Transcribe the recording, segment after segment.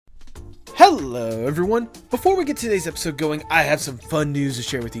Hello everyone! Before we get today's episode going, I have some fun news to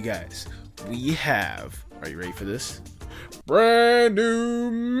share with you guys. We have, are you ready for this? Brand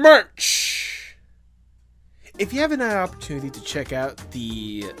new merch! If you haven't had an opportunity to check out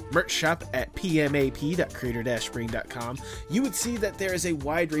the merch shop at pmap.creator-spring.com, you would see that there is a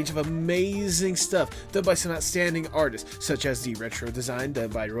wide range of amazing stuff done by some outstanding artists, such as the retro design done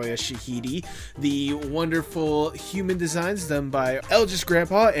by Roya Shahidi, the wonderful human designs done by Elgis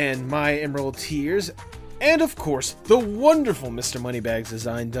Grandpa and My Emerald Tears, and of course, the wonderful Mr. Moneybags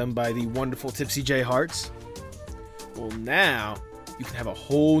design done by the wonderful Tipsy J Hearts. Well, now you can have a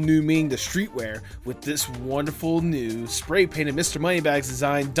whole new meaning to streetwear with this wonderful new spray painted Mr. Moneybags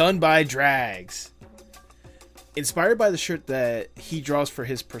design done by Drags. Inspired by the shirt that he draws for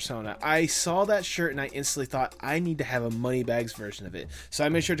his persona, I saw that shirt and I instantly thought I need to have a Moneybags version of it. So I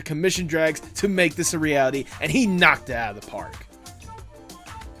made sure to commission Drags to make this a reality, and he knocked it out of the park.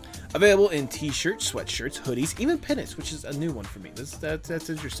 Available in t-shirts, sweatshirts, hoodies, even pennants, which is a new one for me.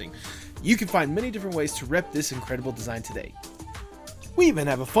 That's interesting. You can find many different ways to rep this incredible design today. We even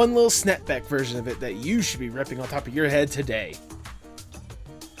have a fun little snapback version of it that you should be repping on top of your head today.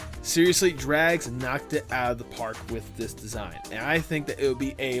 Seriously, Drags knocked it out of the park with this design, and I think that it would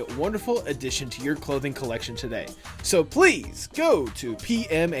be a wonderful addition to your clothing collection today. So please go to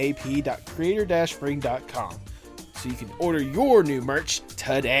pmap.creator-spring.com so you can order your new merch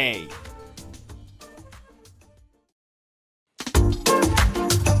today.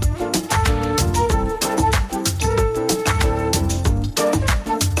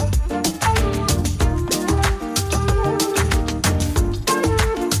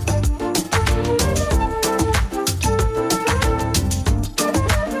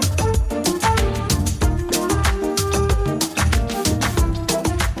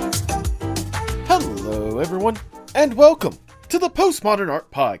 Everyone, and welcome to the Postmodern Art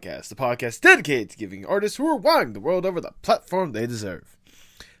Podcast, the podcast dedicated to giving artists who are wandering the world over the platform they deserve.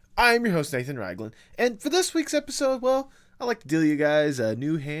 I'm your host, Nathan Ragland, and for this week's episode, well, I'd like to deal you guys a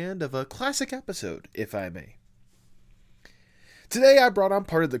new hand of a classic episode, if I may. Today, I brought on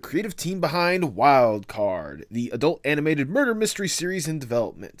part of the creative team behind Wildcard, the adult animated murder mystery series in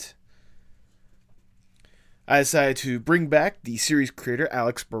development. I decided to bring back the series creator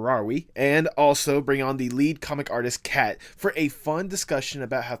Alex Barawi and also bring on the lead comic artist Kat for a fun discussion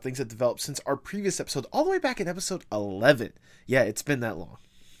about how things have developed since our previous episode, all the way back in episode 11. Yeah, it's been that long.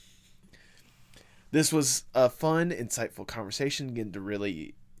 This was a fun, insightful conversation, getting to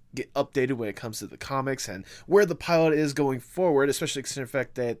really get updated when it comes to the comics and where the pilot is going forward, especially considering the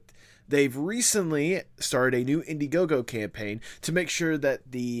fact that they've recently started a new Indiegogo campaign to make sure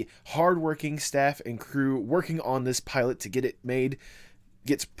that the hardworking staff and crew working on this pilot to get it made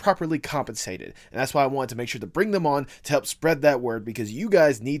gets properly compensated. And that's why I wanted to make sure to bring them on to help spread that word, because you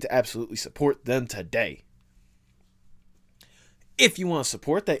guys need to absolutely support them today. If you want to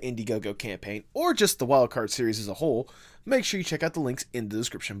support that Indiegogo campaign or just the Wildcard series as a whole, make sure you check out the links in the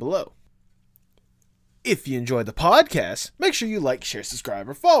description below. If you enjoy the podcast, make sure you like, share, subscribe,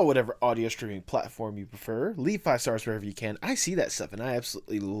 or follow whatever audio streaming platform you prefer. Leave 5 stars wherever you can. I see that stuff, and I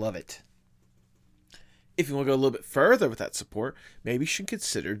absolutely love it. If you want to go a little bit further with that support, maybe you should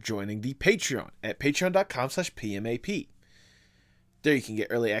consider joining the Patreon at patreon.com/pmap. There you can get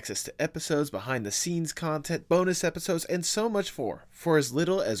early access to episodes, behind-the-scenes content, bonus episodes, and so much more for as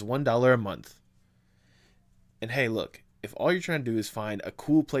little as $1 a month. And hey, look, if all you're trying to do is find a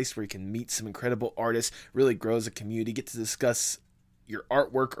cool place where you can meet some incredible artists, really grow as a community, get to discuss your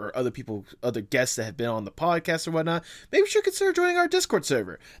artwork or other guests that have been on the podcast or whatnot, maybe you should consider joining our Discord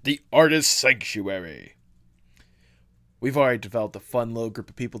server, the Artist Sanctuary. We've already developed a fun little group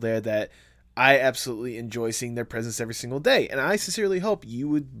of people there that I absolutely enjoy seeing their presence every single day, and I sincerely hope you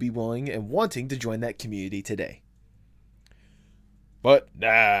would be willing and wanting to join that community today. But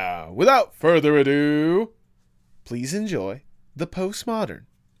now, without further ado, please enjoy the Postmodern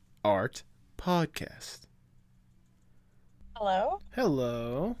Art Podcast. Hello?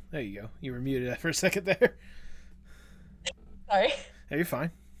 Hello. There you go. You were muted for a second there. Sorry. Hey, you're fine.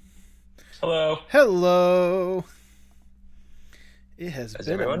 Hello. Hello. It has How's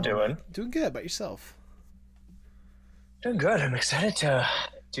been everyone doing? Doing good. About yourself? Doing good. I'm excited to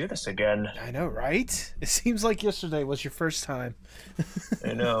do this again. I know, right? It seems like yesterday was your first time.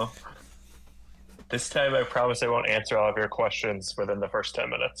 I know. This time I promise I won't answer all of your questions within the first 10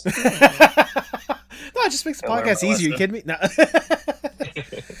 minutes. No, it just makes the podcast easier. You kidding me? No.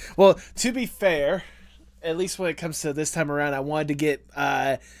 Well, to be fair, at least when it comes to this time around, I wanted to get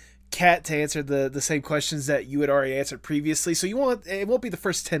Kat to answer the same questions that you had already answered previously. So it won't be the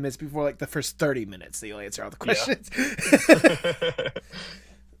first 10 minutes before like the first 30 minutes that you'll answer all the questions.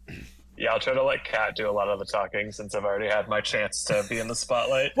 Yeah. Yeah, I'll try to let Kat do a lot of the talking since I've already had my chance to be in the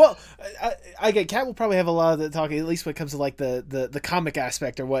spotlight. Well, I get Kat will probably have a lot of the talking, at least when it comes to like the comic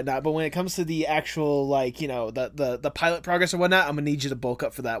aspect or whatnot. But when it comes to the actual like the pilot progress or whatnot, I'm gonna need you to bulk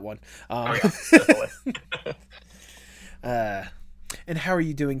up for that one. Oh yeah, definitely. And how are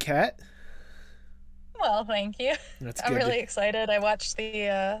you doing, Kat? Well, thank you. That's I'm good. really excited. I watched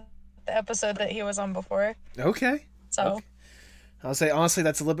the episode that he was on before. Okay. So Okay. I'll say honestly,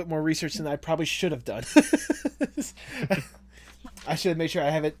 that's a little bit more research than I probably should have done. I should have made sure I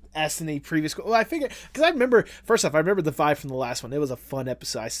haven't asked any previous. Well, I figured because I remember first off, I remember the vibe from the last one. It was a fun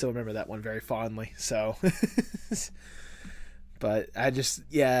episode. I still remember that one very fondly. So, but I just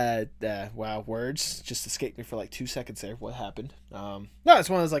wow, words just escaped me for like 2 seconds there. What happened? No, it's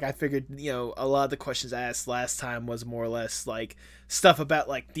one of those like I figured a lot of the questions I asked last time was more or less like stuff about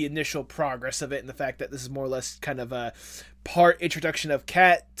like the initial progress of it and the fact that this is more or less kind of a part introduction of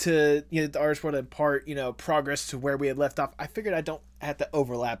Kat to the artist world and part progress to where we had left off. I figured I don't have to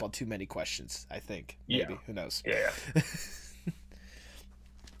overlap on too many questions. I think maybe who knows. Yeah.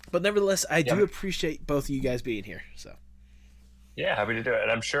 But nevertheless, I do appreciate both of you guys being here. So yeah, happy to do it.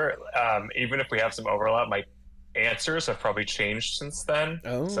 And I'm sure even if we have some overlap, my answers have probably changed since then.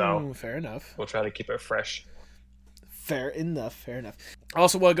 oh, so fair enough. we'll try to keep it fresh. Fair enough. I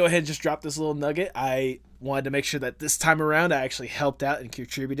also want to go ahead and just drop this little nugget. I wanted to make sure that this time around I actually helped out and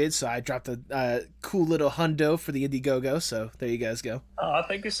contributed, so I dropped a cool little hundo for the Indiegogo, so there you guys go. Oh,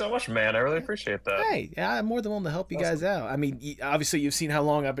 thank you so much, man. I really appreciate that. Hey, yeah, I'm more than willing to help you guys out. I mean, obviously you've seen how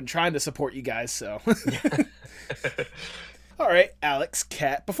long I've been trying to support you guys, so. All right, Alex,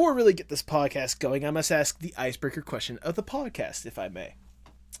 Kat, before we really get this podcast going, I must ask the icebreaker question of the podcast, if I may.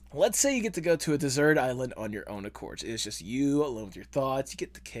 Let's say you get to go to a desert island on your own accord. It's just you alone with your thoughts. You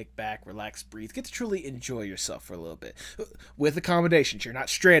get to kick back, relax, breathe. Get to truly enjoy yourself for a little bit. With accommodations. You're not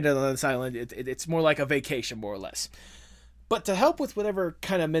stranded on this island. It's more like a vacation, more or less. But to help with whatever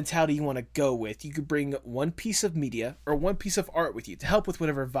kind of mentality you want to go with, you could bring one piece of media or one piece of art with you to help with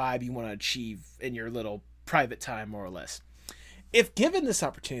whatever vibe you want to achieve in your little private time, more or less. If given this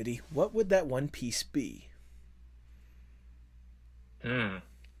opportunity, what would that one piece be?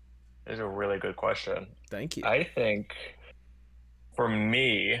 That's a really good question. Thank you. I think for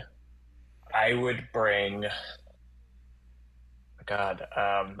me, I would bring. God,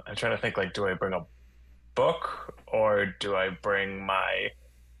 I'm trying to think. Like, do I bring a book or do I bring my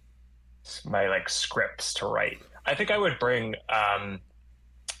like scripts to write? I think I would bring,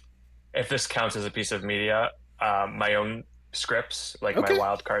 if this counts as a piece of media, my own scripts, like my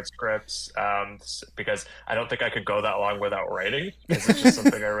wildcard scripts, because I don't think I could go that long without writing, because it's just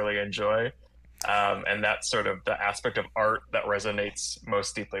something I really enjoy. And that's sort of the aspect of art that resonates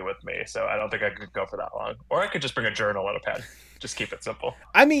most deeply with me. So I don't think I could go for that long. Or I could just bring a journal and a pen. Just keep it simple.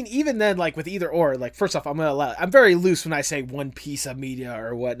 I mean, even then, like with either or, like first off, I'm very loose when I say one piece of media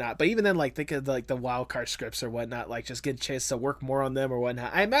or whatnot. But even then, like think of like the wildcard scripts or whatnot, like just get a chance to work more on them or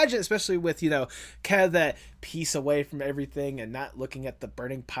whatnot. I imagine, especially with kind of that piece away from everything and not looking at the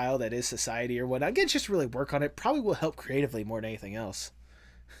burning pile that is society or whatnot. Again, just really work on it. Probably will help creatively more than anything else.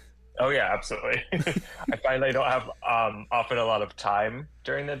 Oh yeah, absolutely. I find I don't have often a lot of time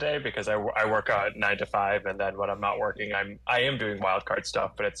during the day because I work out 9 to 5, and then when I'm not working, I am doing wildcard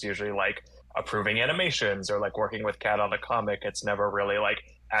stuff, but it's usually like approving animations or like working with Kat on the comic. It's never really like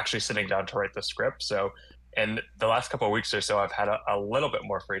actually sitting down to write the script. So, and the last couple of weeks or so, I've had a little bit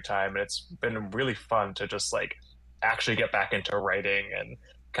more free time, and it's been really fun to just like actually get back into writing and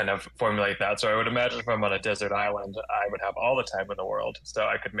kind of formulate that. So I would imagine if I'm on a desert island, I would have all the time in the world, so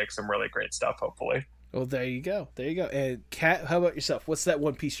I could make some really great stuff, hopefully. Well, there you go. And Kat, how about yourself? What's that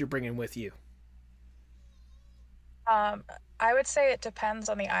one piece you're bringing with you? I would say it depends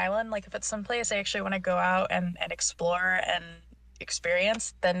on the island. Like if it's someplace I actually want to go out and explore and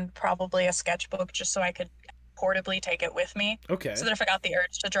experience, then probably a sketchbook, just so I could portably take it with me. Okay. So that if I got the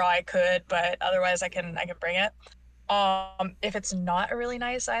urge to draw, I could, but otherwise I can bring it. If it's not a really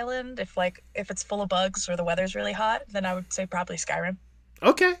nice island, if it's full of bugs or the weather's really hot, then I would say probably Skyrim.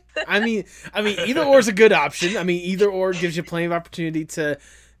 Okay. I mean, either or is a good option. I mean, either or gives you plenty of opportunity to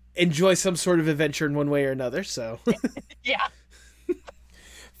enjoy some sort of adventure in one way or another. So, yeah.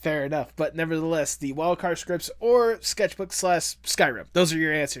 Fair enough. But nevertheless, the wildcard scripts or sketchbook / Skyrim. Those are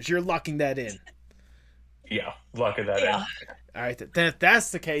your answers. You're locking that in. Yeah, locking that in. All right. Then if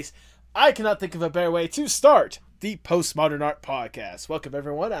that's the case, I cannot think of a better way to start the Postmodern Art Podcast. Welcome,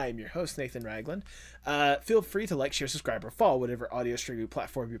 everyone. I am your host, Nathan Ragland. Feel free to like, share, subscribe, or follow whatever audio streaming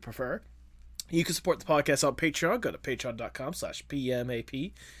platform you prefer. You can support the podcast on Patreon. Go to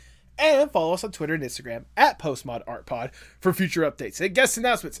patreon.com/PMAP. and follow us on Twitter and Instagram at PostmodArtPod for future updates and guest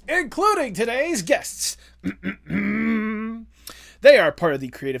announcements, including today's guests. They are part of the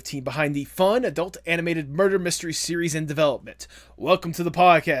creative team behind the fun adult animated murder mystery series in development. Welcome to the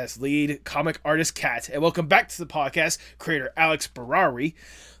podcast, lead comic artist Kat, and welcome back to the podcast, creator Alex Barari,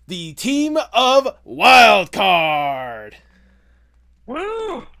 the team of Wildcard.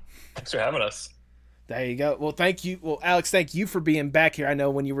 Woo! Thanks for having us. There you go. Well, thank you. Well, Alex, thank you for being back here. I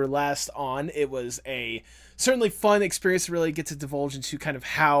know when you were last on, it was a certainly fun experience to really get to divulge into kind of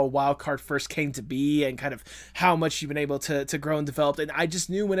how Wildcard first came to be and kind of how much you've been able to grow and develop. And I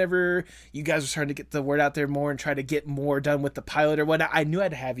just knew whenever you guys were starting to get the word out there more and try to get more done with the pilot or whatnot, I knew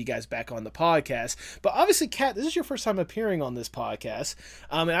I'd have you guys back on the podcast. But obviously, Kat, this is your first time appearing on this podcast.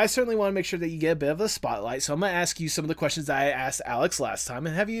 And I certainly want to make sure that you get a bit of a spotlight. So I'm going to ask you some of the questions I asked Alex last time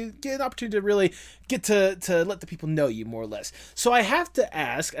and have you get an opportunity to really get to let the people know you more or less. So I have to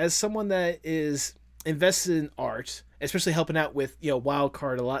ask, as someone that is invested in art, especially helping out with,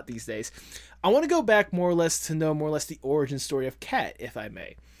 Wildcard a lot these days, I want to go back more or less to know more or less the origin story of Kat, if I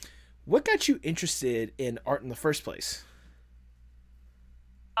may. What got you interested in art in the first place?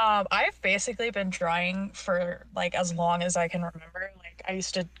 I've basically been drawing for like as long as I can remember. Like I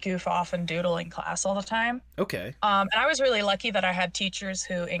used to goof off and doodle in class all the time. Okay. And I was really lucky that I had teachers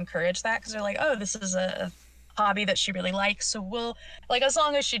who encouraged that because they're like, oh, this is a hobby that she really likes. So we'll, like, as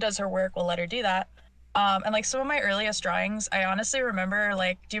long as she does her work, we'll let her do that. And like some of my earliest drawings, I honestly remember,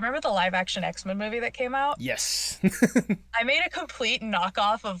 like, do you remember the live action X-Men movie that came out? Yes. I made a complete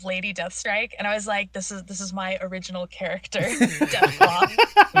knockoff of Lady Deathstrike, and I was like, this is my original character, Deathclaw.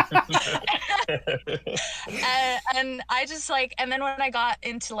 and I just like, and then when I got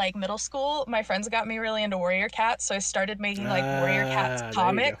into like middle school, my friends got me really into Warrior Cats, so I started making like Warrior Cats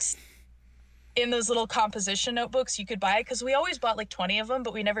comics in those little composition notebooks you could buy, because we always bought like 20 of them,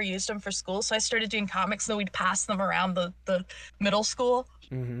 but we never used them for school. So I started doing comics, and then we'd pass them around the middle school.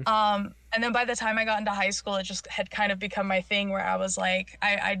 Mm-hmm. And then by the time I got into high school, it just had kind of become my thing where I was like,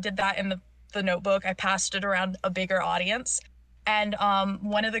 I did that in the notebook. I passed it around a bigger audience. And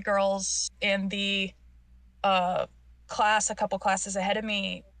one of the girls in the class, a couple classes ahead of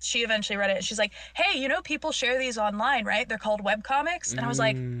me, she eventually read it. And she's like, hey, people share these online, right? They're called webcomics. And I was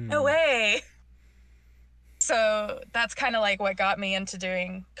like, no way. So that's kind of like what got me into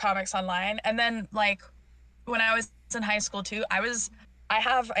doing comics online. And then like when I was in high school too, I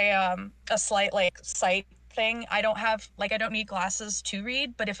have a slight like sight thing. I don't need glasses to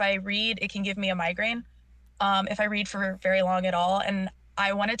read, but if I read, it can give me a migraine. If I read for very long at all. And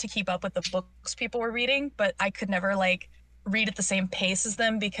I wanted to keep up with the books people were reading, but I could never like read at the same pace as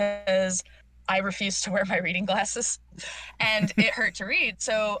them because I refused to wear my reading glasses and it hurt to read.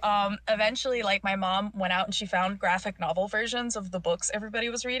 So eventually like my mom went out and she found graphic novel versions of the books everybody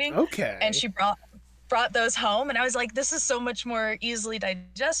was reading. Okay. And she brought those home, and I was like, this is so much more easily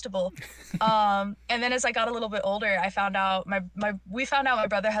digestible. And then as I got a little bit older, I found out we found out my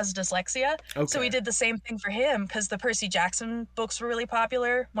brother has dyslexia. Okay. So we did the same thing for him because the Percy Jackson books were really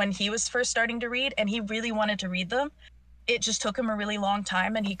popular when he was first starting to read, and he really wanted to read them. It just took him a really long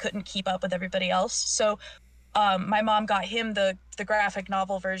time, and he couldn't keep up with everybody else. So my mom got him the graphic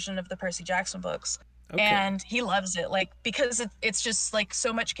novel version of the Percy Jackson books. Okay. And he loves it, like, because it's just like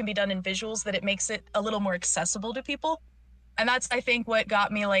so much can be done in visuals that it makes it a little more accessible to people. And that's, I think, what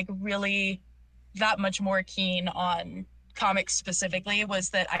got me like really that much more keen on comics specifically,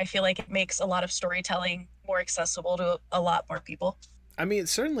 was that I feel like it makes a lot of storytelling more accessible to a lot more people. I mean, it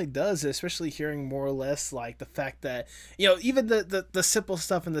certainly does, especially hearing more or less like the fact that, even the simple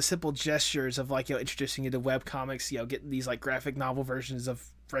stuff and the simple gestures of like, introducing you to webcomics, getting these like graphic novel versions of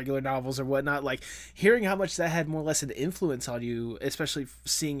regular novels or whatnot, like hearing how much that had more or less an influence on you, especially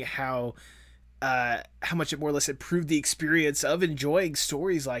seeing how much it more or less improved the experience of enjoying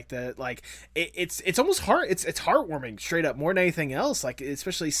stories like that. Like it's almost it's heartwarming straight up more than anything else, like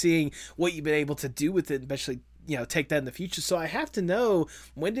especially seeing what you've been able to do with it, especially take that in the future. So I have to know,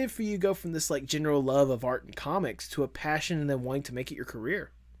 when did for you go from this like general love of art and comics to a passion and then wanting to make it your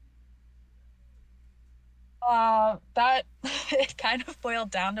career? That it kind of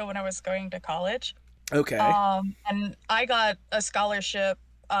boiled down to when I was going to college. Okay. And I got a scholarship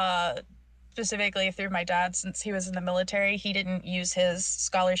specifically through my dad, since he was in the military. He didn't use his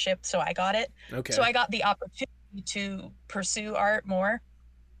scholarship, so I got it. Okay. So I got the opportunity to pursue art more.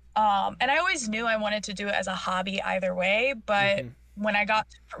 And I always knew I wanted to do it as a hobby either way, but it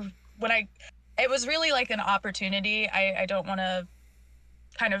was really like an opportunity. I don't want to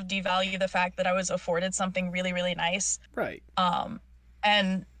kind of devalue the fact that I was afforded something really, really nice. Right.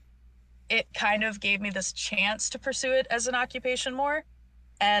 And it kind of gave me this chance to pursue it as an occupation more.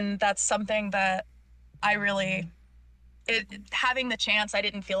 And that's something that I really, having the chance, I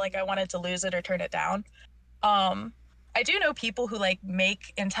didn't feel like I wanted to lose it or turn it down. Um, I do know people who like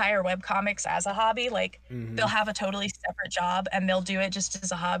make entire webcomics as a hobby. Like they'll have a totally separate job and they'll do it just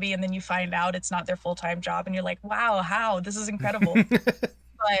as a hobby. And then you find out it's not their full-time job and you're like, wow, how? This is incredible.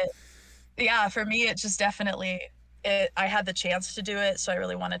 But yeah, for me, it just definitely, I had the chance to do it. So I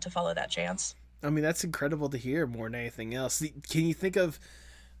really wanted to follow that chance. I mean, that's incredible to hear more than anything else. Can you think of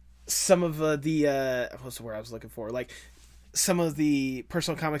some of what's the word I was looking for? Like some of the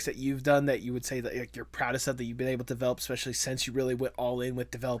personal comics that you've done that you would say that like, you're proudest of that you've been able to develop, especially since you really went all in with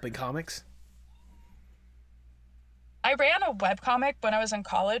developing comics? I ran a webcomic when I was in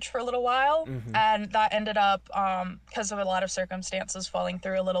college for a little while, and that ended up, because of a lot of circumstances, falling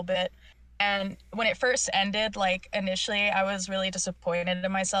through a little bit. And when it first ended, like initially, I was really disappointed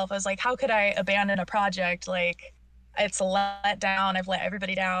in myself. I was like, how could I abandon a project? Like, it's a letdown. I've let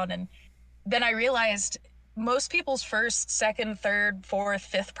everybody down. And then I realized most people's first, second, third, fourth,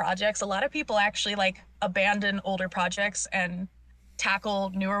 fifth projects, a lot of people actually like abandon older projects and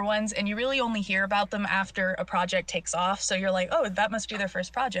tackle newer ones, and you really only hear about them after a project takes off. So you're like, oh, that must be their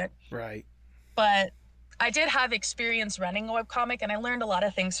first project. Right. But I did have experience running a webcomic and I learned a lot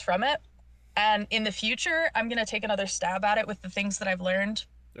of things from it. And in the future, I'm going to take another stab at it with the things that I've learned.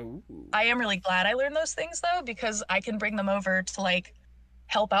 Ooh. I am really glad I learned those things though, because I can bring them over to like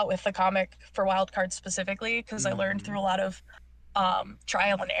help out with the comic for Wildcard specifically, because I learned through a lot of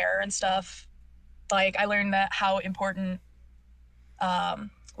trial and error and stuff. Like I learned that how important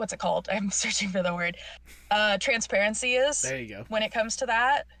what's it called? I'm searching for the word. Transparency is. There you go. When it comes to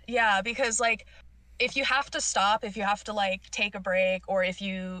that. Yeah, because like if you have to stop, if you have to like take a break, or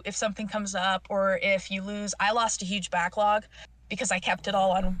if something comes up, or if you lose, I lost a huge backlog because I kept it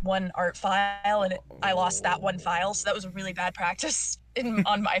all on one art file and I lost that one file. So that was a really bad practice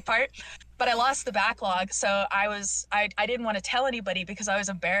on my part. But I lost the backlog, so I didn't want to tell anybody because I was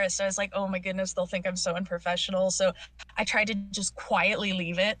embarrassed. I was like, oh my goodness, they'll think I'm so unprofessional. So I tried to just quietly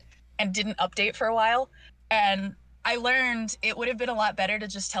leave it and didn't update for a while. And I learned it would have been a lot better to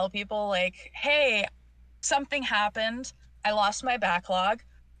just tell people like, hey, something happened. I lost my backlog.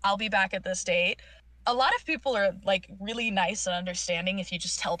 I'll be back at this date. A lot of people are like really nice and understanding if you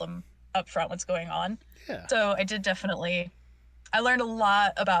just tell them up front what's going on. Yeah. So I learned a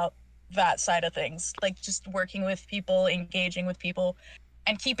lot about that side of things, like just working with people, engaging with people,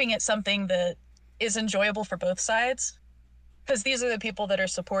 and keeping it something that is enjoyable for both sides, because these are the people that are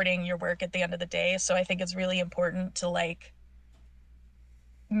supporting your work at the end of the day. So I think it's really important to like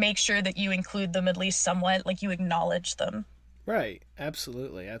make sure that you include them at least somewhat, like you acknowledge them. Right.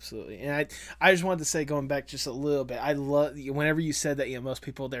 Absolutely. And I just wanted to say, going back just a little bit, I love whenever you said that, most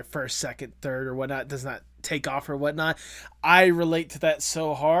people, their first, second, third or whatnot does not take off or whatnot. I relate to that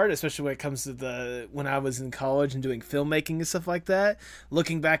so hard, especially when it comes to when I was in college and doing filmmaking and stuff like that.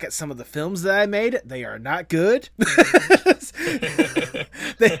 Looking back at some of the films that I made, they are not good.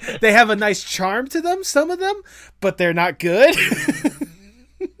 they have a nice charm to them, some of them, but they're not good.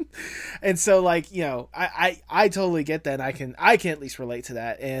 And so, like, I totally get that. And I can at least relate to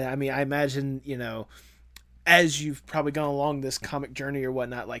that. And I mean, I imagine, as you've probably gone along this comic journey or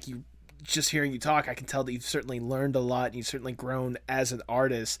whatnot, like you just hearing you talk, I can tell that you've certainly learned a lot and you've certainly grown as an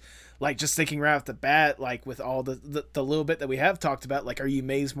artist. Like just thinking right off the bat, like with all the little bit that we have talked about, like, are you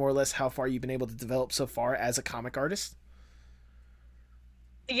amazed more or less how far you've been able to develop so far as a comic artist?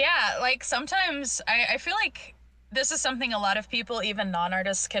 Yeah, like sometimes I feel like this is something a lot of people, even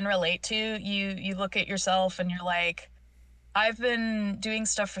non-artists, can relate to. You look at yourself and you're like, I've been doing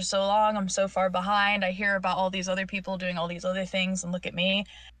stuff for so long, I'm so far behind. I hear about all these other people doing all these other things and look at me.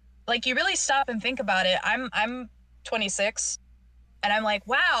 Like you really stop and think about it. I'm 26 and I'm like,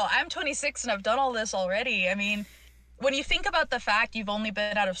 wow, I'm 26 and I've done all this already. I mean, when you think about the fact you've only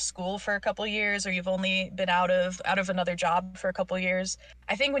been out of school for a couple years, or you've only been out of another job for a couple years,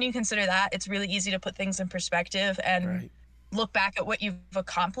 I think when you consider that, it's really easy to put things in perspective and look back at what you've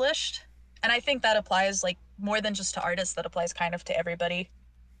accomplished. And I think that applies like more than just to artists, that applies kind of to everybody,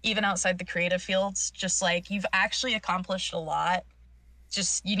 even outside the creative fields. Just like you've actually accomplished a lot.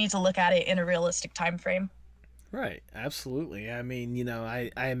 Just you need to look at it in a realistic time frame. Right, absolutely. I mean, I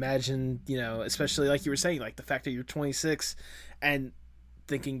imagine, especially like you were saying, like the fact that you're 26 and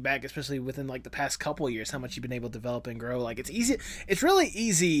thinking back, especially within like the past couple of years, how much you've been able to develop and grow. Like it's really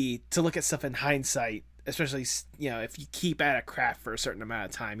easy to look at stuff in hindsight, especially, if you keep at a craft for a certain amount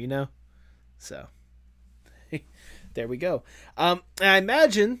of time, So there we go. And I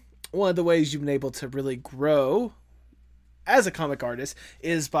imagine one of the ways you've been able to really grow as a comic artist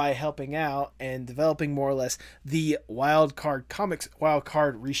is by helping out and developing more or less the Wild Card Comics Wild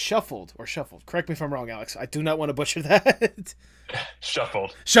Card Reshuffled or Shuffled. Correct me if I'm wrong, Alex. I do not want to butcher that.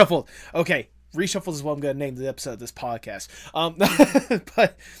 Shuffled. Okay. Reshuffled is what I'm going to name the episode of this podcast.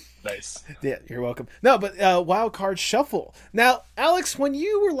 But nice. Yeah, you're welcome. No, but Wild Card Shuffle. Now, Alex, when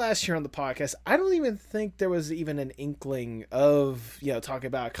you were last here on the podcast, I don't even think there was even an inkling of, talking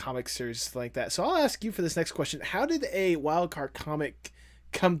about a comic series like that. So I'll ask you for this next question. How did a Wild Card comic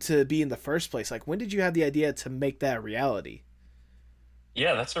come to be in the first place? Like, when did you have the idea to make that a reality?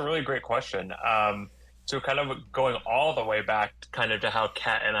 Yeah, that's a really great question. So kind of going all the way back kind of to how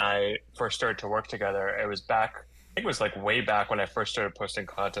Kat and I first started to work together. It was back, I think it was like way back when I first started posting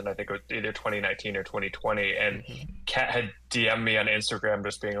content. I think it was either 2019 or 2020. And Kat had DM'd me on Instagram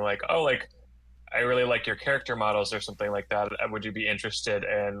just being like, oh, like, I really like your character models or something like that. Would you be interested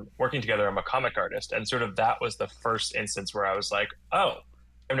in working together? I'm a comic artist. And sort of that was the first instance where I was like, oh,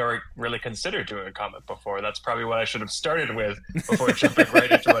 I've never really considered doing a comic before. That's probably what I should have started with before jumping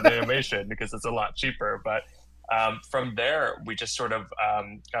right into an animation, because it's a lot cheaper. But from there, we just sort of,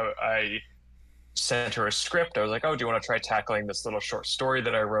 I sent her a script. I was like, oh, do you want to try tackling this little short story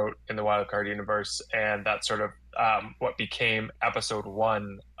that I wrote in the Wildcard universe? And that's sort of what became episode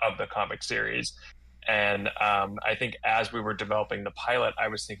 1 of the comic series. And I think as we were developing the pilot, I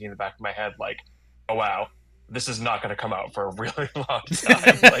was thinking in the back of my head, like, oh, wow, this is not going to come out for a really long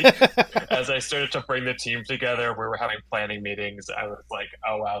time. Like, as I started to bring the team together, we were having planning meetings. I was like,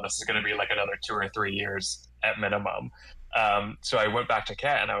 oh, wow, this is going to be like another 2 or 3 years at minimum. So I went back to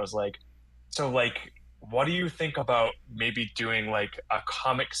Kat and I was like, so like, what do you think about maybe doing like a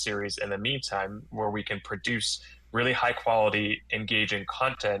comic series in the meantime where we can produce really high quality, engaging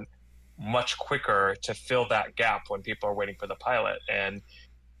content much quicker to fill that gap when people are waiting for the pilot? And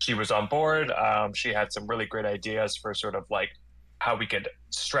she was on board. She had some really great ideas for sort of like how we could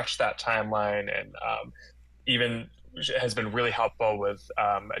stretch that timeline, and even has been really helpful with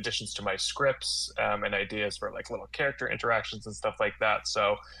additions to my scripts and ideas for like little character interactions and stuff like that.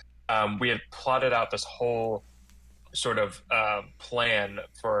 So we had plotted out this whole sort of plan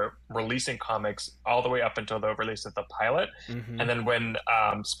for releasing comics all the way up until the release of the pilot. And then when,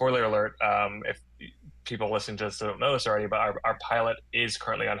 spoiler alert, if people listening to this don't know this already, but our pilot is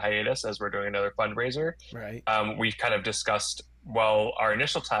currently on hiatus as we're doing another fundraiser. Right. We kind of discussed, well, our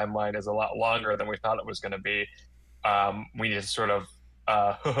initial timeline is a lot longer than we thought it was going to be. We need to sort of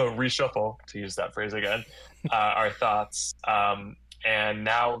reshuffle, to use that phrase again, our thoughts. And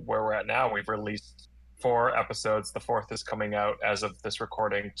now where we're at now, we've released 4 episodes. The 4th is coming out as of this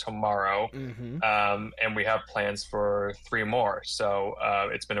recording tomorrow. And we have plans for 3 more. So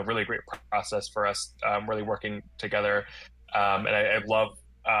it's been a really great process for us, really working together. And I love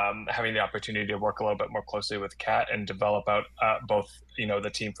having the opportunity to work a little bit more closely with Kat and develop out both,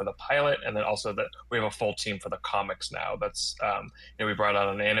 the team for the pilot, and then also that we have a full team for the comics now. That's, we brought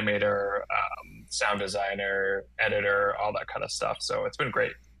on an animator, sound designer, editor, all that kind of stuff. So it's been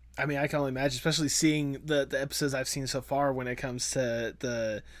great. I mean, I can only imagine, especially seeing the episodes I've seen so far when it comes to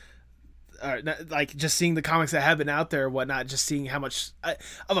the, like just seeing the comics that have been out there and whatnot, just seeing how much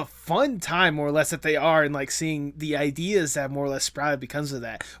of a fun time, more or less, that they are, and like seeing the ideas that more or less sprouted because of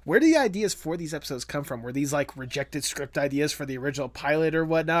that. Where do the ideas for these episodes come from? Were these like rejected script ideas for the original pilot or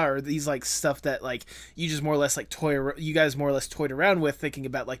whatnot, or are these like stuff that like you just more or less like you guys more or less toyed around with, thinking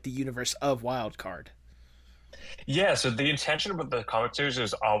about like the universe of Wildcard? Yeah, so the intention with the comic series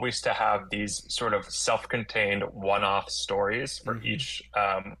is always to have these sort of self-contained one-off stories for each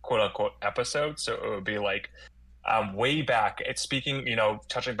quote-unquote episode. So it would be like way back, it's speaking,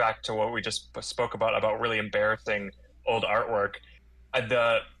 touching back to what we just spoke about really embarrassing old artwork.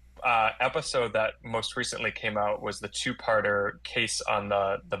 The episode that most recently came out was the 2-parter Case on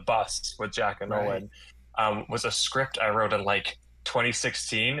the Bus with Jack and Nolan. Was a script I wrote in like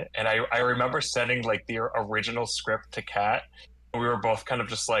 2016, and I remember sending like the original script to Kat. We were both kind of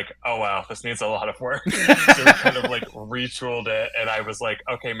just like, oh wow, this needs a lot of work. So we kind of like retooled it, and I was like,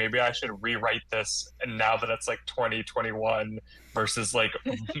 okay, maybe I should rewrite this, and now that it's like 2021 versus like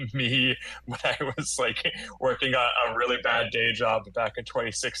me when I was like working a really bad day job back in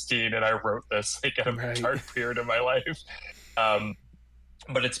 2016, and I wrote this like at a dark period of my life.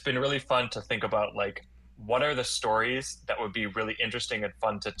 But it's been really fun to think about like, what are the stories that would be really interesting and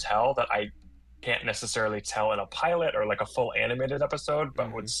fun to tell that I can't necessarily tell in a pilot or like a full animated episode,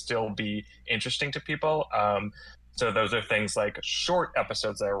 but would still be interesting to people. So those are things like short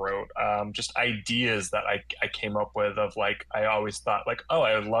episodes I wrote, just ideas that I came up with of like, I always thought like, oh,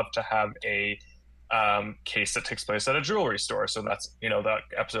 I would love to have a case that takes place at a jewelry store. So that's, the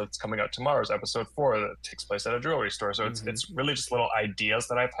episode that's coming out tomorrow is episode 4 that takes place at a jewelry store. So it's really just little ideas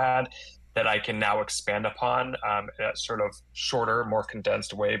that I've had that I can now expand upon in a sort of shorter, more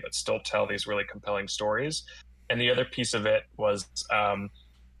condensed way, but still tell these really compelling stories. And the other piece of it was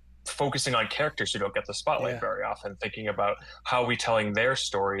focusing on characters who don't get the spotlight very often, thinking about how we telling their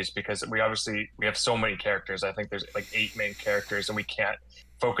stories, because we have so many characters. I think there's like 8 main characters, and we can't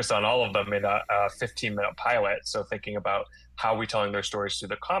focus on all of them in a 15-minute pilot. So thinking about how we telling their stories through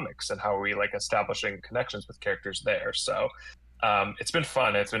the comics and how we like establishing connections with characters there. So it's been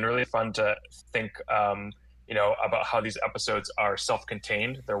fun. It's been really fun to think, about how these episodes are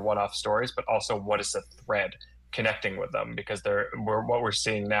self-contained. They're one-off stories, but also what is the thread connecting with them, because what we're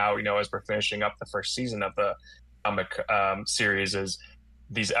seeing now, as we're finishing up the first season of the comic series, is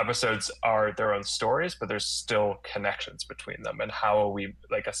these episodes are their own stories, but there's still connections between them, and how are we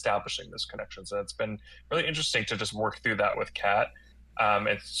like establishing those connections? And it's been really interesting to just work through that with Kat,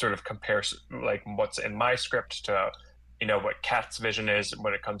 and sort of compare like what's in my script to what Kat's vision is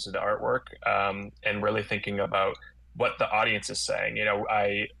when it comes to the artwork, and really thinking about what the audience is saying.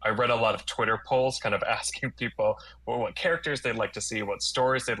 I read a lot of Twitter polls kind of asking people what characters they'd like to see, what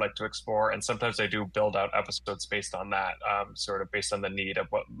stories they'd like to explore, and sometimes I do build out episodes based on that, sort of based on the need of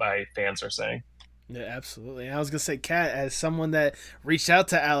what my fans are saying. Yeah, absolutely. And I was gonna say, Kat, as someone that reached out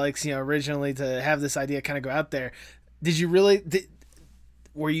to Alex, originally to have this idea kind of go out there,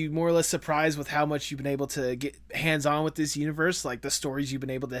 were you more or less surprised with how much you've been able to get hands-on with this universe, like the stories you've been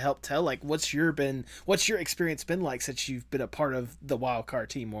able to help tell? Like, what's your experience been like since you've been a part of the Wildcard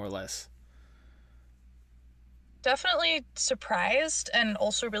team, more or less? Definitely surprised and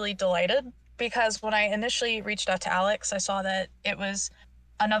also really delighted, because when I initially reached out to Alex, I saw that it was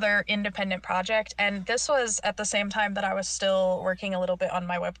another independent project, and this was at the same time that I was still working a little bit on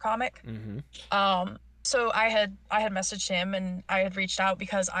my webcomic. So I had messaged him, and I had reached out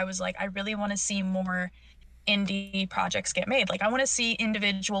because I was like, I really want to see more indie projects get made. Like, I want to see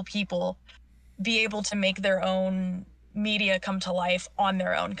individual people be able to make their own media come to life on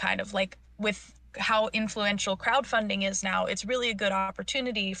their own, kind of like with how influential crowdfunding is now. It's really a good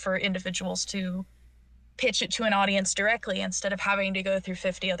opportunity for individuals to pitch it to an audience directly instead of having to go through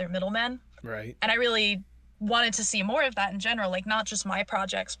 50 other middlemen. Right. And I really wanted to see more of that in general, like not just my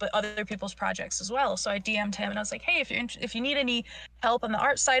projects, but other people's projects as well. So I DM'd him and I was like, hey, if you need any help on the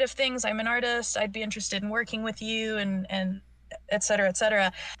art side of things, I'm an artist. I'd be interested in working with you, and et cetera, et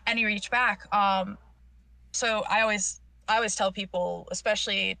cetera. And he reached back. So I always tell people,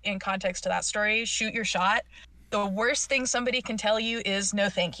 especially in context to that story, shoot your shot. The worst thing somebody can tell you is no,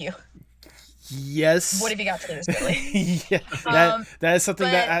 thank you. Yes. What have you got to lose, Billy? Yeah, that is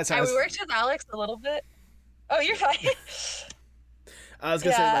something that I worked with Alex a little bit. Oh, you're fine. I was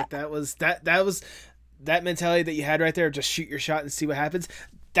gonna say, like, that was that mentality that you had right there, just shoot your shot and see what happens.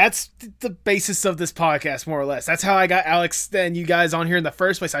 That's the basis of this podcast, more or less. That's how I got Alex and you guys on here in the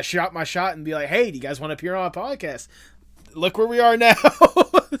first place. I shot my shot and be like, hey, do you guys want to appear on a podcast? Look where we are now.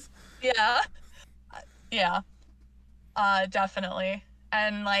 Yeah, definitely.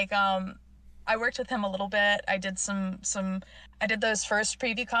 And like, I worked with him a little bit. I did I did those first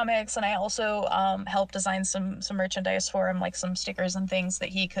preview comics, and I also helped design some merchandise for him, like some stickers and things that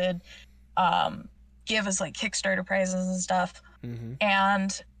he could give as like Kickstarter prizes and stuff.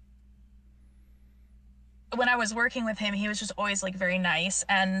 And when I was working with him, he was just always like very nice.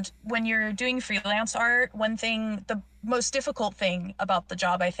 And when you're doing freelance art, the most difficult thing about the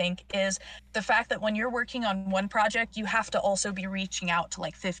job, I think, is the fact that when you're working on one project, you have to also be reaching out to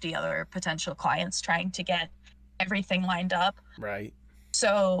like 50 other potential clients, trying to get everything lined up. Right.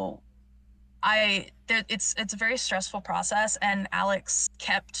 So it's a very stressful process, and Alex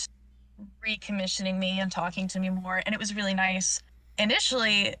kept recommissioning me and talking to me more, and it was really nice.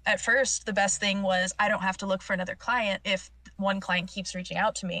 Initially, at first, the best thing was I don't have to look for another client if one client keeps reaching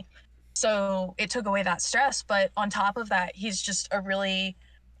out to me. So it took away that stress. But on top of that, he's just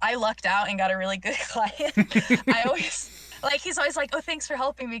I lucked out and got a really good client. He's always like, oh, thanks for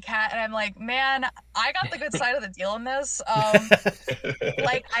helping me, Kat. And I'm like, man, I got the good side of the deal in this. I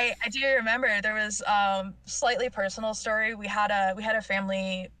do remember there was slightly personal story. We had a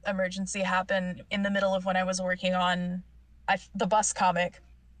family emergency happen in the middle of when I was working on the bus comic.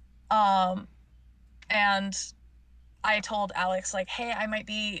 And I told Alex, like, hey, I might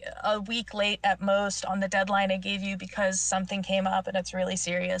be a week late at most on the deadline I gave you because something came up and it's really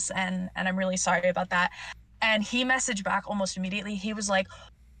serious, and I'm really sorry about that. And he messaged back almost immediately. He was like,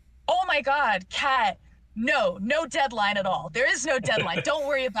 oh my God, Kat, no deadline at all. There is no deadline. Don't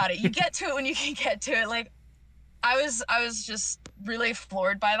worry about it. You get to it when you can get to it. Like, I was just really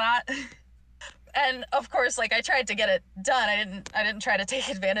floored by that. and of course, like, I tried to get it done. I didn't try to take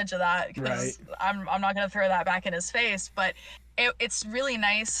advantage of that, because I'm not gonna throw that back in his face. But it's really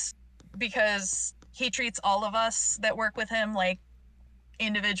nice because he treats all of us that work with him like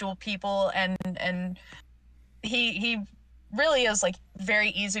individual people, and he really is like very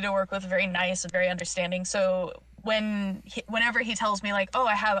easy to work with, very nice and very understanding. So whenever he tells me like, oh,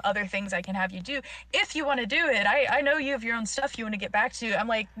 I have other things I can have you do, if you want to do it, I know you have your own stuff you want to get back to. I'm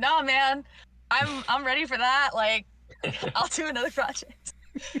like, nah, man, I'm ready for that. Like, I'll do another project.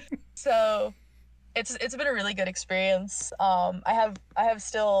 So it's been a really good experience. I have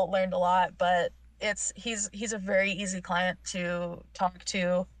still learned a lot, but he's a very easy client to talk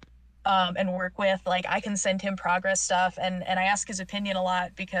to, and work with. Like, I can send him progress stuff, and I ask his opinion a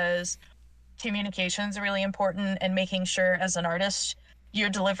lot, because communications are really important, and making sure as an artist you're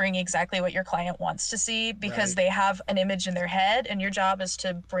delivering exactly what your client wants to see, because they have an image in their head, and your job is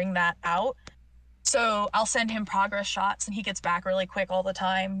to bring that out. So I'll send him progress shots, and he gets back really quick all the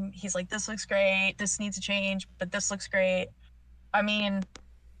time. He's like, this looks great, this needs to change, but this looks great. I mean,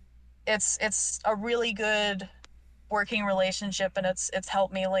 it's a really good working relationship, and it's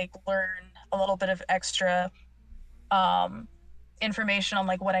helped me like learn a little bit of extra information on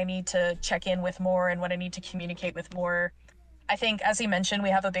like what I need to check in with more and what I need to communicate with more. I think, as he mentioned, we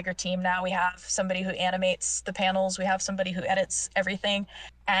have a bigger team now. We have somebody who animates the panels, we have somebody who edits everything,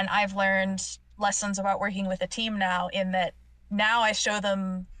 and I've learned lessons about working with a team now, in that now I show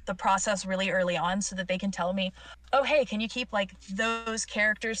them the process really early on, so that they can tell me, oh, hey, can you keep like those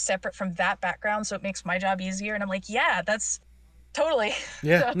characters separate from that background so it makes my job easier? And I'm like, yeah, that's totally.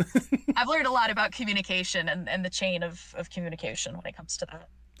 Yeah. So I've learned a lot about communication and the chain of communication when it comes to that.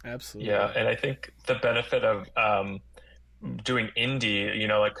 Absolutely. Yeah, and I think the benefit of doing indie, you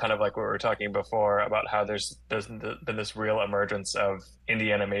know, like kind of like what we were talking before about how there's been this real emergence of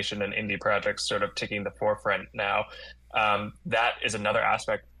indie animation and indie projects sort of taking the forefront now. That is another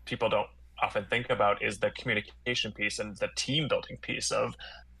aspect people don't often think about, is the communication piece and the team building piece of,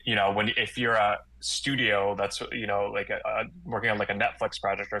 you know, if you're a studio that's, you know, like working on like a Netflix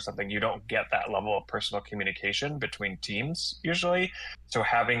project or something, you don't get that level of personal communication between teams usually. So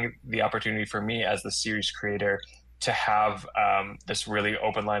having the opportunity for me as the series creator to have this really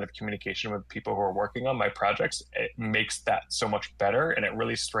open line of communication with people who are working on my projects, it makes that so much better, and it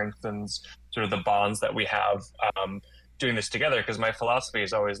really strengthens sort of the bonds that we have doing this together. Because my philosophy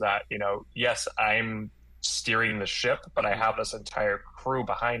is always that, you know, yes, I'm steering the ship, but I have this entire crew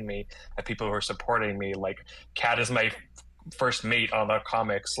behind me and people who are supporting me. Like, Kat is my first mate on the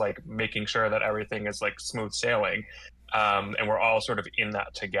comics, like making sure that everything is like smooth sailing. And we're all sort of in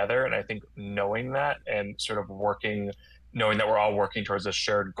that together. And I think knowing that and sort of knowing that we're all working towards a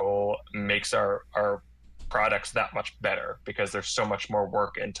shared goal makes our products that much better, because there's so much more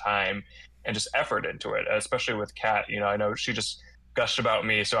work and time and just effort into it, especially with Kat. You know, I know she just gushed about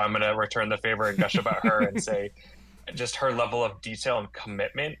me, so I'm going to return the favor and gush about her and say just her level of detail and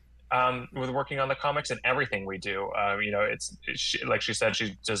commitment with working on the comics and everything we do. You know, like she said,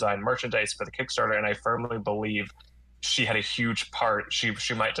 she designed merchandise for the Kickstarter, and I firmly believe she had a huge part. She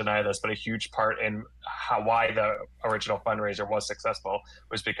might deny this, but a huge part in why the original fundraiser was successful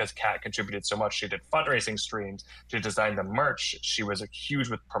was because Kat contributed so much. She did fundraising streams. She designed the merch. She was huge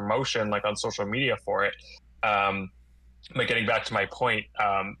with promotion, like on social media for it. But getting back to my point,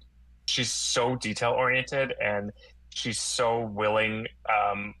 she's so detail oriented, and she's so willing,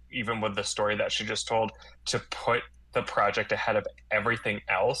 even with the story that she just told, to put the project ahead of everything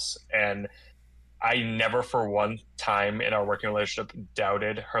else. And I never for one time in our working relationship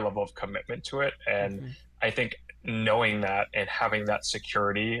doubted her level of commitment to it. And I think knowing that and having that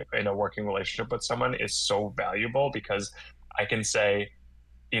security in a working relationship with someone is so valuable, because I can say,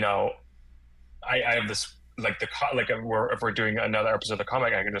 you know, I have this, if we're doing another episode of the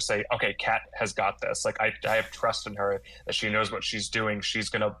comic, I can just say, okay, Kat has got this. Like, I have trust in her that she knows what she's doing. She's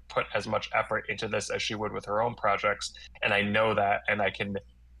going to put as much effort into this as she would with her own projects. And I know that, and I can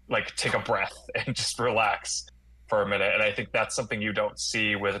like take a breath and just relax for a minute. And I think that's something you don't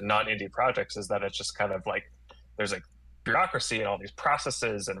see with non-indie projects, is that it's just kind of like, there's like bureaucracy and all these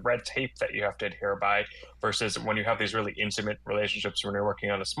processes and red tape that you have to adhere by, versus when you have these really intimate relationships when you're working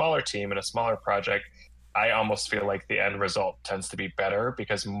on a smaller team and a smaller project. I almost feel like the end result tends to be better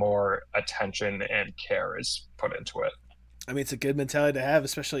because more attention and care is put into it. I mean, it's a good mentality to have,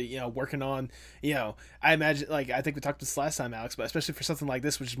 especially, you know, working on, you know, I imagine, like, I think we talked this last time, Alex, but especially for something like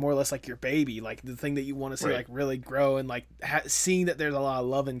this, which is more or less like your baby, like the thing that you want to see, Right. like, really grow, and like seeing that there's a lot of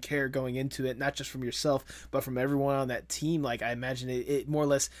love and care going into it, not just from yourself, but from everyone on that team. Like, I imagine it more or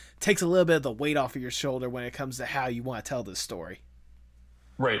less takes a little bit of the weight off of your shoulder when it comes to how you want to tell this story.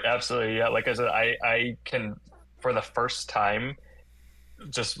 Right, absolutely. Yeah, like I said, I can for the first time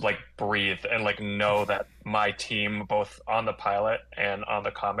just like breathe and like know that my team, both on the pilot and on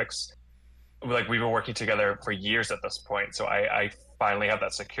the comics, like we've been working together for years at this point. So I finally have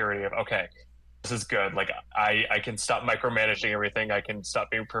that security of okay, this is good. Like I can stop micromanaging everything. I can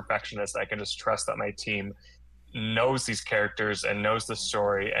stop being perfectionist. I can just trust that my team knows these characters and knows the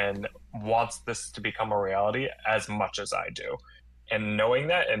story and wants this to become a reality as much as I do. And knowing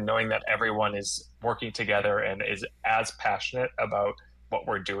that everyone is working together and is as passionate about what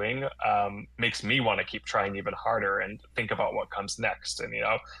we're doing makes me want to keep trying even harder and think about what comes next and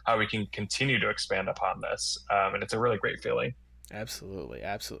how we can continue to expand upon this. And it's a really great feeling. Absolutely,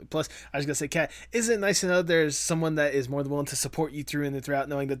 absolutely. Plus, I was gonna say, Kat, isn't it nice to know there's someone that is more than willing to support you through and throughout,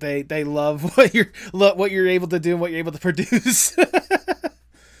 knowing that they love what you're able to do and what you're able to produce.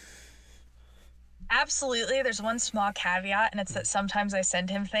 Absolutely. There's one small caveat, and it's that sometimes I send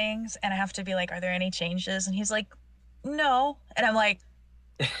him things and I have to be like, are there any changes? And he's like, no. And I'm like,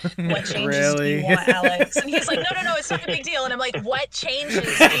 what changes do you want, Alex? And he's like, no, it's not a big deal. And I'm like, what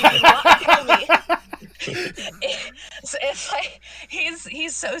changes do you want from me? It's like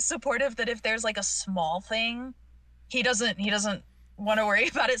he's so supportive that if there's like a small thing, he doesn't want to worry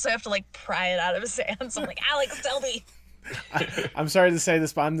about it. So I have to like pry it out of his hands. I'm like, Alex, tell me. I'm sorry to say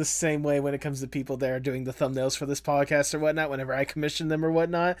this, but I'm the same way when it comes to people that are doing the thumbnails for this podcast or whatnot. Whenever I commission them or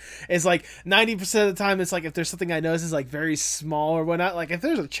whatnot, it's like 90% of the time, it's like if there's something I notice is like very small or whatnot, like if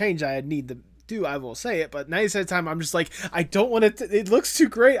there's a change I need to do, I will say it. But 90% of the time, I'm just like, I don't want it. It looks too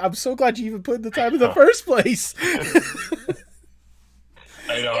great. I'm so glad you even put in the time in the first place.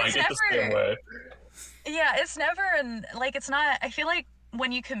 I know. I get the same way. Yeah, it's never, and like it's not. I feel like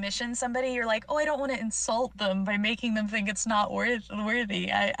when you commission somebody, you're like, oh, I don't want to insult them by making them think it's not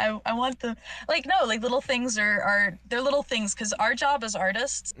worthy. I want them, like, no, like little things are they're little things, because our job as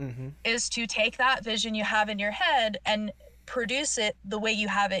artists is to take that vision you have in your head and produce it the way you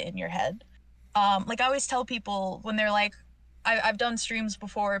have it in your head. Like I always tell people when they're like, I've done streams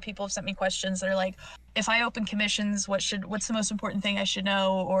before, people have sent me questions that are like, if I open commissions, what's the most important thing I should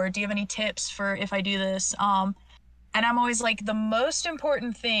know? Or do you have any tips for if I do this? And I'm always like, the most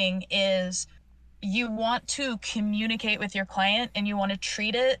important thing is you want to communicate with your client and you want to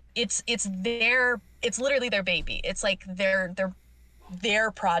treat it. It's literally their baby. It's like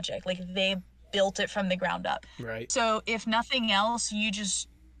their project. Like they built it from the ground up. Right. So if nothing else, you just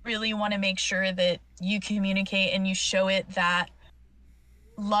really want to make sure that you communicate and you show it that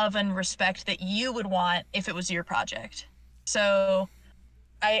love and respect that you would want if it was your project. So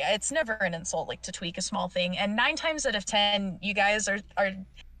it's never an insult, like, to tweak a small thing. And 9 times out of 10, you guys are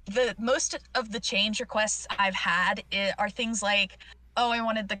the most of the change requests I've had are things like, oh, I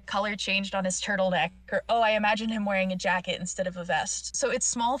wanted the color changed on his turtleneck, or oh, I imagined him wearing a jacket instead of a vest. So it's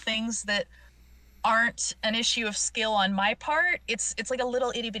small things that aren't an issue of skill on my part. It's like a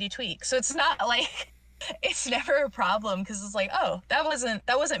little itty bitty tweak. So it's not like it's never a problem, because it's like, oh, that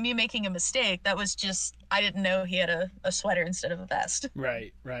wasn't me making a mistake. That was just I didn't know he had a sweater instead of a vest.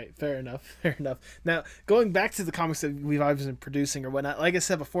 Right. Fair enough. Now, going back to the comics that we've always been producing or whatnot, like I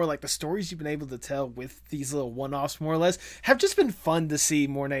said before, like the stories you've been able to tell with these little one-offs, more or less, have just been fun to see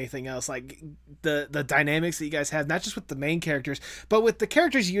more than anything else. Like the dynamics that you guys have, not just with the main characters, but with the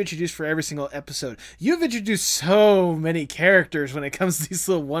characters you introduce for every single episode. You've introduced so many characters when it comes to these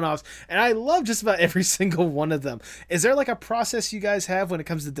little one-offs, and I love just about every single one of them. Is there like a process you guys have when it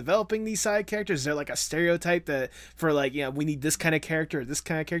comes to developing these side characters? Is there like a stereotype that for like, we need this kind of character or this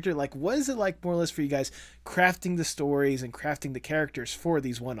kind of character? Like, what is it like more or less for you guys crafting the stories and crafting the characters for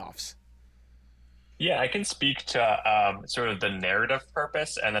these one-offs? Yeah, I can speak to sort of the narrative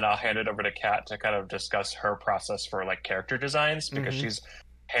purpose, and then I'll hand it over to Kat to kind of discuss her process for like character designs, because she's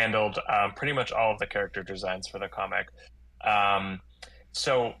handled pretty much all of the character designs for the comic.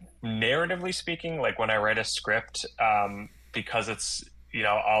 So narratively speaking, like when I write a script, because it's,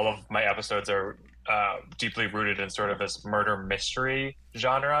 all of my episodes are deeply rooted in sort of this murder mystery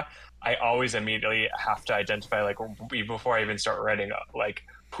genre, I always immediately have to identify, like, before I even start writing, like,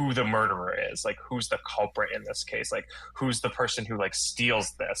 who the murderer is, like, who's the culprit in this case, like, who's the person who, like,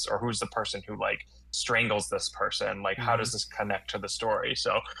 steals this, or who's the person who, like, strangles this person, like, how does this connect to the story?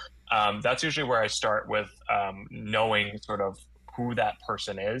 So that's usually where I start with knowing sort of who that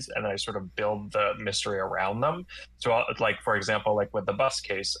person is, and then I sort of build the mystery around them. So like, for example, like with the bus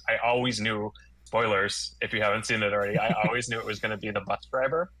case, I always knew, spoilers if you haven't seen it already, I always knew it was going to be the bus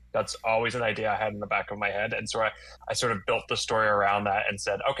driver. That's always an idea I had in the back of my head. And so I sort of built the story around that and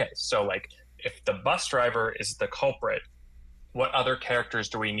said, okay, so like if the bus driver is the culprit, what other characters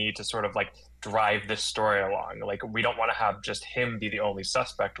do we need to sort of like drive this story along. Like, we don't want to have just him be the only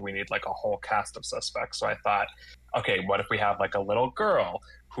suspect. We need like a whole cast of suspects. So I thought, okay, what if we have like a little girl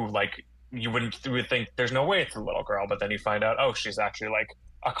who, like, you would think there's no way it's a little girl, but then you find out, oh, she's actually like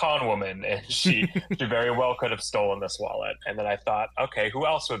a con woman, and she very well could have stolen this wallet. And then I thought, okay, who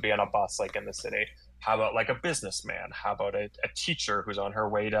else would be on a bus like in the city? How about like a businessman? How about a teacher who's on her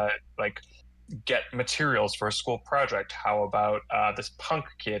way to like get materials for a school project? How about this punk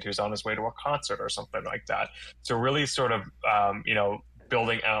kid who's on his way to a concert or something like that? So really sort of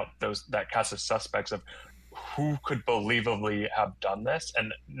building out that cast of suspects of who could believably have done this,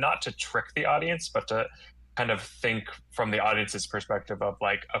 and not to trick the audience, but to kind of think from the audience's perspective of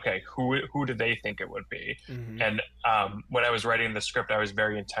like, okay, who do they think it would be? Mm-hmm. And when I was writing the script, I was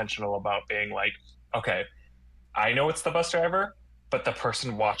very intentional about being like, okay, I know it's the bus driver, but the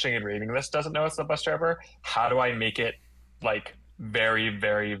person watching and reading this doesn't know it's the bus driver. How do I make it like very,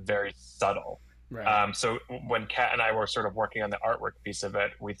 very, very subtle? Right. So when Kat and I were sort of working on the artwork piece of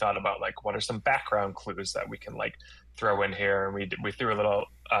it, we thought about like, what are some background clues that we can like throw in here? And we threw a little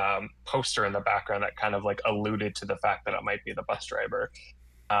poster in the background that kind of like alluded to the fact that it might be the bus driver.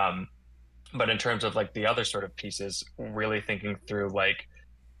 But in terms of like the other sort of pieces, really thinking through like,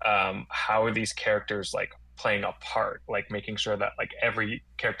 how are these characters like playing a part, like making sure that like every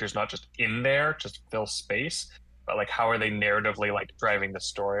character is not just in there, just fill space, but like how are they narratively like driving the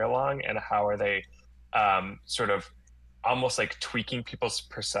story along, and how are they sort of almost like tweaking people's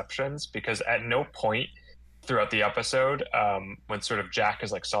perceptions, because at no point throughout the episode, when sort of Jack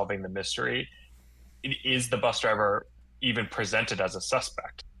is like solving the mystery, is the bus driver even presented as a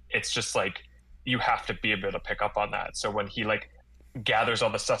suspect. It's just like you have to be able to pick up on that. So when he like gathers all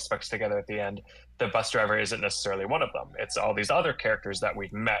the suspects together at the end, the bus driver isn't necessarily one of them. It's all these other characters that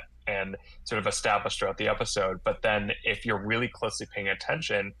we've met and sort of established throughout the episode. But then if you're really closely paying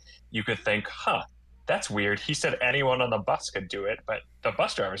attention, you could think, that's weird. He said anyone on the bus could do it, but the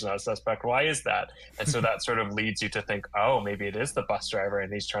bus driver's not a suspect. Why is that? And so that sort of leads you to think, oh, maybe it is the bus driver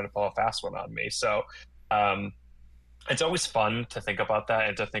and he's trying to pull a fast one on me. So it's always fun to think about that,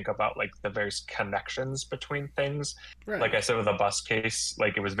 and to think about like the various connections between things. Right. Like I said with the bus case,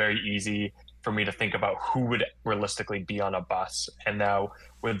 like it was very easy for me to think about who would realistically be on a bus. And now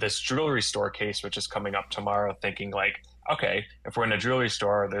with this jewelry store case, which is coming up tomorrow, thinking like, okay, if we're in a jewelry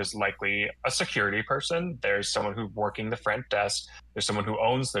store, there's likely a security person, there's someone who's working the front desk, there's someone who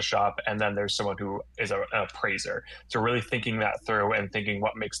owns the shop, and then there's someone who is an appraiser. So really thinking that through and thinking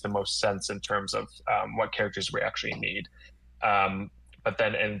what makes the most sense in terms of what characters we actually need. But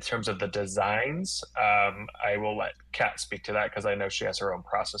then in terms of the designs, I will let Kat speak to that, because I know she has her own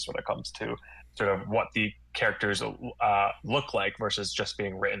process when it comes to sort of what the characters look like versus just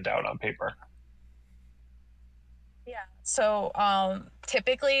being written down on paper. Yeah. So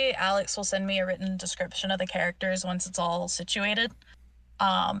typically Alex will send me a written description of the characters once it's all situated.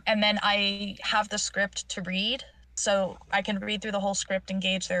 And then I have the script to read. So I can read through the whole script and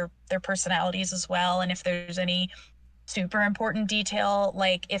gauge their personalities as well. And if there's any super important detail,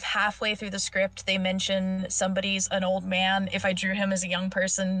 like if halfway through the script they mention somebody's an old man, if I drew him as a young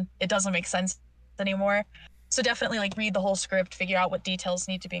person, it doesn't make sense anymore. So definitely like read the whole script, figure out what details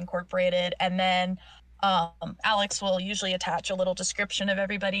need to be incorporated, and then Alex will usually attach a little description of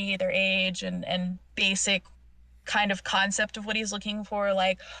everybody, their age, and basic kind of concept of what he's looking for.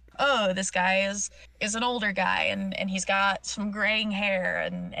 Like, oh, this guy is an older guy, and he's got some graying hair,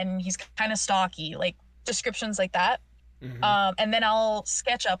 and he's kind of stocky, like descriptions like that. Mm-hmm. And then I'll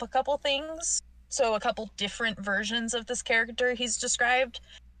sketch up a couple things, so a couple different versions of this character he's described.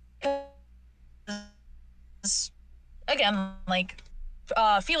 Again, like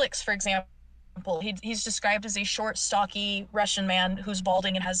Felix, for example, he's described as a short, stocky Russian man who's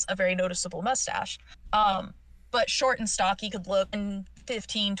balding and has a very noticeable mustache. But short and stocky could look in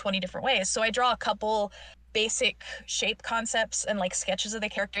 15, 20 different ways. So I draw a couple basic shape concepts and like sketches of the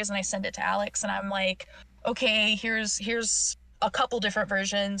characters, and I send it to Alex, and I'm like, okay, here's a couple different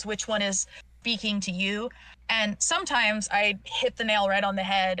versions. Which one is speaking to you? And sometimes I hit the nail right on the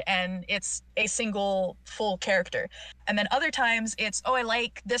head and it's a single full character. And then other times it's, oh, I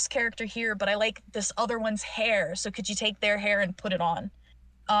like this character here, but I like this other one's hair. So could you take their hair and put it on?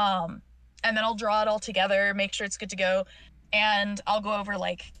 And then I'll draw it all together, make sure it's good to go. And I'll go over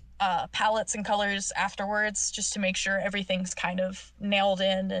like palettes and colors afterwards, just to make sure everything's kind of nailed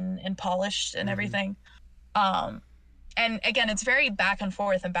in and polished and everything. And again, it's very back and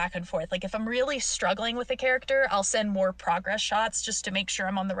forth. Like if I'm really struggling with a character, I'll send more progress shots just to make sure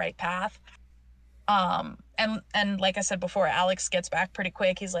I'm on the right path. And like I said before, Alex gets back pretty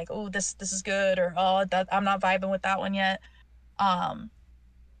quick. He's like, oh, this is good, or oh, that I'm not vibing with that one yet.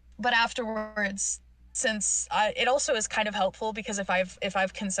 but afterwards, since it also is kind of helpful because if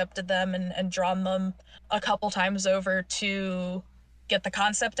I've concepted them and drawn them a couple times over to get the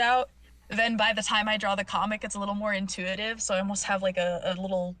concept out, then by the time I draw the comic, it's a little more intuitive. So I almost have like a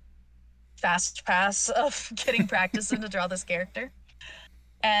little fast pass of getting practice in to draw this character.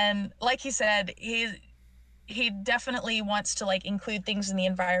 And like he said, he definitely wants to like include things in the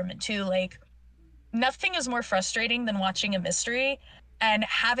environment too. Like nothing is more frustrating than watching a mystery and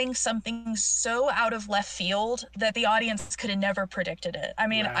having something so out of left field that the audience could have never predicted it. I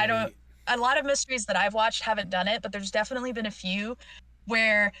mean, Right. A lot of mysteries that I've watched haven't done it, but there's definitely been a few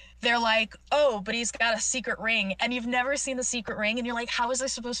where they're like, oh, but he's got a secret ring, and you've never seen the secret ring, and you're like, how was I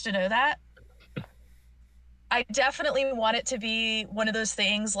supposed to know that? I definitely want it to be one of those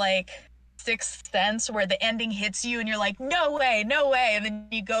things like Sixth Sense where the ending hits you and you're like, no way, no way. And then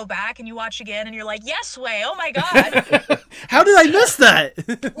you go back and you watch again and you're like, yes way, oh my God. How did I miss that?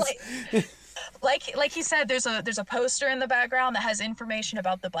 like he said, there's a poster in the background that has information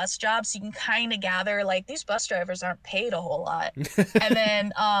about the bus job, so you can kind of gather like these bus drivers aren't paid a whole lot. And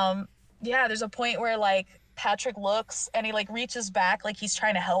then yeah, there's a point where like Patrick looks and he like reaches back like he's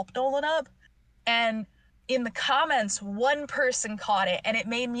trying to help Nolan up, and in the comments one person caught it, and it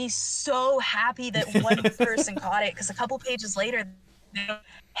made me so happy that one person caught it, because a couple pages later,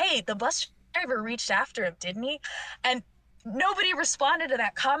 hey, the bus driver reached after him, didn't he? And nobody responded to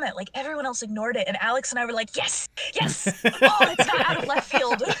that comment. Like everyone else ignored it, and Alex and I were like, yes, yes, oh, it's not out of left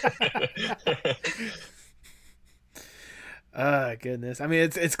field. Goodness. I mean,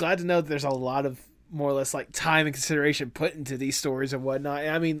 it's glad to know that there's a lot of more or less like time and consideration put into these stories and whatnot.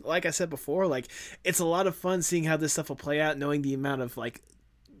 I mean, like I said before, like it's a lot of fun seeing how this stuff will play out, knowing the amount of like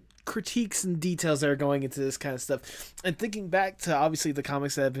critiques and details that are going into this kind of stuff, and thinking back to obviously the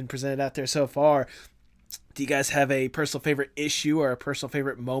comics that have been presented out there so far. Do you guys have a personal favorite issue or a personal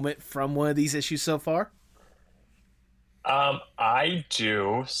favorite moment from one of these issues so far? I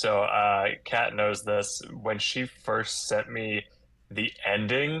do. So, Kat knows this. When she first sent me the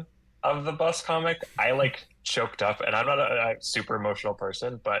ending of the bus comic, I like choked up, and I'm not a super emotional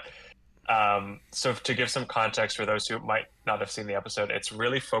person, but so to give some context for those who might not have seen the episode, it's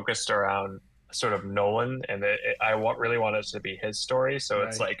really focused around sort of Nolan, and really want it to be his story. So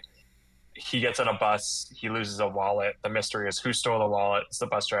it's like he gets on a bus, he loses a wallet. The mystery is who stole the wallet. It's the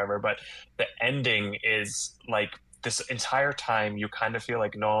bus driver. But the ending is like this entire time you kind of feel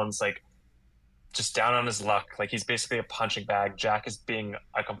like Nolan's like just down on his luck. Like he's basically a punching bag. Jack is being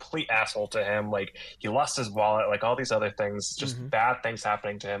a complete asshole to him. Like he lost his wallet, like all these other things, just bad things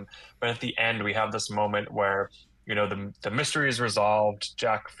happening to him. But at the end, we have this moment where, you know, the mystery is resolved.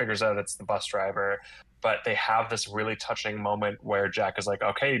 Jack figures out it's the bus driver, but they have this really touching moment where Jack is like,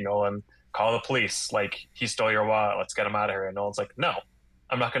 okay, Nolan, call the police. Like he stole your wallet. Let's get him out of here. And Nolan's like, no,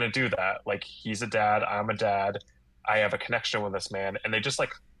 I'm not going to do that. Like he's a dad. I'm a dad. I have a connection with this man. And they just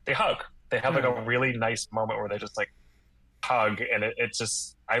like, they hug. They have like a really nice moment where they just like hug. And it's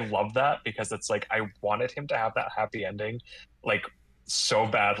just, I love that because it's like, I wanted him to have that happy ending like so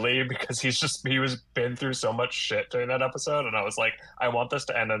badly because he was been through so much shit during that episode. And I was like, I want this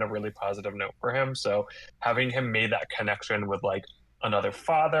to end on a really positive note for him. So having him made that connection with like another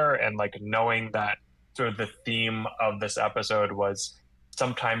father and like knowing that sort of the theme of this episode was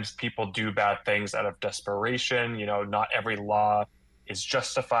sometimes people do bad things out of desperation. You know, not every law is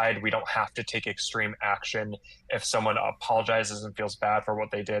justified. We don't have to take extreme action if someone apologizes and feels bad for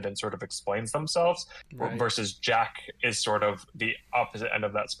what they did and sort of explains themselves. Right. Versus Jack is sort of the opposite end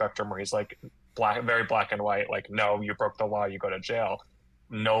of that spectrum where he's like very black and white, like, no, you broke the law, you go to jail.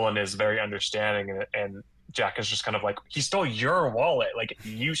 Nolan is very understanding, and Jack is just kind of like, he stole your wallet, like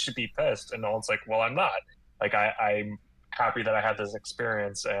you should be pissed. And Nolan's like, well, I'm not. Like I'm happy that I had this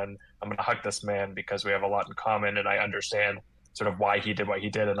experience, and I'm gonna hug this man because we have a lot in common, and I understand sort of why he did what he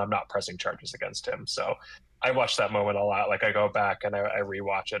did, and I'm not pressing charges against him. So I watch that moment a lot. Like I go back and I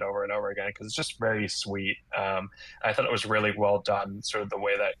rewatch it over and over again because it's just very sweet. I thought it was really well done, sort of the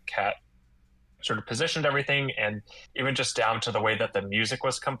way that Kat sort of positioned everything, and even just down to the way that the music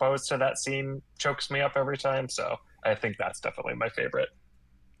was composed to that scene chokes me up every time. So I think that's definitely my favorite.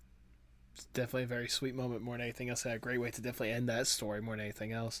 It's definitely a very sweet moment more than anything else. A great way to definitely end that story more than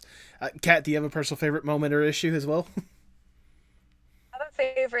anything else. Kat, do you have a personal favorite moment or issue as well? I have a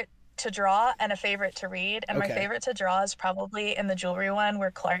favorite to draw and a favorite to read, and my favorite to draw is probably in the jewelry one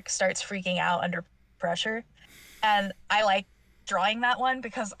where Clark starts freaking out under pressure, and I like drawing that one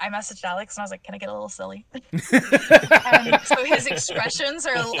because I messaged Alex and I was like, can I get a little silly? And so his expressions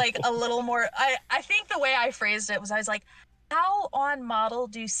are like a little more, I think the way I phrased it was, I was like, how on model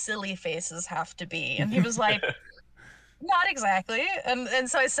do silly faces have to be? And he was like, Not exactly. And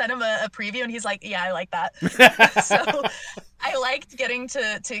so I sent him a preview, and he's like, yeah, I like that. So I liked getting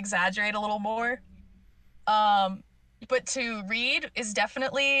to exaggerate a little more. But to read is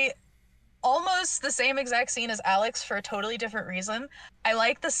definitely almost the same exact scene as Alex for a totally different reason. I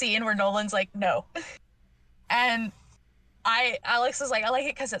like the scene where Nolan's like, no. And Alex is like, I like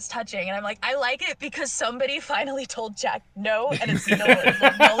it because it's touching. And I'm like, I like it because somebody finally told Jack no, and it's Nolan.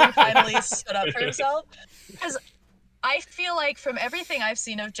 Like, Nolan finally stood up for himself. Because I feel like from everything I've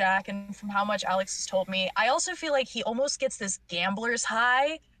seen of Jack and from how much Alex has told me, I also feel like he almost gets this gambler's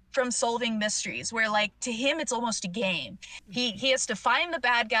high from solving mysteries, where like to him it's almost a game. He has to find the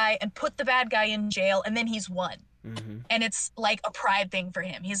bad guy and put the bad guy in jail, and then he's won. Mm-hmm. And it's like a pride thing for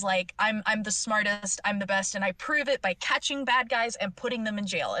him. He's like, I'm the smartest, I'm the best, and I prove it by catching bad guys and putting them in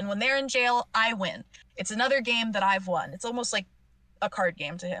jail. And when they're in jail, I win. It's another game that I've won. It's almost like a card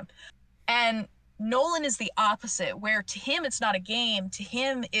game to him. And Nolan is the opposite, where to him it's not a game. To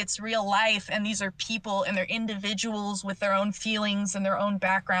him it's real life, and these are people, and they're individuals with their own feelings and their own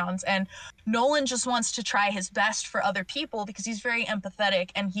backgrounds. And Nolan just wants to try his best for other people because he's very empathetic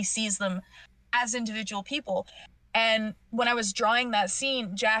and he sees them as individual people. And when I was drawing that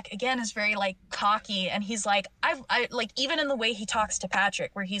scene, Jack again is very like cocky, and he's like, I like, even in the way he talks to Patrick,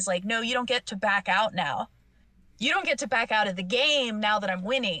 where he's like, no, you don't get to back out now. You don't get to back out of the game now that I'm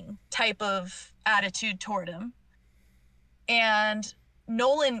winning, type of attitude toward him. And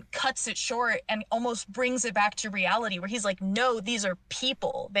Nolan cuts it short and almost brings it back to reality, where he's like, no, these are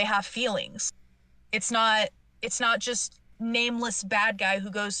people. They have feelings. It's not just nameless bad guy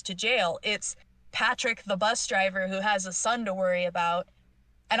who goes to jail. It's Patrick, the bus driver, who has a son to worry about.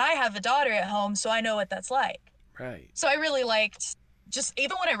 And I have a daughter at home, so I know what that's like. Right. So I really liked, just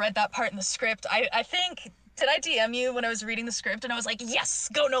even when I read that part in the script, I think, did I DM you when I was reading the script and I was like, yes,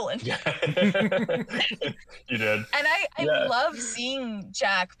 go Nolan. Yeah. You did. And I love seeing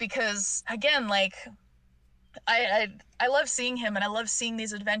Jack because, again, like, I love seeing him, and I love seeing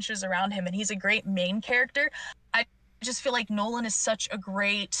these adventures around him, and he's a great main character. I just feel like Nolan is such a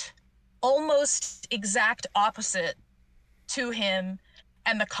great, almost exact opposite to him,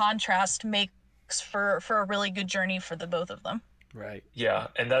 and the contrast makes for a really good journey for the both of them. Right. Yeah,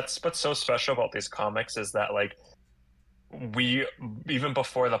 and that's what's so special about these comics, is that like we, even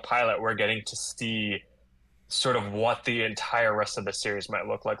before the pilot, we're getting to see sort of what the entire rest of the series might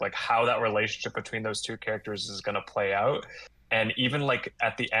look like how that relationship between those two characters is going to play out. And even like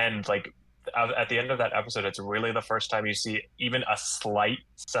at the end, like at the end of that episode, it's really the first time you see even a slight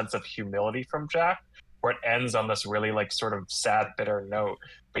sense of humility from Jack, where it ends on this really like sort of sad, bitter note.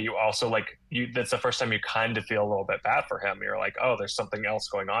 But you also like, that's the first time you kind of feel a little bit bad for him. You're like, oh, there's something else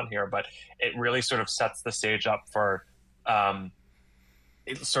going on here. But it really sort of sets the stage up for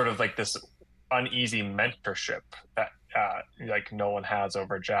it's sort of like this uneasy mentorship that like Nolan has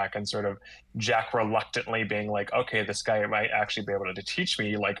over Jack, and sort of Jack reluctantly being like, okay, this guy might actually be able to teach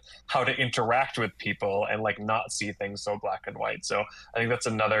me like how to interact with people and like not see things so black and white. So I think that's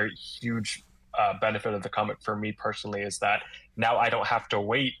another huge benefit of the comic for me personally, is that now I don't have to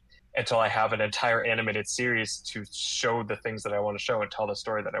wait until I have an entire animated series to show the things that I want to show and tell the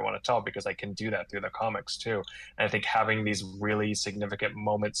story that I want to tell, because I can do that through the comics too. And I think having these really significant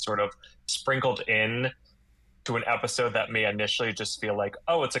moments sort of sprinkled in to an episode that may initially just feel like,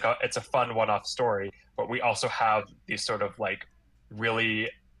 oh, it's a fun one-off story, but we also have these sort of like really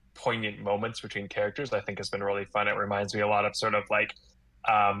poignant moments between characters, I think has been really fun. It reminds me a lot of sort of like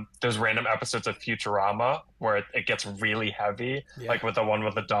those random episodes of Futurama where it gets really heavy, like with the one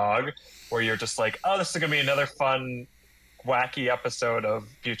with the dog, where you're just like, oh, this is gonna be another fun wacky episode of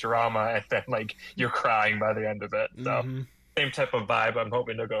Futurama, and then like you're crying by the end of it. So same type of vibe I'm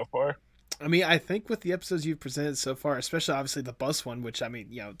hoping to go for. I mean, I think with the episodes you've presented so far, especially obviously the bus one, which I mean,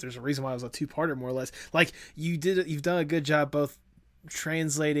 you know, there's a reason why it was a two-parter more or less. Like you've done a good job both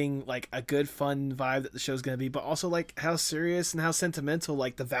translating like a good fun vibe that the show's going to be, but also like how serious and how sentimental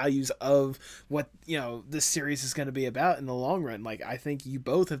like the values of what, you know, this series is going to be about in the long run. Like I think you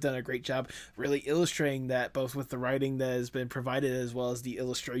both have done a great job really illustrating that, both with the writing that has been provided as well as the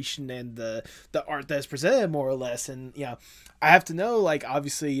illustration and the art that's presented more or less. And you know, I have to know, like,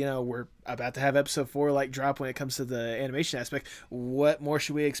 obviously, you know, we're about to have episode 4 like drop when it comes to the animation aspect. What more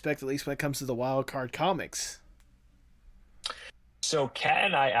should we expect, at least when it comes to the Wild Card comics? So Kat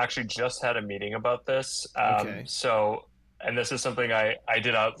and I actually just had a meeting about this. Okay. So, and this is something I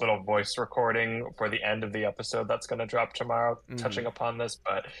did a little voice recording for the end of the episode that's going to drop tomorrow, touching upon this.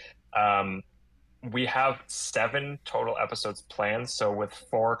 But we have 7 total episodes planned. So with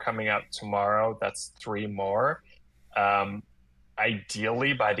 4 coming out tomorrow, that's 3 more.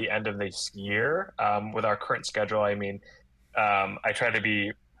 ideally by the end of this year. With our current schedule, I mean, I try to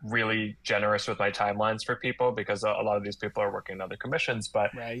be really generous with my timelines for people because a lot of these people are working other commissions.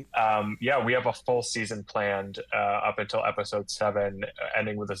 But Right. yeah, we have a full season planned up until episode 7,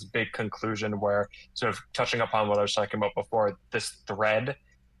 ending with this big conclusion where, sort of touching upon what I was talking about before, this thread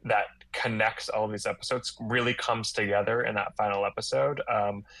that connects all of these episodes really comes together in that final episode.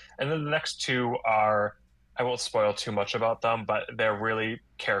 And then the next 2 are, I won't spoil too much about them, but they're really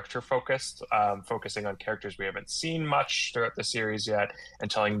character focused, focusing on characters we haven't seen much throughout the series yet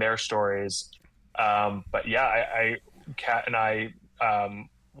and telling their stories. But yeah, Kat and I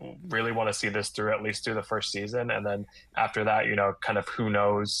really want to see this through, at least through the first season. And then after that, kind of who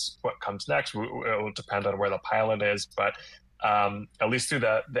knows what comes next. It will depend on where the pilot is. But at least through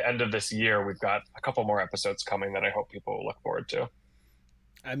the end of this year, we've got a couple more episodes coming that I hope people will look forward to.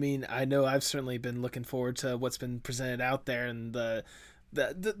 I mean, I know I've certainly been looking forward to what's been presented out there, and the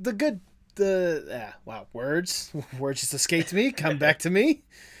good wow, words just escaped me. Come back to me.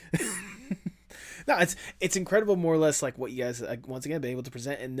 No, it's incredible, more or less, like what you guys once again been able to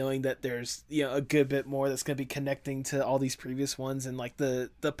present, and knowing that there's a good bit more that's going to be connecting to all these previous ones, and like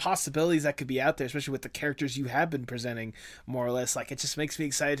the possibilities that could be out there, especially with the characters you have been presenting, more or less. Like, it just makes me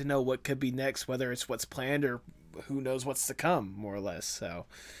excited to know what could be next, whether it's what's planned or who knows what's to come, more or less. So,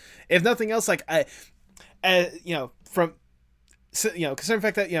 if nothing else, like from considering the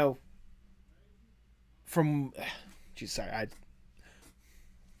fact that from, geez, sorry, I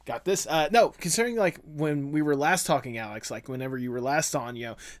got this. No, considering like when we were last talking, Alex, like whenever you were last on,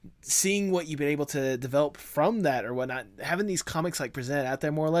 seeing what you've been able to develop from that or whatnot, having these comics like presented out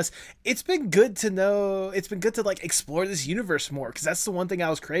there, more or less, it's been good to know. It's been good to like explore this universe more, because that's the one thing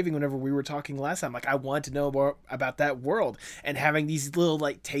I was craving whenever we were talking last time. Like, I wanted to know more about that world, and having these little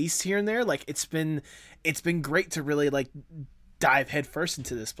like tastes here and there. Like, it's been great to really like dive headfirst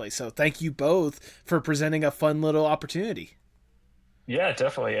into this place. So thank you both for presenting a fun little opportunity. Yeah,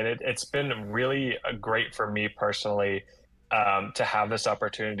 definitely. And it's been really great for me personally, to have this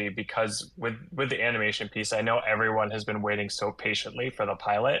opportunity, because with the animation piece, I know everyone has been waiting so patiently for the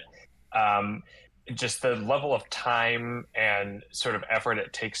pilot. Just the level of time and sort of effort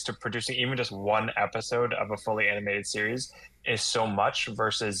it takes to producing even just one episode of a fully animated series is so much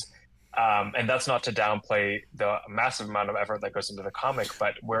versus, and that's not to downplay the massive amount of effort that goes into the comic,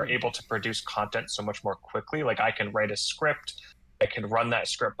 but we're able to produce content so much more quickly. Like, I can write a script, I can run that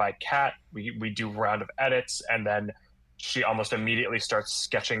script by Kat. We do a round of edits, and then she almost immediately starts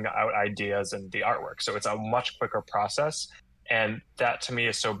sketching out ideas and the artwork. So it's a much quicker process, and that to me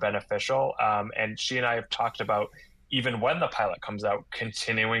is so beneficial. And she and I have talked about, even when the pilot comes out,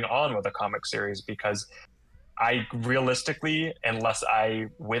 continuing on with the comic series, because I realistically, unless I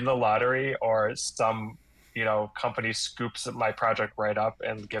win the lottery or some company scoops my project right up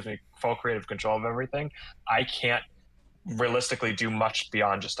and gives me full creative control of everything, I can't realistically do much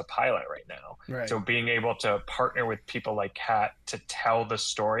beyond just a pilot right now. Right. So being able to partner with people like Kat to tell the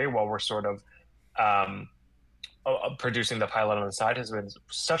story while we're sort of producing the pilot on the side has been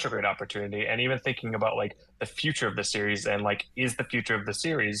such a great opportunity. And even thinking about like the future of the series, and like, is the future of the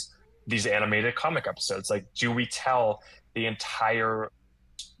series these animated comic episodes? Like, do we tell the entire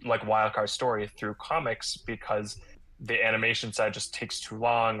like Wildcard story through comics because the animation side just takes too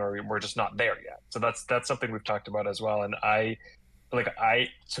long, or we're just not there yet? So that's something we've talked about as well. And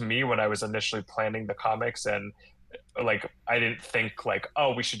to me, when I was initially planning the comics, and like, I didn't think like,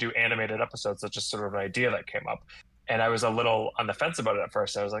 oh, we should do animated episodes. That's just sort of an idea that came up. And I was a little on the fence about it at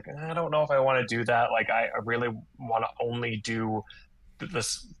first. I was like, I don't know if I want to do that. Like, I really want to only do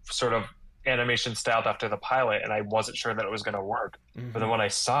this sort of animation styled after the pilot, and I wasn't sure that it was going to work. But then when I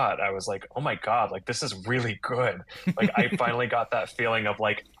saw it, I was like, oh my god, like, this is really good. Like, I finally got that feeling of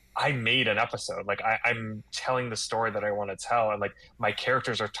like, I made an episode. Like, I'm telling the story that I want to tell, and like, my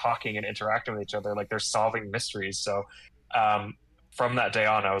characters are talking and interacting with each other, like they're solving mysteries. So from that day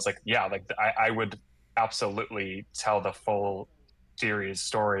on, I was like, yeah, like, I would absolutely tell the full series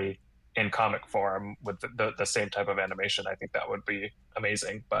story in comic form with the same type of animation. I think that would be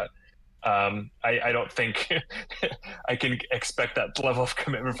amazing. But I don't think I can expect that level of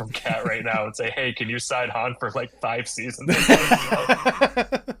commitment from Kat right now and say, hey, can you sign on for like 5 seasons?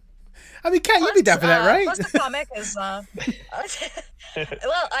 I mean, Kat, you'd be down for that, right? Plus the comic is well,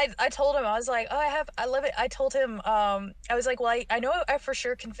 I told him, I was like, oh, I love it. I told him, I was like, well, I know I for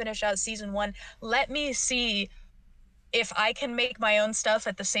sure can finish out season 1. Let me see if I can make my own stuff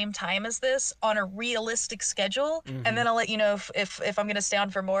at the same time as this on a realistic schedule, and then I'll let you know if I'm gonna stay on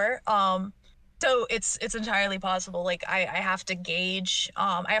for more. So it's entirely possible. Like, I have to gauge,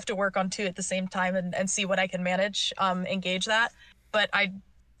 I have to work on 2 at the same time and see what I can manage, engage that. but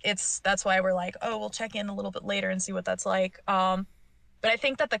that's why we're like, oh, we'll check in a little bit later and see what that's like. But I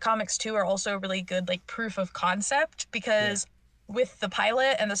think that the comics too are also really good, like, proof of concept, because with the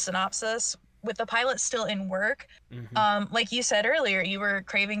pilot and the synopsis, with the pilot still in work, like you said earlier, you were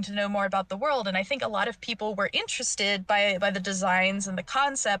craving to know more about the world, and I think a lot of people were interested by the designs and the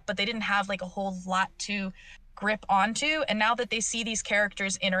concept, but they didn't have like a whole lot to grip onto. And now that they see these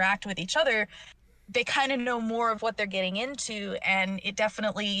characters interact with each other, they kind of know more of what they're getting into, and it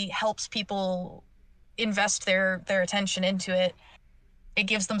definitely helps people invest their attention into it. It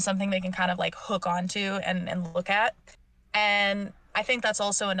gives them something they can kind of like hook onto and look at. And I think that's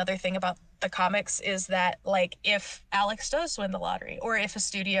also another thing about the comics, is that, like, if Alex does win the lottery, or if a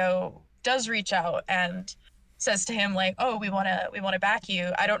studio does reach out and says to him like, oh, we want to back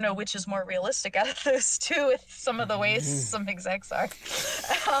you, I don't know which is more realistic out of those two, with some of the ways some execs are.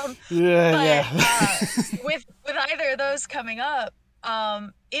 With either of those coming up,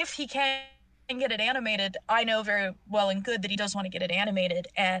 if he can get it animated, I know very well and good that he does want to get it animated.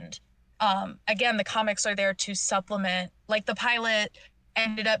 And again, the comics are there to supplement. Like, the pilot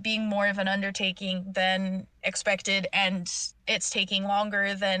ended up being more of an undertaking than expected, and it's taking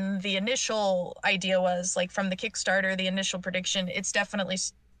longer than the initial idea was. Like, from the Kickstarter, the initial prediction, it's definitely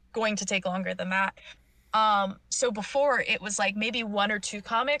going to take longer than that. So before, it was like maybe 1 or 2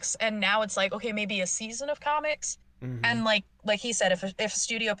 comics, and now it's like, okay, maybe a season of comics. And like he said, if a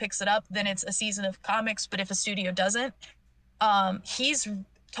studio picks it up, then it's a season of comics. But if a studio doesn't, he's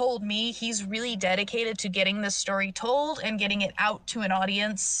told me he's really dedicated to getting this story told and getting it out to an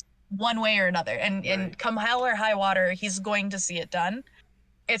audience one way or another. And come hell or high water, he's going to see it done.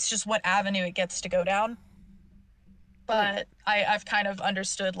 It's just what avenue it gets to go down. But I've kind of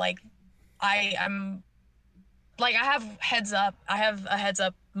understood, like, I'm like, I have a heads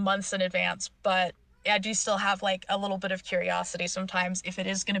up months in advance, but I do still have like a little bit of curiosity sometimes if it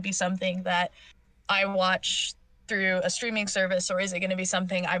is going to be something that I watch through a streaming service, or is it going to be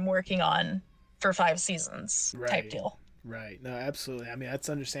something I'm working on for 5 seasons type deal. Right. No, absolutely. I mean, that's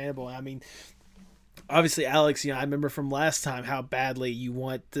understandable. I mean, obviously, Alex, I remember from last time how badly you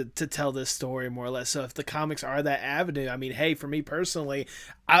want to tell this story, more or less. So if the comics are that avenue, I mean, hey, for me personally,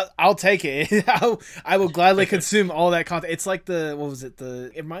 I'll take it. I will gladly consume all that content. It's like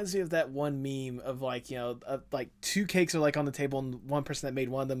it reminds me of that one meme of, like, like 2 cakes are like on the table, and one person that made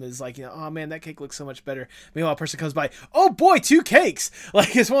one of them is like, oh man, that cake looks so much better. Meanwhile, a person comes by, oh boy, 2 cakes.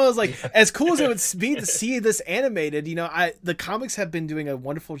 Like, it's one of those, like, as cool as it would be to see this animated, the comics have been doing a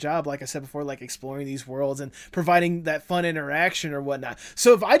wonderful job, like I said before, like exploring these worlds and providing that fun interaction or whatnot.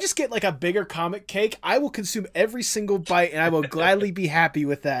 So if I just get like a bigger comic cake, I will consume every single bite, and I will gladly be happy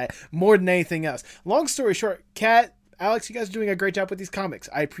with that more than anything else. Long story short, Kat, Alex, you guys are doing a great job with these comics.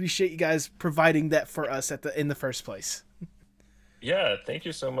 I appreciate you guys providing that for us in the first place. Yeah, thank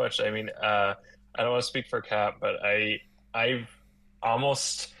you so much. I mean, I don't want to speak for Kat, but I've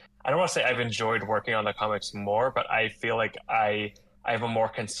almost, I don't want to say I've enjoyed working on the comics more, but I feel like I have a more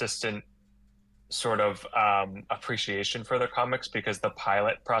consistent sort of appreciation for the comics, because the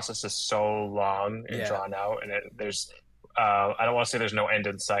pilot process is so long and drawn out, and there's I don't want to say there's no end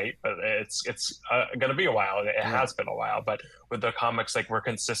in sight, but it's gonna be a while. It has been a while, but with the comics, like, we're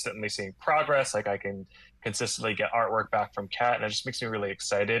consistently seeing progress. Like, I can consistently get artwork back from Kat, and it just makes me really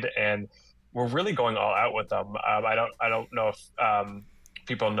excited, and we're really going all out with them. I don't know if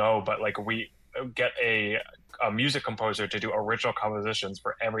people know, but like, we get a music composer to do original compositions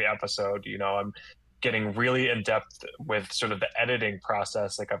for every episode. I'm getting really in depth with sort of the editing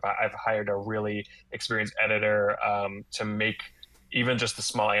process. Like, I've hired a really experienced editor to make even just the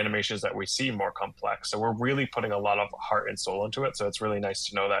small animations that we see more complex. So we're really putting a lot of heart and soul into it. So it's really nice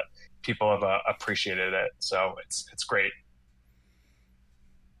to know that people have appreciated it. So it's great.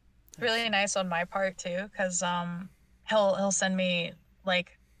 Really nice on my part too, because he'll send me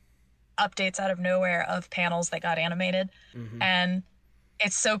like updates out of nowhere of panels that got animated, and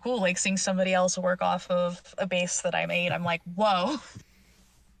it's so cool, like, seeing somebody else work off of a base that I made. I'm like, whoa.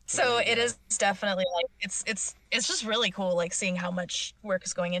 So it is definitely, like, it's just really cool, like, seeing how much work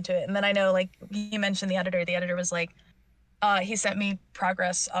is going into it. And then I know, like, you mentioned the editor was like, he sent me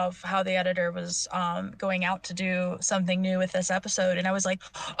progress of how the editor was going out to do something new with this episode, and I was like,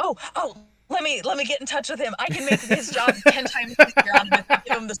 oh, let me get in touch with him. I can make his job 10 times easier. I'm gonna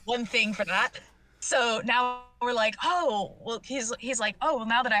give him this one thing for that. So now we're like, oh, well, he's like, oh, well,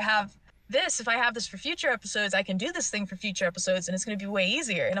 now that I have this, if I have this for future episodes, I can do this thing for future episodes, and it's going to be way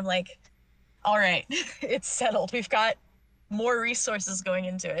easier. And I'm like, all right, it's settled. We've got more resources going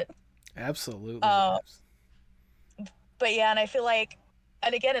into it. Absolutely. But yeah, and I feel like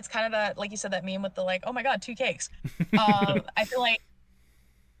and again, it's kind of that, like you said, that meme with the like, oh my god, two cakes. I feel like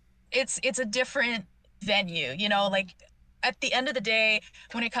it's a different venue, you know, like at the end of the day,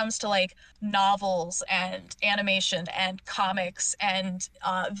 when it comes to like novels and animation and comics and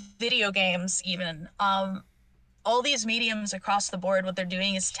video games, even all these mediums across the board, what they're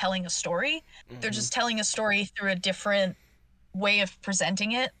doing is telling a story. They're Mm-hmm. just telling a story through a different way of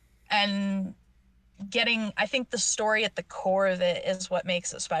presenting it, and getting, I think the story at the core of it is what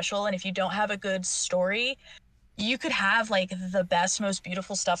makes it special. And if you don't have a good story, you could have like the best, most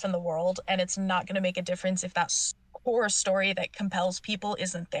beautiful stuff in the world, and it's not going to make a difference if that core story that compels people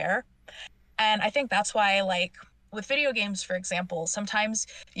isn't there. And I think that's why, like, with video games, for example, sometimes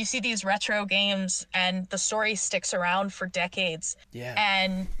you see these retro games and the story sticks around for decades. Yeah.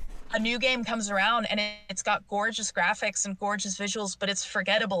 And a new game comes around and it's got gorgeous graphics and gorgeous visuals, but it's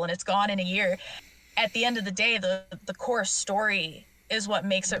forgettable and it's gone in a year. At the end of the day, the core story is what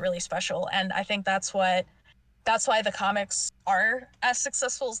makes it really special. And I think that's why the comics are as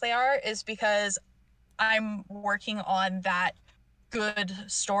successful as they are, is because I'm working on that good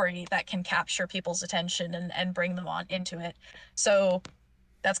story that can capture people's attention and bring them on into it. So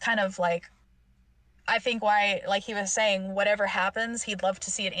that's kind of like, I think why, like he was saying, whatever happens, he'd love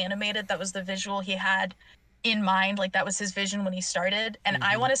to see it animated. That was the visual he had in mind. Like that was his vision when he started. And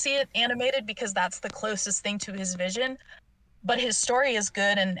I want to see it animated because that's the closest thing to his vision. But his story is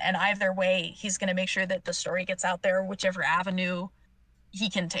good, and either way, he's going to make sure that the story gets out there, whichever avenue he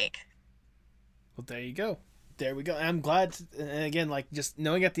can take. Well, there you go. There we go. And I'm glad, and again, like, just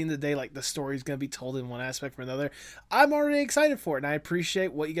knowing at the end of the day, like, the story's going to be told in one aspect or another, I'm already excited for it, and I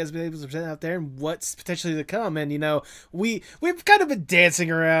appreciate what you guys have been able to present out there and what's potentially to come. And, you know, we've kind of been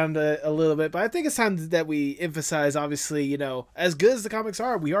dancing around a little bit, but I think it's time that we emphasize, obviously, you know, as good as the comics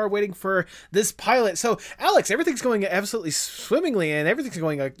are, we are waiting for this pilot. So, Alex, everything's going absolutely swimmingly, and everything's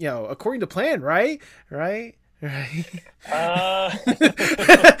going, you know, according to plan, right? Right? Right.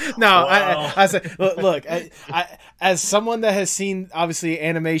 No, well. I said, look, I, as someone that has seen obviously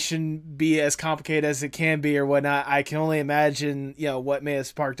animation be as complicated as it can be or whatnot, I can only imagine, you know, what may have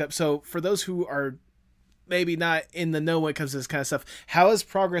sparked up. So for those who are maybe not in the know when it comes to this kind of stuff, how is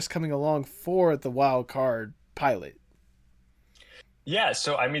progress coming along for the Wild Card pilot? Yeah,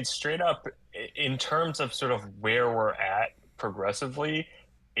 so I mean, straight up, in terms of sort of where we're at progressively,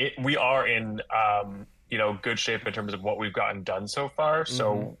 we are in you know, good shape in terms of what we've gotten done so far.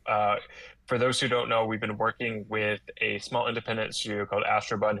 So for those who don't know, we've been working with a small independent studio called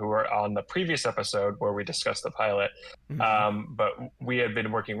Astrobun, who were on the previous episode where we discussed the pilot. But we had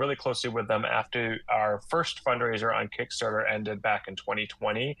been working really closely with them after our first fundraiser on Kickstarter ended back in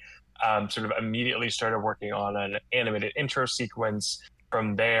 2020. Sort of immediately started working on an animated intro sequence.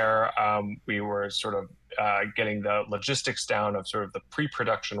 From there, we were sort of getting the logistics down of sort of the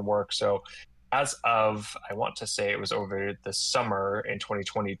pre-production work. So as of, I want to say it was over the summer in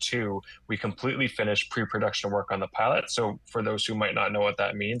 2022, we completely finished pre-production work on the pilot. So for those who might not know what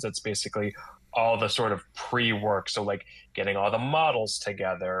that means, it's basically all the sort of pre-work. So like getting all the models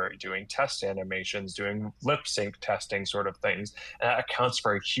together, doing test animations, doing lip sync testing sort of things. And that accounts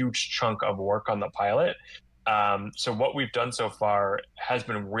for a huge chunk of work on the pilot. So what we've done so far has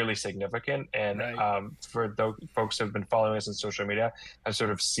been really significant. And for those folks who have been following us on social media, I've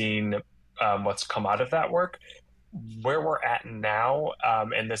sort of seen what's come out of that work. Where we're at now,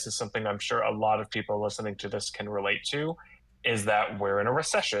 and this is something I'm sure a lot of people listening to this can relate to, is that we're in a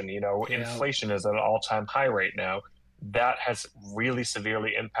recession. You know, inflation is at an all-time high right now. That has really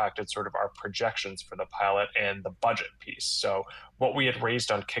severely impacted sort of our projections for the pilot and the budget piece. So what we had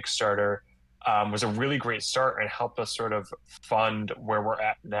raised on Kickstarter was a really great start and helped us sort of fund where we're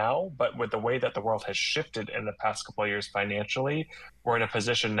at now. But with the way that the world has shifted in the past couple of years financially, we're in a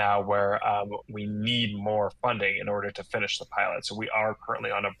position now where we need more funding in order to finish the pilot. So we are currently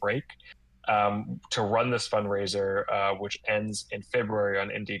on a break to run this fundraiser, which ends in February on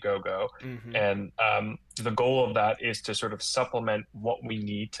Indiegogo. And the goal of that is to sort of supplement what we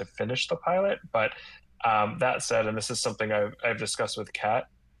need to finish the pilot. But that said, and this is something I've discussed with Kat,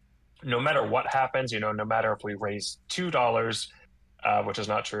 no matter what happens, you know, no matter if we raise $2, which is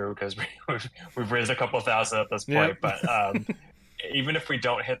not true because we've raised a couple thousand at this point, but even if we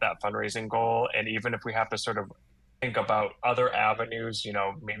don't hit that fundraising goal, and even if we have to sort of think about other avenues, you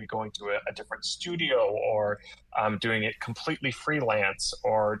know, maybe going to a different studio or doing it completely freelance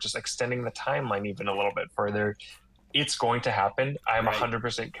or just extending the timeline even a little bit further, it's going to happen. I'm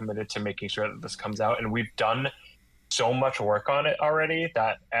 100% committed to making sure that this comes out, and we've done so much work on it already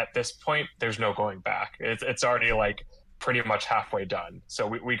that at this point there's no going back. It's already like pretty much halfway done. So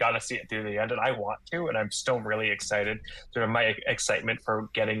we got to see it through the end, and I want to, and I'm still really excited. Sort of my excitement for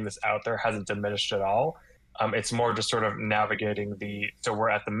getting this out there hasn't diminished at all. It's more just sort of navigating so we're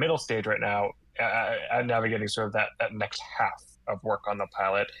at the middle stage right now, navigating sort of that next half of work on the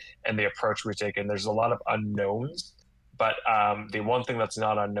pilot and the approach we've taken. There's a lot of unknowns, but the one thing that's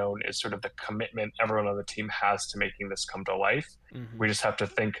not unknown is sort of the commitment everyone on the team has to making this come to life. Mm-hmm. We just have to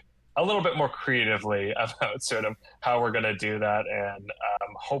think a little bit more creatively about sort of how we're going to do that, and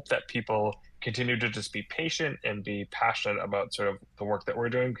hope that people continue to just be patient and be passionate about sort of the work that we're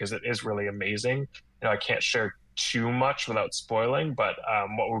doing, because it is really amazing. You know, I can't share too much without spoiling, but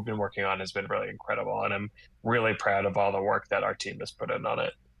what we've been working on has been really incredible, and I'm really proud of all the work that our team has put in on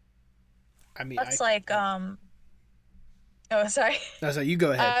it. I mean, that's oh, sorry. No, so you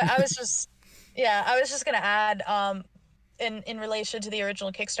go ahead. I was just gonna add, in relation to the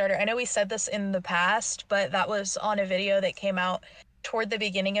original Kickstarter, I know we said this in the past, but that was on a video that came out toward the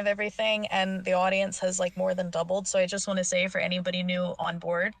beginning of everything, and the audience has like more than doubled. So I just want to say, for anybody new on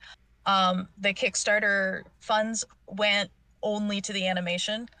board, the Kickstarter funds went only to the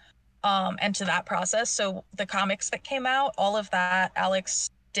animation, and to that process. So the comics that came out, all of that Alex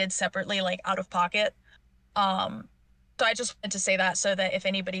did separately, like out of pocket. So I just wanted to say that, so that if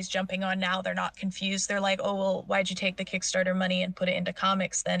anybody's jumping on now, they're not confused. They're like, oh, well, why'd you take the Kickstarter money and put it into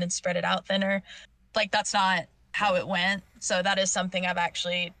comics then and spread it out thinner? Like, that's not how it went. So that is something I've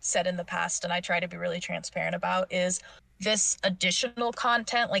actually said in the past, and I try to be really transparent about, is this additional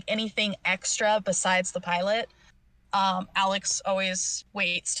content, like anything extra besides the pilot, Alex always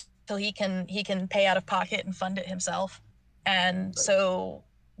waits till he can pay out of pocket and fund it himself. And so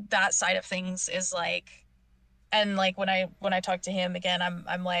that side of things is like, and like when I talk to him again,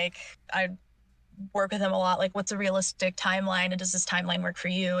 I'm like, I work with him a lot, like, what's a realistic timeline, and does this timeline work for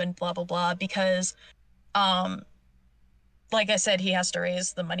you, and blah blah blah, because like I said, he has to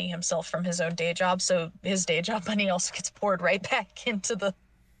raise the money himself from his own day job, so his day job money also gets poured right back into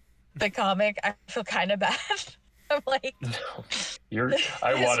the comic. I feel kind of bad. I'm like, no,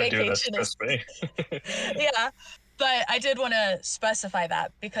 I want to do this, trust me. Yeah. But I did want to specify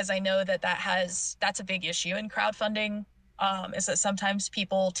that, because I know that's a big issue in crowdfunding, is that sometimes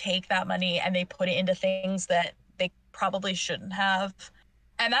people take that money and they put it into things that they probably shouldn't have.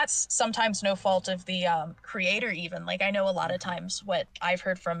 And that's sometimes no fault of the creator even. Like, I know a lot of times what I've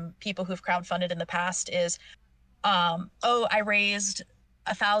heard from people who've crowdfunded in the past is, oh, I raised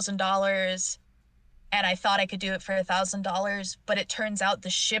 $1,000 and I thought I could do it for $1,000, but it turns out the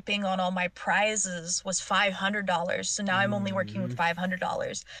shipping on all my prizes was $500. So now I'm only working with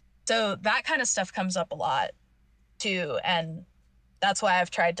 $500. So that kind of stuff comes up a lot too. And that's why I've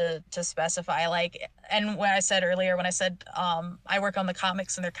tried to specify, like, and when I said earlier, when I said I work on the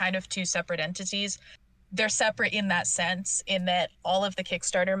comics and they're kind of two separate entities, they're separate in that sense, in that all of the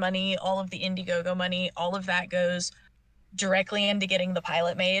Kickstarter money, all of the Indiegogo money, all of that goes directly into getting the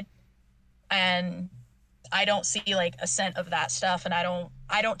pilot made. And I don't see like a cent of that stuff, and I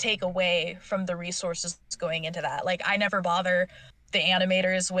don't take away from the resources going into that. Like, I never bother the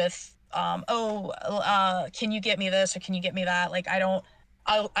animators with can you get me this, or can you get me that? Like, I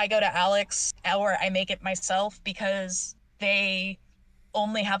go to Alex, or I make it myself, because they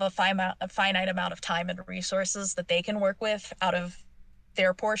only have a finite amount of time and resources that they can work with out of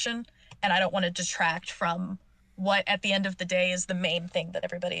their portion, and I don't want to detract from what at the end of the day is the main thing that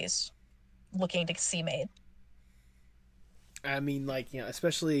everybody's looking to see made. I mean, like, you know,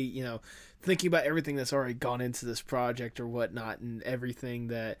 especially, you know, thinking about everything that's already gone into this project or whatnot, and everything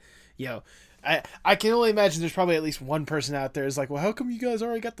that, you know, I can only imagine there's probably at least one person out there is like, well, how come you guys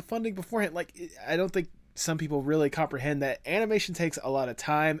already got the funding beforehand? Like, I don't think some people really comprehend that animation takes a lot of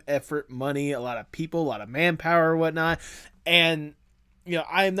time, effort, money, a lot of people, a lot of manpower or whatnot. And, you know,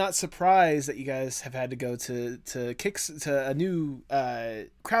 I am not surprised that you guys have had to go to a new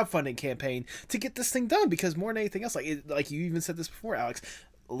crowdfunding campaign to get this thing done, because more than anything else, like you even said this before, Alex,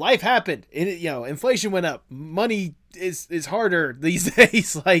 life happened, and you know, inflation went up, money is harder these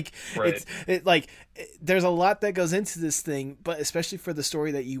days. Like, right. There's a lot that goes into this thing, but especially for the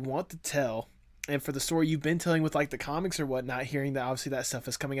story that you want to tell. And for the story you've been telling with like the comics or whatnot, hearing that obviously that stuff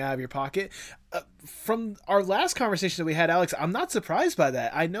is coming out of your pocket. From our last conversation that we had, Alex, I'm not surprised by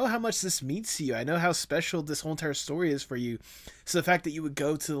that. I know how much this means to you. I know how special this whole entire story is for you. So the fact that you would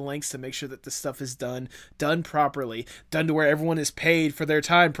go to the lengths to make sure that this stuff is done properly, done to where everyone is paid for their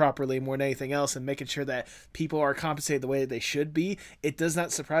time properly more than anything else, and making sure that people are compensated the way that they should be, it does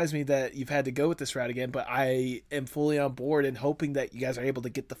not surprise me that you've had to go with this route again. But I am fully on board and hoping that you guys are able to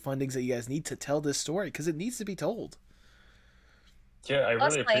get the fundings that you guys need to tell this story, because it needs to be told. Yeah, I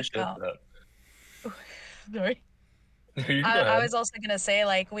really appreciate that. Sorry. You can go I ahead. was also gonna say,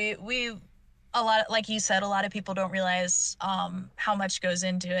 like, we a lot, like you said, a lot of people don't realize how much goes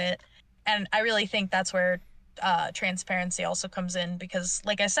into it, and I really think that's where transparency also comes in, because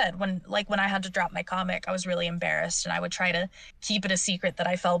like I said, when I had to drop my comic, I was really embarrassed, and I would try to keep it a secret that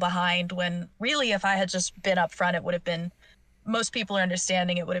I fell behind, when really, if I had just been upfront, it would have been, most people are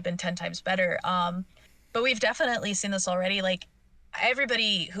understanding, it would have been 10 times better. But we've definitely seen this already. Like,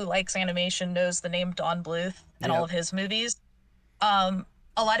 everybody who likes animation knows the name Don Bluth and all Yep. of his movies. um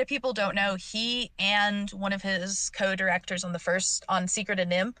a lot of people don't know he and one of his co-directors on the first, on Secret of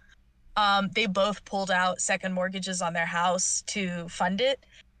Nim, they both pulled out second mortgages on their house to fund it,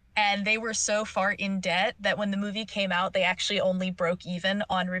 and they were so far in debt that when the movie came out, they actually only broke even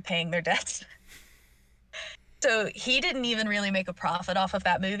on repaying their debts. So he didn't even really make a profit off of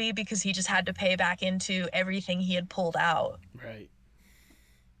that movie, because he just had to pay back into everything he had pulled out. Right.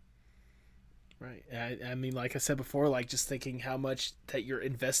 Right. I mean, like I said before, like just thinking how much that you're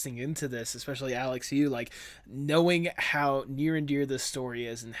investing into this, especially Alex, you like knowing how near and dear this story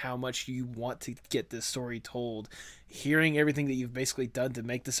is and how much you want to get this story told, hearing everything that you've basically done to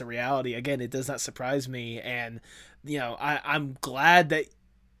make this a reality. Again, it does not surprise me, and I'm glad that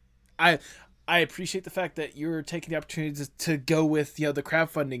I I appreciate the fact that you're taking the opportunity to go with the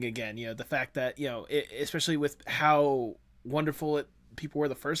crowdfunding again. The fact that especially with how wonderful people were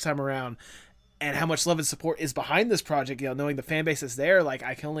the first time around and how much love and support is behind this project, knowing the fan base is there, like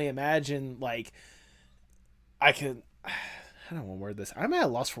I can only imagine, like I can I don't want to word this. I'm at a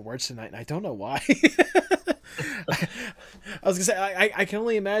loss for words tonight and I don't know why. I was gonna say I can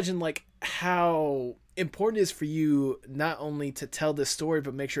only imagine like how important it is for you not only to tell this story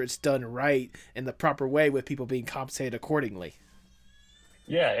but make sure it's done right in the proper way with people being compensated accordingly.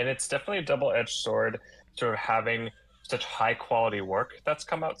 Yeah, and it's definitely a double-edged sword, sort of having such high quality work that's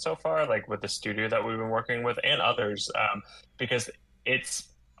come out so far, like with the studio that we've been working with and others, because it's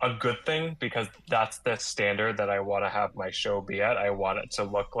a good thing because that's the standard that I want to have my show be at. I want it to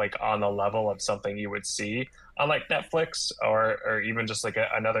look like on the level of something you would see on like Netflix or even just like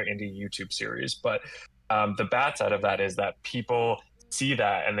another indie YouTube series. But the bad side of that is that people see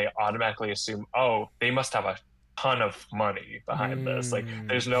that and they automatically assume, oh, they must have a ton of money behind this. Like,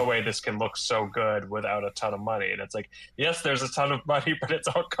 there's no way this can look so good without a ton of money. And it's like, yes, there's a ton of money, but it's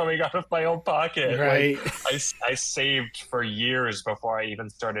all coming out of my own pocket. Like, Right. I saved for years before I even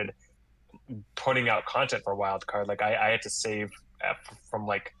started putting out content for Wildcard. Like, I had to save from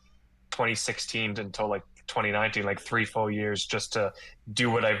like 2016 until like 2019, like 3 full years just to do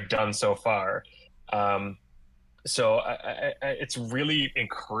what I've done so far. Um, so it's really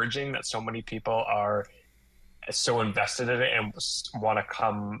encouraging that so many people are so invested in it and want to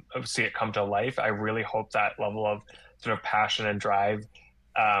come see it come to life. I really hope that level of sort of passion and drive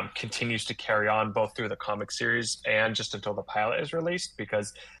continues to carry on both through the comic series and just until the pilot is released,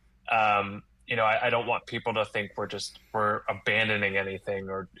 because I don't want people to think we're abandoning anything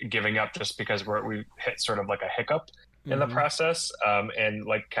or giving up just because we hit sort of like a hiccup in the process. And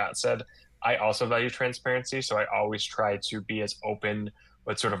like Kat said, I also value transparency, so I always try to be as open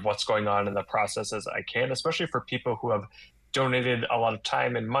with sort of what's going on in the process as I can, especially for people who have donated a lot of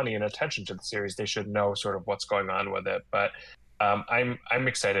time and money and attention to the series. They should know sort of what's going on with it. But I'm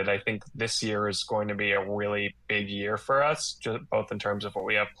excited. I think this year is going to be a really big year for us, just both in terms of what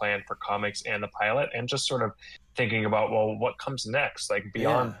we have planned for comics and the pilot, and just sort of thinking about, well, what comes next? Like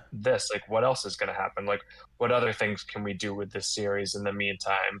beyond Yeah. this, like what else is going to happen? Like what other things can we do with this series in the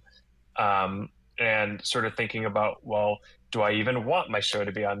meantime? And sort of thinking about, well, do I even want my show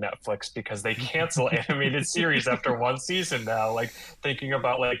to be on Netflix because they cancel animated series after one season now? Like thinking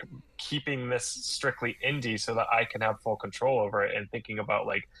about like keeping this strictly indie so that I can have full control over it, and thinking about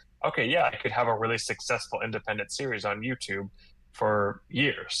like, okay, yeah, I could have a really successful independent series on YouTube for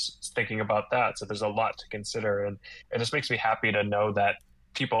years. Thinking about that. So there's a lot to consider, and it just makes me happy to know that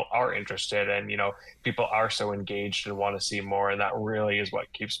people are interested and people are so engaged and want to see more, and that really is what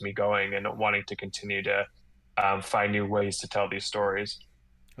keeps me going and wanting to continue to find new ways to tell these stories.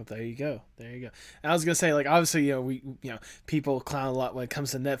 Well, there you go. There you go. And I was gonna say, like, obviously, people clown a lot when it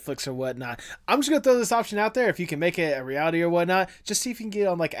comes to Netflix or whatnot. I'm just gonna throw this option out there. If you can make it a reality or whatnot, just see if you can get it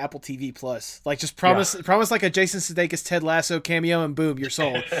on like Apple TV Plus. Like, just promise like a Jason Sudeikis Ted Lasso cameo, and boom, you're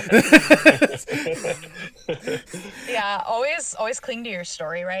sold. Yeah, always cling to your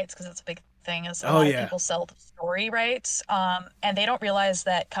story rights, because it's a big thing. Is a Oh lot yeah. of people sell the story rights, and they don't realize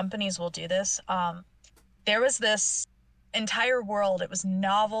that companies will do this. There was this entire world. It was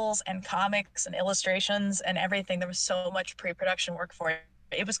novels and comics and illustrations and everything. There was so much pre-production work for it.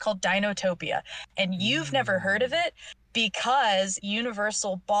 It was called Dinotopia, and you've never heard of it because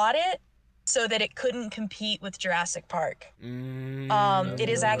Universal bought it so that it couldn't compete with Jurassic Park. It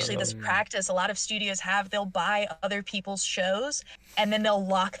is actually this practice a lot of studios have. They'll buy other people's shows and then they'll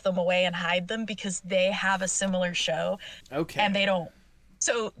lock them away and hide them because they have a similar show. Okay. And they don't.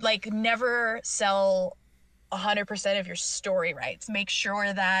 So, like, never sell 100% of your story rights. Make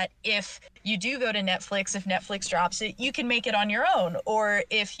sure that if you do go to Netflix, if Netflix drops it, you can make it on your own. Or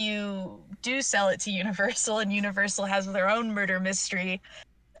if you do sell it to Universal and Universal has their own murder mystery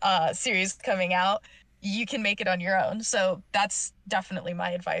series coming out, you can make it on your own. So that's definitely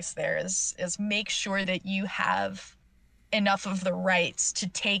my advice there is make sure that you have enough of the rights to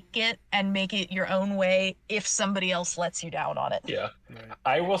take it and make it your own way if somebody else lets you down on it. Yeah. Right.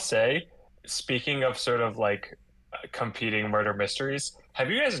 I will say, speaking of sort of like competing murder mysteries, have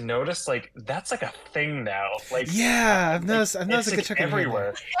you guys noticed like that's like a thing now? Like, Yeah, I've noticed. I've noticed it's a good like chunk of it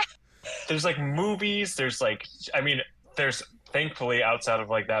everywhere. There's like movies. There's like, I mean, there's thankfully outside of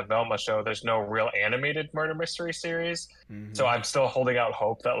like that Velma show, there's no real animated murder mystery series. Mhm. So I'm still holding out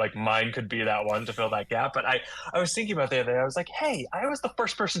hope that like mine could be that one to fill that gap. But I was thinking about the other day. I was like, hey, I was the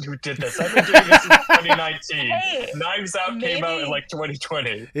first person who did this. I've been doing this since 2019. Hey, Knives Out came out in like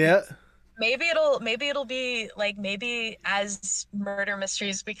 2020. Yeah. maybe it'll be like, maybe as murder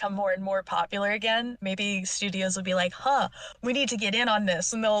mysteries become more and more popular again, maybe studios will be like, we need to get in on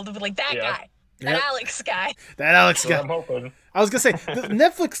this, and they'll be like, that guy, that Yep. Alex guy. That Alex So guy. I'm hoping. I was gonna say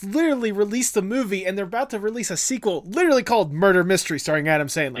Netflix literally released a movie, and they're about to release a sequel, literally called Murder Mystery, starring Adam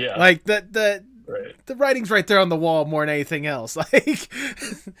Sandler. Yeah. Like the Right. the writing's right there on the wall more than anything else. Like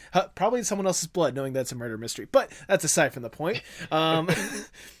probably in someone else's blood, knowing that's a murder mystery. But that's aside from the point.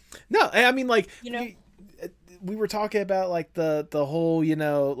 No, I mean, like, You know, we were talking about like the whole, you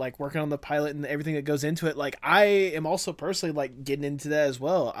know, like working on the pilot and everything that goes into it. Like, I am also personally like getting into that as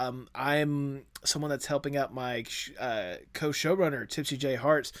well. I'm someone that's helping out my co-showrunner Tipsy J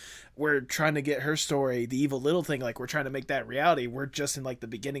Harts. We're trying to get her story, The Evil Little Thing, like we're trying to make that reality. We're just in like the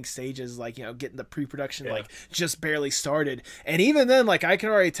beginning stages, like, you know, getting the pre-production like just barely started. And even then, like, I can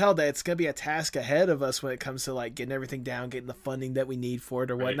already tell that it's gonna be a task ahead of us when it comes to like getting everything down, getting the funding that we need for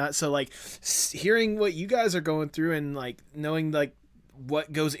it or whatnot. So like hearing what you guys are going through and like knowing like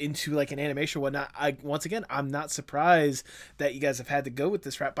what goes into like an animation or whatnot, I'm not surprised that you guys have had to go with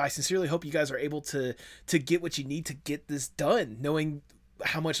this route, but I sincerely hope you guys are able to get what you need to get this done, knowing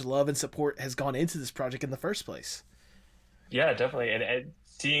how much love and support has gone into this project in the first place. Yeah, definitely. And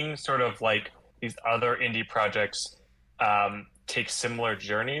seeing sort of like these other indie projects take similar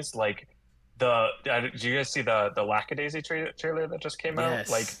journeys, like did you guys see the Lackadaisy trailer that just came out? Yes.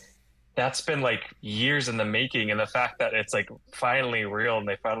 Like, that's been like years in the making, and the fact that it's like finally real and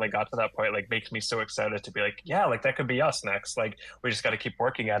they finally got to that point like makes me so excited to be like, yeah, like that could be us next. Like, we just got to keep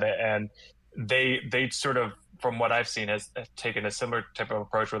working at it. And they sort of, from what I've seen, has taken a similar type of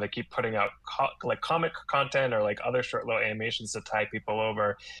approach where they keep putting out like comic content or like other short little animations to tie people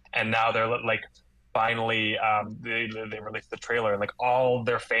over. And now they're like finally they released the trailer, and like all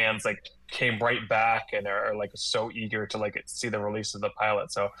their fans like came right back and are like so eager to like see the release of the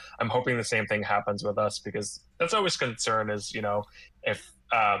pilot. So I'm hoping the same thing happens with us, because that's always concern is, you know, if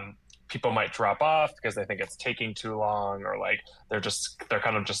people might drop off because they think it's taking too long, or like they're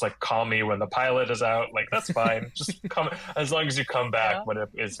kind of just like, call me when the pilot is out. Like, that's fine. Just come as long as you come back when it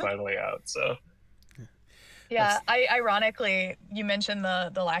is finally out. So yeah, ironically, you mentioned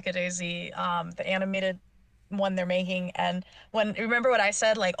the Lackadaisy, the animated one they're making, and remember what I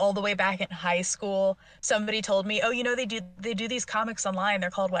said, like all the way back in high school, somebody told me, oh, you know, they do these comics online, they're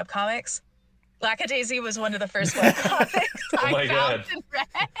called webcomics. Lackadaisy was one of the first webcomics I found and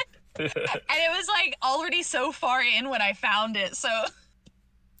read. And it was like already so far in when I found it. So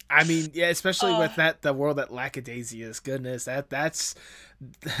I mean, yeah, especially with the world that Lackadaisy is, goodness, that's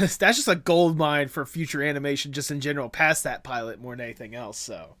just a gold mine for future animation just in general, past that pilot more than anything else.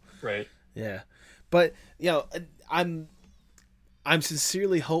 So right. Yeah. But, you know, I'm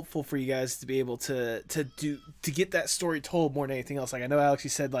sincerely hopeful for you guys to be able to get that story told more than anything else. Like, I know, Alex, you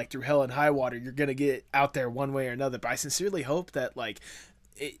said like through hell and high water you're gonna get out there one way or another, but I sincerely hope that like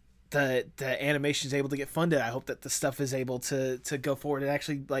the animation is able to get funded. I hope that the stuff is able to go forward and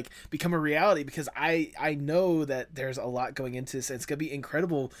actually like become a reality, because I know that there's a lot going into this, and it's gonna be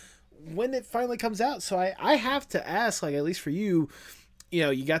incredible when it finally comes out. So I have to ask, like, at least for you, you know,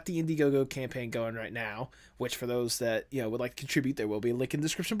 you got the Indiegogo campaign going right now, which for those that, you know, would like to contribute, there will be a link in the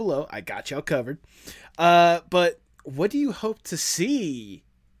description below. I got y'all covered. But what do you hope to see?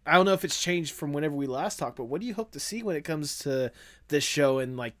 I don't know if it's changed from whenever we last talked, but what do you hope to see when it comes to this show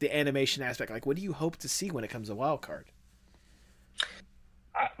and like the animation aspect? Like, what do you hope to see when it comes to Wildcard?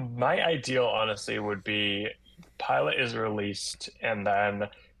 My ideal, honestly, would be pilot is released and then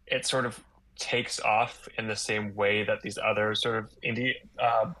it sort of takes off in the same way that these other sort of indie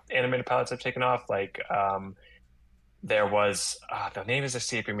animated pilots have taken off. Like there was the name is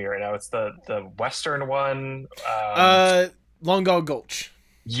escaping me right now. It's the Western one. Long Gall Gulch.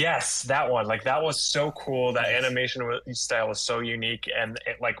 Yes, that one. Like that was so cool. That animation style was so unique, and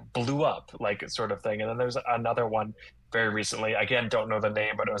it like blew up, like sort of thing. And then there's another one very recently. Again, don't know the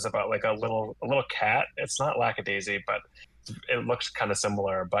name, but it was about like a little cat. It's not Lackadaisy, but it looks kind of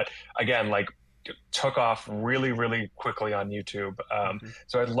similar. But again, like took off really, really quickly on YouTube.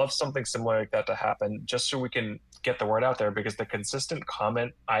 So I'd love something similar like that to happen, just so we can get the word out there. Because the consistent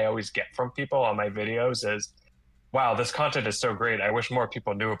comment I always get from people on my videos is, wow, this content is so great. I wish more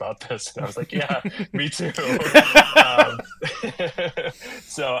people knew about this. And I was like, yeah, me too.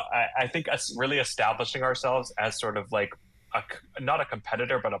 So I think us really establishing ourselves as sort of like not a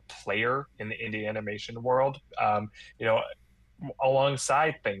competitor, but a player in the indie animation world, you know,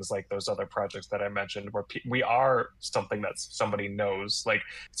 alongside things like those other projects that I mentioned, where we are something that somebody knows. Like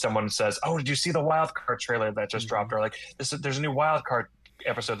someone says, oh, did you see the Wildcard trailer that just dropped? Or like, there's a new Wildcard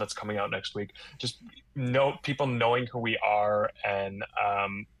episode that's coming out next week. Just people knowing who we are, and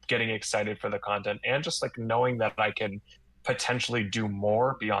getting excited for the content, and just like knowing that I can potentially do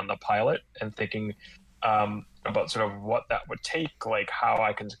more beyond the pilot, and thinking about sort of what that would take, like how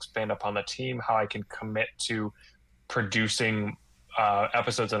I can expand upon the team, how I can commit to producing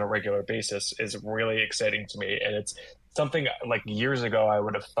episodes on a regular basis is really exciting to me. And it's something like years ago I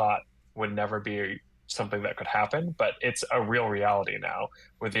would have thought would never be something that could happen, but it's a real reality now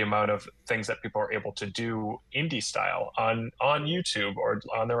with the amount of things that people are able to do indie style on YouTube or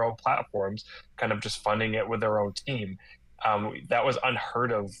on their own platforms, kind of just funding it with their own team. That was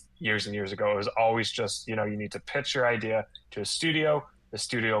unheard of years and years ago. It was always just, you need to pitch your idea to a studio. The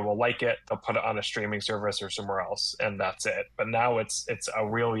studio will like it. They'll put it on a streaming service or somewhere else, and that's it. But now it's a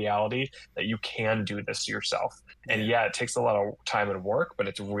real reality that you can do this yourself. And yeah, it takes a lot of time and work, but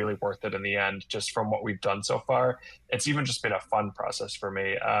it's really worth it in the end. Just from what we've done so far, it's even just been a fun process for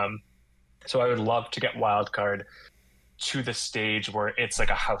me. So I would love to get Wildcard to the stage where it's like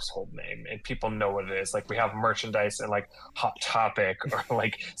a household name and people know what it is. Like we have merchandise and like Hot Topic or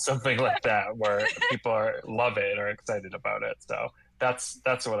like something like that, where people love it or excited about it. So that's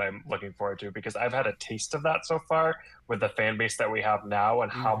what I'm looking forward to, because I've had a taste of that so far with the fan base that we have now,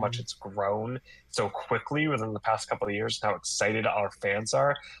 and how much it's grown so quickly within the past couple of years, and how excited our fans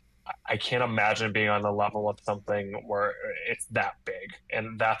are. I can't imagine being on the level of something where it's that big.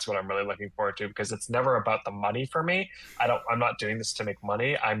 And that's what I'm really looking forward to, because it's never about the money for me. I'm not doing this to make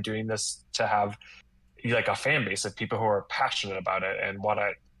money. I'm doing this to have like a fan base of people who are passionate about it and want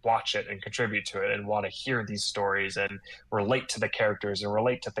to watch it and contribute to it and want to hear these stories and relate to the characters and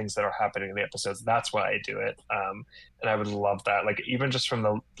relate to things that are happening in the episodes. That's why I do it. And I would love that. Like even just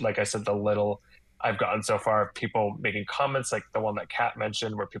from like I said, the little I've gotten so far of people making comments like the one that Kat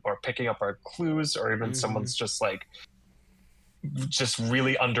mentioned, where people are picking up our clues, or even someone's just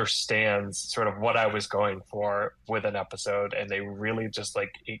really understands sort of what I was going for with an episode, and they really just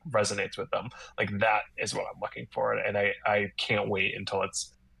like it resonates with them. Like that is what I'm looking for, and I can't wait until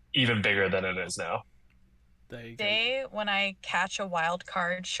it's even bigger than it is now. The day when I catch a wild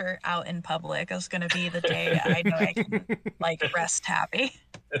card shirt out in public is going to be the day I know I can like rest happy.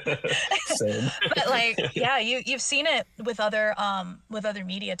 Same. But like, yeah, you've seen it with other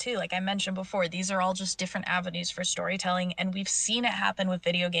media too. Like I mentioned before, these are all just different avenues for storytelling, and we've seen it happen with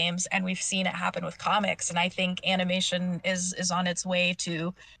video games, and we've seen it happen with comics. And I think animation is on its way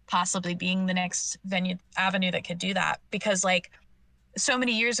to possibly being the next avenue that could do that, because like so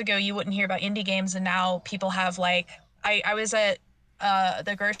many years ago you wouldn't hear about indie games, and now people have like I was at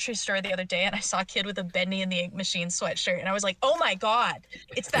the grocery store the other day, and I saw a kid with a Bendy and the Ink Machine sweatshirt, and I was like, oh my god,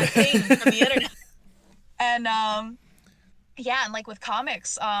 it's that thing from the internet. And yeah, and like with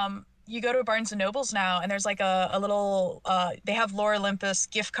comics, you go to Barnes and Nobles now, and there's like a little they have Lore Olympus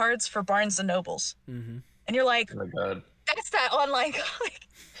gift cards for Barnes and Nobles. And you're like, oh my god, that's that online comic.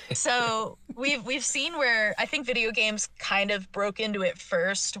 So we've seen where I think video games kind of broke into it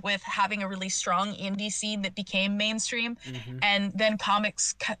first with having a really strong indie scene that became mainstream, and then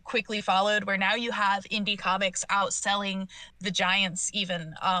comics quickly followed, where now you have indie comics outselling the giants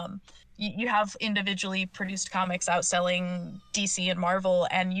even. You have individually produced comics outselling DC and Marvel,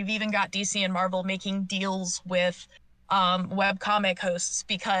 and you've even got DC and Marvel making deals with webcomic hosts,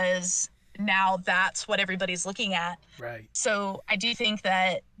 because now that's what everybody's looking at. Right. So I do think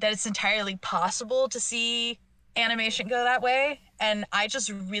that it's entirely possible to see animation go that way. And I just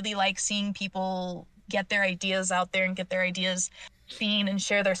really like seeing people get their ideas out there and get their ideas seen and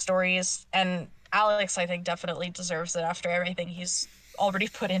share their stories. And Alex, I think, definitely deserves it after everything he's already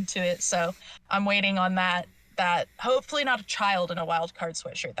put into it. So I'm waiting on that. Hopefully not a child in a wild card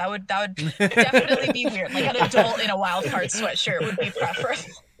sweatshirt. That would definitely be weird. Like an adult in a wild card sweatshirt would be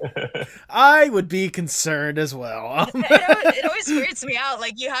preferable. I would be concerned as well. It always weirds me out.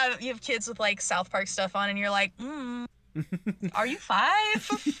 Like you have kids with like South Park stuff on, and you're like, are you 5?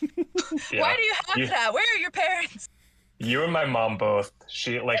 Yeah. Why do you have that? Where are your parents? You and my mom both.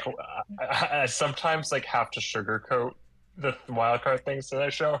 She like I sometimes like have to sugarcoat the wildcard things that I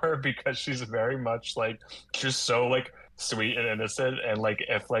show her because she's very much like just so like sweet and innocent, and like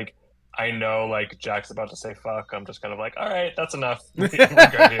if like I know like Jack's about to say fuck, I'm just kind of like, all right, that's enough. We're good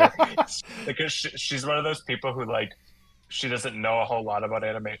here. Because she's one of those people who like she doesn't know a whole lot about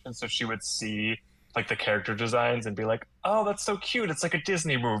animation, so she would see like the character designs and be like, oh, that's so cute, it's like a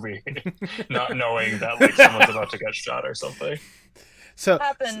Disney movie. Not knowing that like someone's about to get shot or something. So it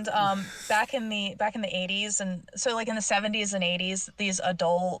happened back in the 80s, and so like in the 70s and 80s, these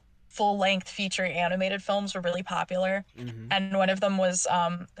adult full-length feature animated films were really popular. And one of them was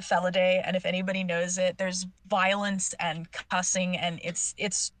Felidae, and if anybody knows it, there's violence and cussing, and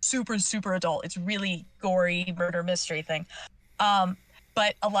it's super super adult. It's really gory murder mystery thing.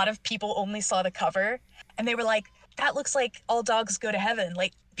 But a lot of people only saw the cover, and they were like, that looks like All Dogs Go to Heaven.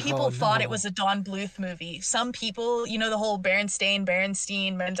 Like, people thought it was a Don Bluth movie. Some people, you know, the whole Berenstain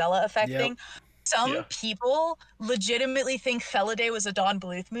Mandela effect thing. Some people legitimately think Felidae was a Don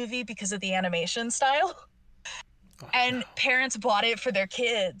Bluth movie because of the animation style. Parents bought it for their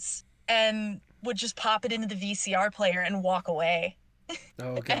kids and would just pop it into the VCR player and walk away.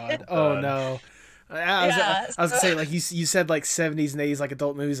 Oh, God. Oh, no. I was gonna say, like you said, like 70s and 80s, like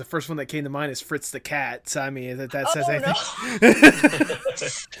adult movies. The first one that came to mind is Fritz the Cat. So I mean, that says anything.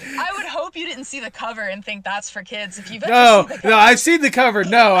 I would hope you didn't see the cover and think that's for kids. If you've no, I've seen the cover.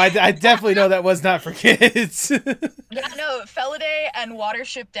 No, I definitely know that was not for kids. Yeah, no, Felidae and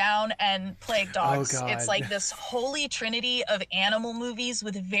Watership Down and Plague Dogs. Oh, God. It's like this holy trinity of animal movies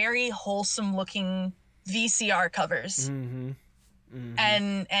with very wholesome looking VCR covers.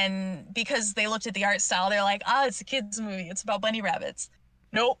 And because they looked at the art style, they're like, it's a kids movie, it's about bunny rabbits.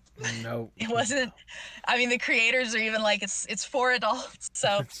 Nope. It wasn't. I mean, the creators are even like, it's for adults.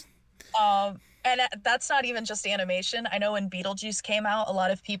 So and that's not even just animation. I know when Beetlejuice came out, a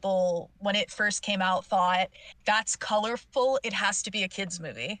lot of people, when it first came out, thought that's colorful, it has to be a kids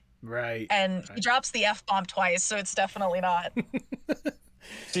movie. Right. And he drops the F-bomb twice, so it's definitely not.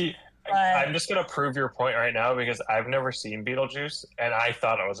 See, I'm just gonna prove your point right now because I've never seen Beetlejuice and I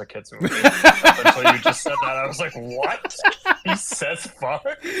thought it was a kids movie until you just said that. I was like, "What?" He says "fuck."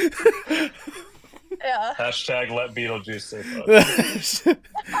 Yeah. Hashtag let Beetlejuice say fuck.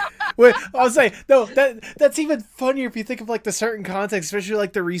 Wait, I was saying, no, that's even funnier if you think of like the certain context, especially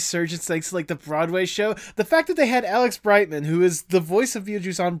like the resurgence thanks to like the Broadway show. The fact that they had Alex Brightman, who is the voice of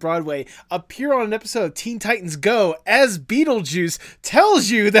Beetlejuice on Broadway, appear on an episode of Teen Titans Go as Beetlejuice tells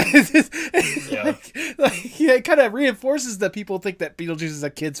you that it kind of reinforces that people think that Beetlejuice is a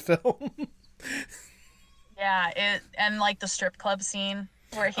kid's film. Yeah, and like the strip club scene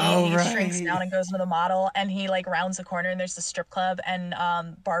where he shrinks down and goes into the model, and he like rounds a corner and there's the strip club, and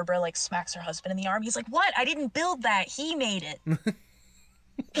Barbara like smacks her husband in the arm. He's like, "What? I didn't build that. He made it."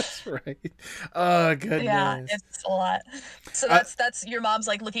 That's right. Oh, goodness. Yeah, it's a lot. So that's your mom's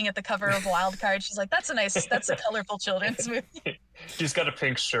like looking at the cover of Wildcard. She's like, that's a colorful children's movie. She's got a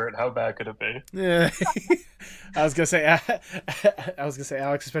pink shirt. How bad could it be? Yeah. I was gonna say,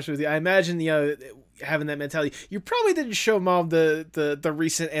 Alex, especially with you. I imagine, having that mentality. You probably didn't show Mom the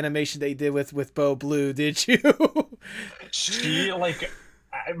recent animation they did with Bo Blue, did you? She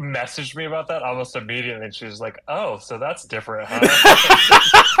messaged me about that almost immediately, and she was like, "Oh, so that's different, huh?"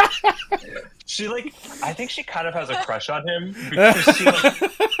 She I think she kind of has a crush on him because she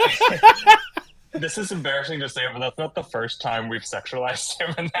this is embarrassing to say, but that's not the first time we've sexualized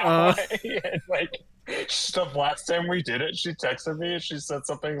him in that way. And the last time we did it, she texted me and she said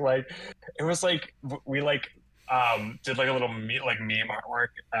something like, it was like we did like a little meme artwork.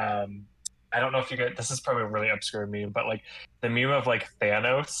 I don't know if you guys, this is probably a really obscure meme, but like the meme of like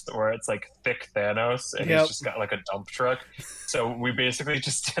Thanos, where it's like thick Thanos and he's just got like a dump truck. So we basically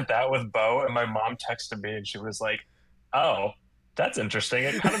just did that with Bo, and my mom texted me and she was like, "Oh, that's interesting.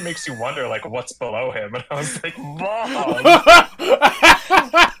 It kind of makes you wonder like what's below him." And I was like, "Mom."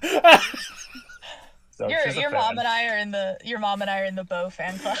 So your mom and I are in the Bo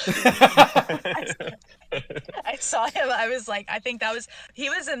fan club. I saw him. I was like, I think he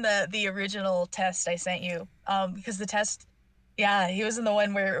was in the original test I sent you. Because the test Yeah, he was in the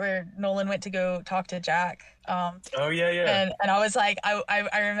one where Nolan went to go talk to Jack. Oh yeah, yeah. And I was like, I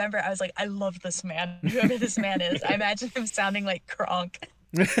remember I was like, I love this man, whoever this man is. I imagine him sounding like Kronk.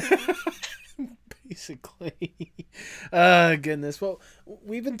 Basically. Goodness. Well,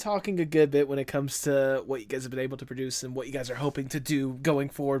 we've been talking a good bit when it comes to what you guys have been able to produce and what you guys are hoping to do going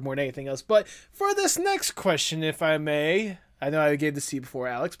forward more than anything else. But for this next question, if I may, I know I gave this to you before,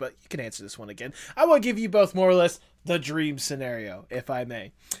 Alex, but you can answer this one again. I want to give you both more or less the dream scenario, if I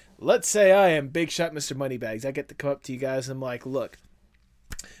may. Let's say I am Big Shot Mr. Moneybags. I get to come up to you guys and I'm like, look,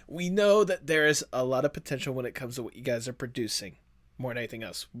 we know that there is a lot of potential when it comes to what you guys are producing. More than anything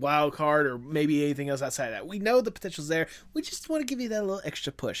else. Wild card or maybe anything else outside of that. We know the potential's there. We just want to give you that little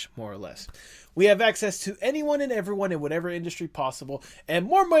extra push, more or less. We have access to anyone and everyone in whatever industry possible. And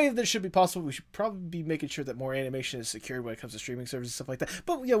more money than should be possible. We should probably be making sure that more animation is secured when it comes to streaming services and stuff like that.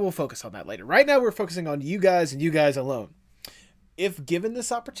 But yeah, we'll focus on that later. Right now, we're focusing on you guys and you guys alone. If given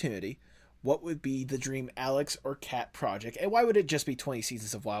this opportunity, what would be the dream Alex or Kat project? And why would it just be 20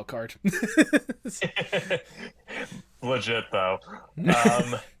 seasons of Wild Card? Legit though.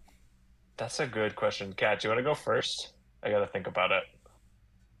 That's a good question. Kat, do you want to go first? I gotta think about it.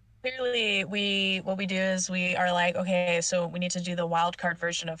 Clearly, what we do is we are like, okay, so we need to do the wild card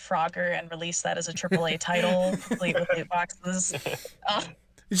version of Frogger and release that as a AAA title, complete with loot boxes.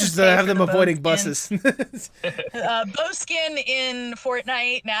 It's just have them avoiding buses. Bowskin in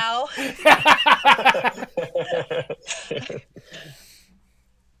Fortnite now.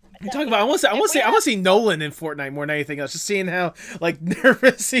 I'm talking about. I want to see Nolan in Fortnite more than anything else. Just seeing how like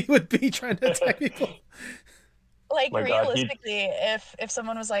nervous he would be trying to attack people. Like realistically, if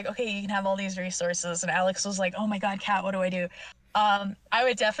someone was like, okay, you can have all these resources, and Alex was like, oh my god, Kat, what do I do? I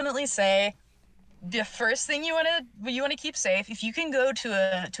would definitely say the first thing you want to keep safe. If you can go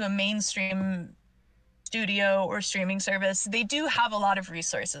to a mainstream studio or streaming service, they do have a lot of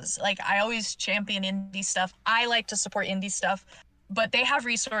resources. Like I always champion indie stuff. I like to support indie stuff, but they have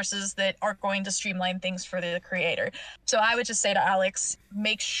resources that are going to streamline things for the creator. So I would just say to Alex,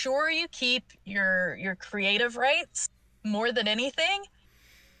 make sure you keep your creative rights more than anything.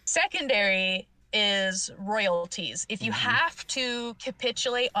 Secondary is royalties. If you have to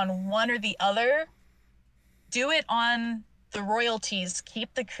capitulate on one or the other, do it on the royalties,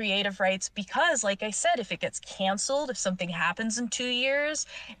 keep the creative rights, because like I said, if it gets canceled, if something happens in 2 years,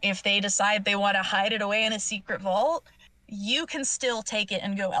 if they decide they want to hide it away in a secret vault, you can still take it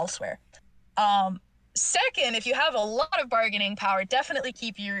and go elsewhere. Second, if you have a lot of bargaining power, definitely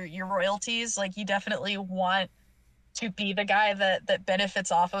keep your royalties. Like you definitely want to be the guy that benefits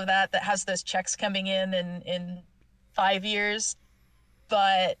off of that has those checks coming in 5 years.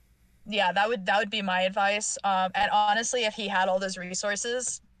 But yeah, that would be my advice. And honestly, if he had all those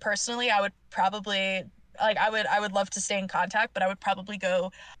resources, personally, I would probably I would love to stay in contact, but I would probably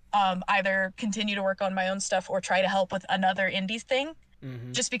go either continue to work on my own stuff or try to help with another indie thing,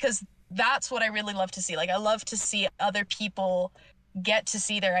 just because that's what I really love to see. Like I love to see other people get to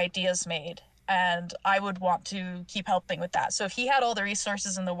see their ideas made, and I would want to keep helping with that. So if he had all the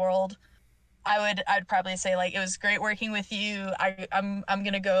resources in the world, I'd probably say like, it was great working with you. I'm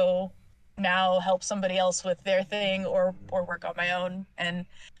gonna go now help somebody else with their thing or work on my own and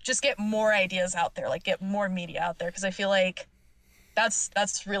just get more ideas out there, like get more media out there, because I feel like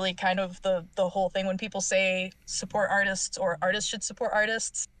that's really kind of the whole thing when people say support artists or artists should support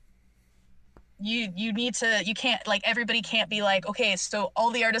artists. You need to, you can't, like everybody can't be like, okay, so all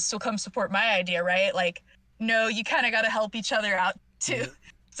the artists will come support my idea, right? Like no, you kind of got to help each other out too.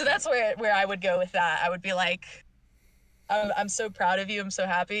 So that's where I would go with that. I would be like, I'm so proud of you, I'm so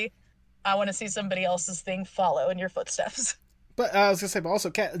happy, I want to see somebody else's thing follow in your footsteps. But I was gonna say, but also,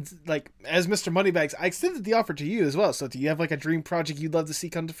 Kat, like as Mr. Moneybags, I extended the offer to you as well. So, do you have like a dream project you'd love to see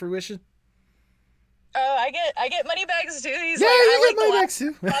come to fruition? Oh, I get Moneybags too. He's yeah, like, you I get Moneybags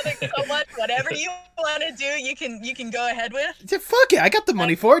too. So much. Whatever you want to do, you can go ahead with. Yeah, fuck it, I got the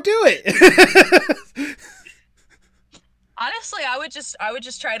money for it. Do it. Honestly, I would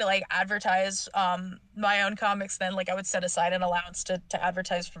just try to like advertise my own comics. Then like I would set aside an allowance to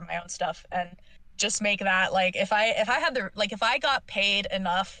advertise for my own stuff and just make that like if I had if I got paid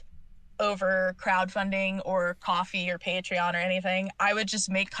enough over crowdfunding or Coffee or Patreon or anything, I would just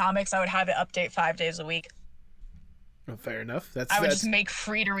make comics. I would have it update 5 days a week. Well, fair enough. I would just make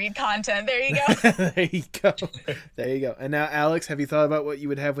free to read content. There you go. There you go. There you go. And now, Alex, have you thought about what you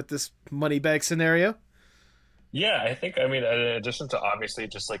would have with this Moneybag scenario? Yeah, I think, I mean, in addition to obviously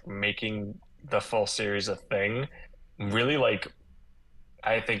just like making the full series a thing, really like,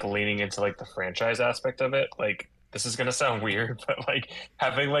 I think leaning into like the franchise aspect of it, like this is gonna sound weird, but like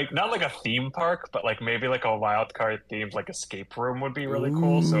having like not like a theme park, but like maybe like a wild card themed like escape room would be really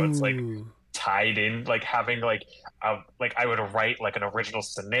cool. So it's like Ooh. tied in, like having like I would write like an original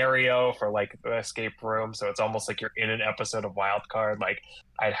scenario for like the escape room, so it's almost like you're in an episode of Wild Card. Like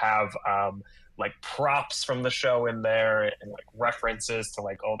I'd have like props from the show in there and like references to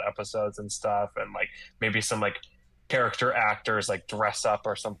like old episodes and stuff, and like maybe some like character actors like dress up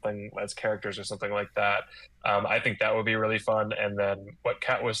or something as characters or something like that. I think that would be really fun. And then what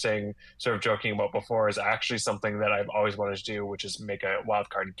Kat was saying, sort of joking about before, is actually something that I've always wanted to do, which is make a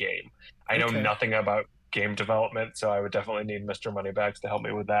wildcard game. I know Okay. nothing about game development, so I would definitely need Mr. Moneybags to help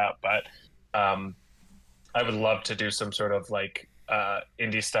me with that. But I would love to do some sort of like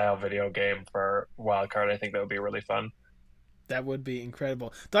indie style video game for Wildcard. I think that would be really fun. That would be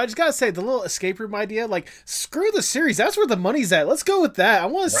incredible. Though I just gotta say, the little escape room idea, like, screw the series. That's where the money's at. Let's go with that. I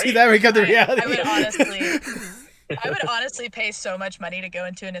want to see Right? that become the I reality. would honestly pay so much money to go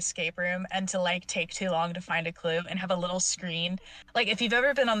into an escape room and to like take too long to find a clue and have a little screen. Like if you've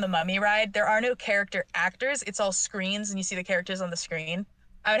ever been on the Mummy ride, there are no character actors. It's all screens and you see the characters on the screen.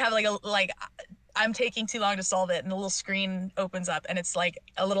 I would have like I'm taking too long to solve it and the little screen opens up and it's like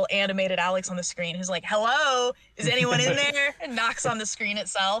a little animated Alex on the screen who's like, "Hello, is anyone in there?" and knocks on the screen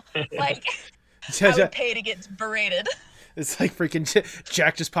itself. Like I would pay to get berated. It's like freaking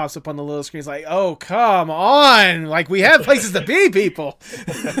Jack just pops up on the little screen. It's like, oh, come on. Like, we have places to be, people.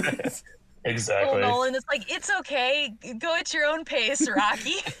 Exactly. Well, Nolan is like, "It's okay. Go at your own pace,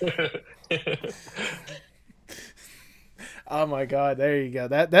 Rocky." Oh my god, there you go.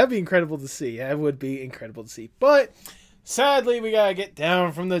 That'd be incredible to see. That would be incredible to see. But sadly, we gotta get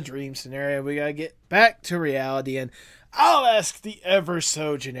down from the dream scenario. We gotta get back to reality, and I'll ask the ever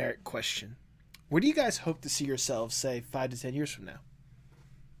so generic question. Where do you guys hope to see yourselves, say, 5 to 10 years from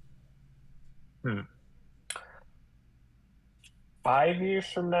now? 5 years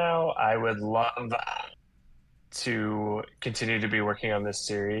from now, I would love to continue to be working on this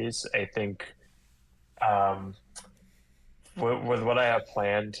series. I think with what I have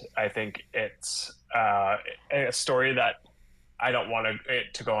planned, I think it's a story that I don't want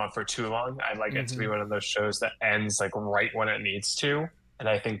it to go on for too long. I'd like it to be one of those shows that ends like right when it needs to. And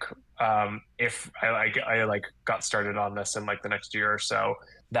I think if I like got started on this in like the next year or so,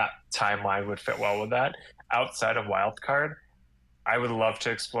 that timeline would fit well with that. Outside of Wildcard, I would love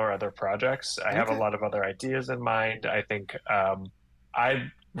to explore other projects. I have a lot of other ideas in mind. I think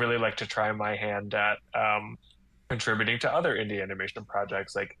I'd really like to try my hand at contributing to other indie animation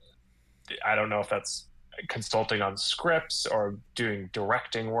projects. Like, I don't know if that's consulting on scripts or doing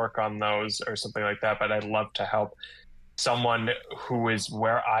directing work on those or something like that, but I'd love to help someone who is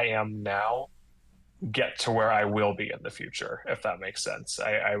where I am now get to where I will be in the future, if that makes sense.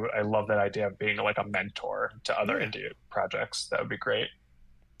 I love that idea of being like a mentor to other indie projects. That would be great.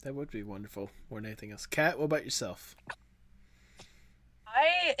 That would be wonderful more than anything else. Kat, what about yourself?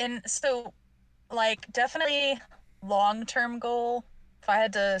 Definitely long-term goal, if I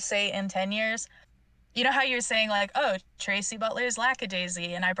had to say in 10 years, you know how you're saying like, oh, Tracy Butler's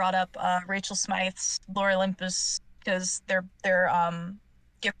Lackadaisy, and I brought up Rachel Smythe's Lore Olympus because their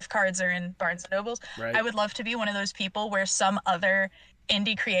gift cards are in Barnes and Nobles. Right. I would love to be one of those people where some other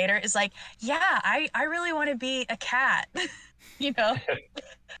indie creator is like, yeah, I really want to be a cat. You know,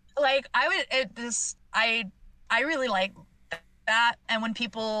 like I really like that. And when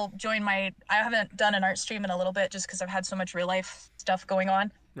people join I haven't done an art stream in a little bit just because I've had so much real life stuff going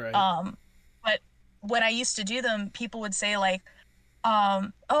on. Right. But when I used to do them, people would say like, oh,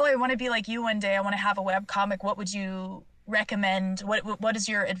 I want to be like you one day. I want to have a web comic. What would you recommend? What is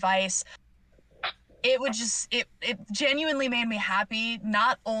your advice? It genuinely made me happy,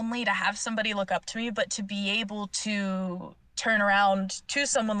 not only to have somebody look up to me, but to be able to turn around to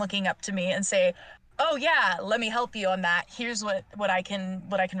someone looking up to me and say, oh yeah, let me help you on that. Here's what I can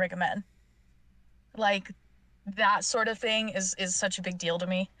recommend. Like that sort of thing is such a big deal to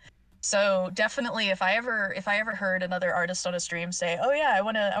me. So definitely if I ever heard another artist on a stream say, oh yeah, I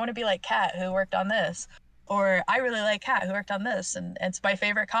want to be like Kat who worked on this, or I really like Kat who worked on this and it's my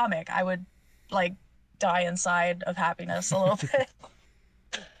favorite comic, I would like die inside of happiness a little bit.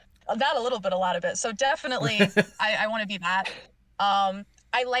 Not a little bit, a lot of it. So definitely I want to be that.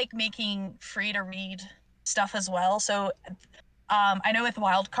 I like making free to read stuff as well. So I know with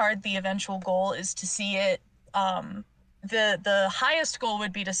Wildcard, the eventual goal is to see it. The highest goal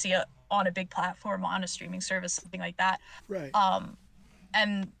would be to see it on a big platform, on a streaming service, something like that. Right.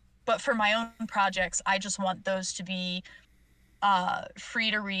 But for my own projects, I just want those to be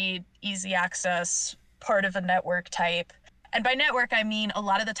free to read, easy access, part of a network type. And by network, I mean a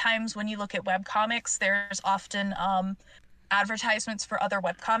lot of the times when you look at webcomics, there's often advertisements for other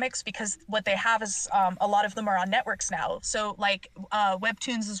webcomics, because what they have is a lot of them are on networks now. So like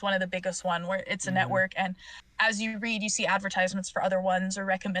Webtoons is one of the biggest one, where it's a network, and as you read, you see advertisements for other ones or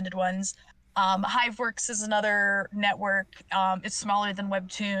recommended ones. Hiveworks is another network. It's smaller than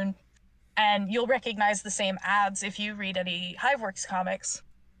Webtoon, and you'll recognize the same ads if you read any Hiveworks comics.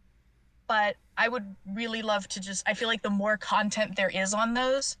 But I would really love to I feel like the more content there is on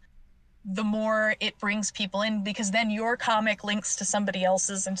those, the more it brings people in, because then your comic links to somebody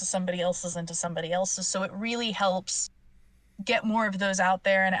else's and to somebody else's and to somebody else's. So it really helps get more of those out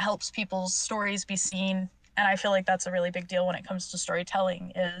there, and it helps people's stories be seen. And I feel like that's a really big deal when it comes to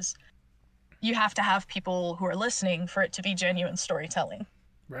storytelling, is you have to have people who are listening for it to be genuine storytelling.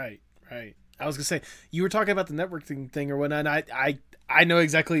 Right. I was gonna say, you were talking about the networking thing or whatnot. And I know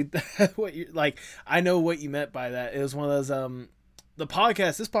exactly what you like. I know what you meant by that. It was one of those the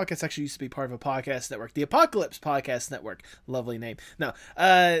podcast. This podcast actually used to be part of a podcast network, the Apocalypse Podcast Network. Lovely name. No,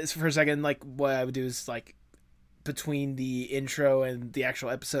 for a second, like what I would do is like between the intro and the actual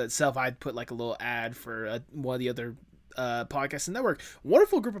episode itself, I'd put like a little ad for one of the other podcast and network.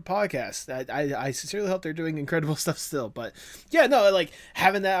 Wonderful group of podcasts. I sincerely hope they're doing incredible stuff still. But yeah, no, like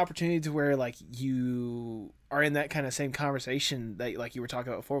having that opportunity to where like you are in that kind of same conversation that like you were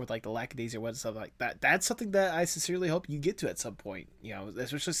talking about before with like the Lackadaisy and stuff like that. That's something that I sincerely hope you get to at some point. You know,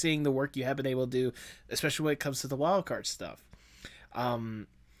 especially seeing the work you have been able to do, especially when it comes to the wildcard stuff.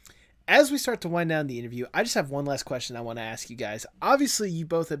 As we start to wind down the interview, I just have one last question I want to ask you guys. Obviously, you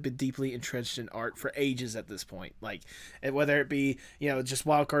both have been deeply entrenched in art for ages at this point, like whether it be, you know, just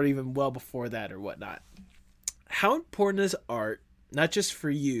wildcard even well before that or whatnot. How important is art, not just for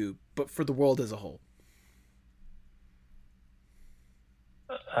you, but for the world as a whole?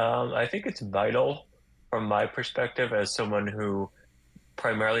 I think it's vital from my perspective as someone who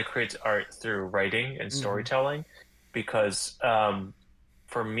primarily creates art through writing and storytelling, because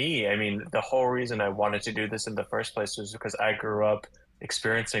for me, I mean, the whole reason I wanted to do this in the first place was because I grew up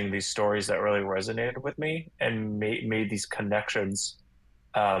experiencing these stories that really resonated with me and made these connections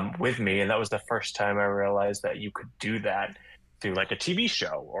with me. And that was the first time I realized that you could do that through like a TV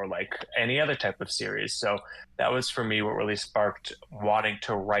show or like any other type of series. So that was for me what really sparked wanting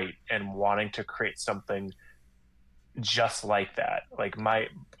to write and wanting to create something just like that. Like my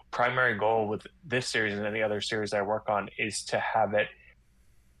primary goal with this series and any other series I work on is to have it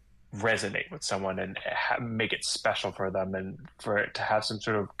resonate with someone and make it special for them and for it to have some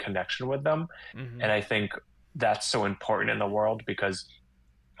sort of connection with them. And I think that's so important in the world, because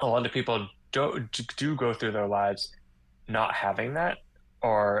a lot of people do go through their lives not having that,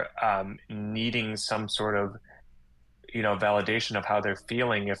 or needing some sort of, you know, validation of how they're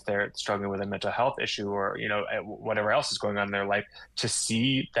feeling if they're struggling with a mental health issue or, you know, whatever else is going on in their life. To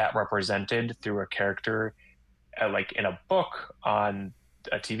see that represented through a character, like in a book, on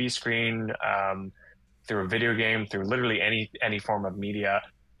a TV screen, through a video game, through literally any form of media,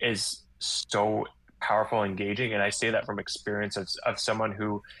 is so powerful, engaging. And I say that from experience of someone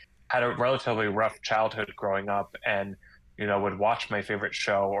who had a relatively rough childhood growing up, and, you know, would watch my favorite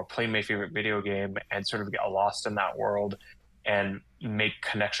show or play my favorite video game and sort of get lost in that world and make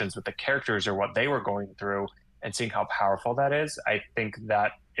connections with the characters or what they were going through, and seeing how powerful that is. I think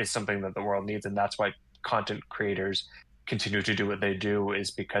that is something that the world needs. And that's why content creators continue to do what they do,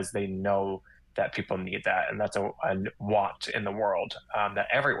 is because they know that people need that. And that's a want in the world that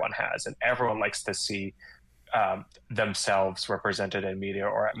everyone has. And everyone likes to see themselves represented in media,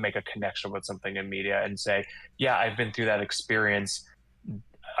 or make a connection with something in media and say, yeah, I've been through that experience.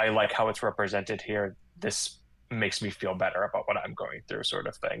 I like how it's represented here. This makes me feel better about what I'm going through, sort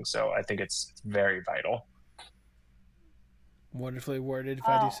of thing. So I think it's very vital. Wonderfully worded, if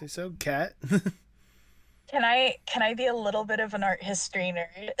I do say so. Kat? Can I be a little bit of an art history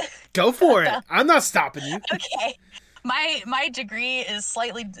nerd? Go for it. I'm not stopping you. Okay. My degree is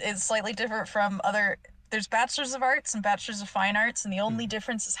slightly different from other. There's bachelors of arts and bachelors of fine arts, and the only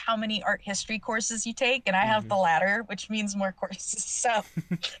difference is how many art history courses you take, and I have the latter, which means more courses. So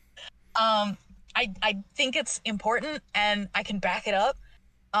I think it's important, and I can back it up,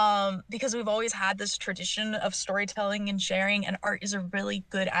 because we've always had this tradition of storytelling and sharing, and art is a really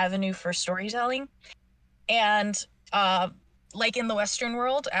good avenue for storytelling. And like in the Western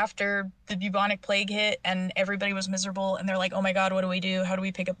world, after the bubonic plague hit and everybody was miserable and they're like, oh my God, what do we do? How do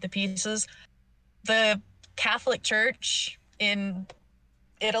we pick up the pieces? The Catholic Church in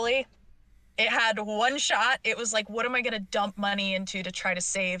Italy, it had one shot. It was like, what am I going to dump money into to try to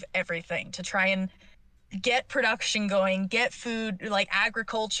save everything, to try and get production going, get food, like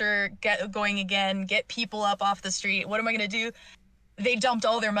agriculture, get going again, get people up off the street. What am I going to do? They dumped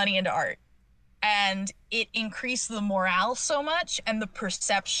all their money into art. And it increased the morale so much and the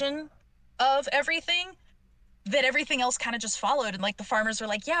perception of everything that everything else kind of just followed. And like the farmers were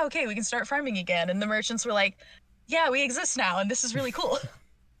like, yeah, okay, we can start farming again. And the merchants were like, yeah, we exist now and this is really cool.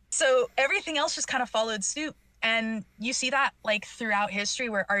 So everything else just kind of followed suit. And you see that like throughout history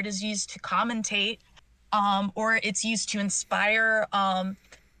where art is used to commentate, or it's used to inspire. I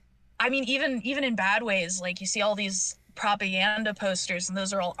mean, even in bad ways, like you see all these propaganda posters, and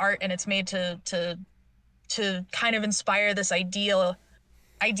those are all art, and it's made to kind of inspire this ideal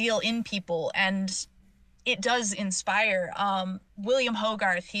in people, and it does inspire. William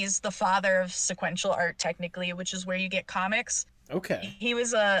Hogarth, he's the father of sequential art, technically, which is where you get comics. Okay. He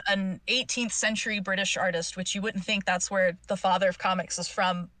was an 18th century British artist, which you wouldn't think that's where the father of comics is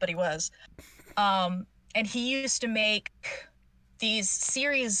from, but he was. And he used to make these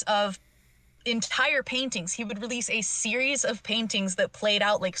series of entire paintings. He would release a series of paintings that played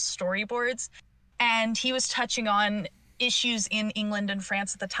out like storyboards, and he was touching on issues in England and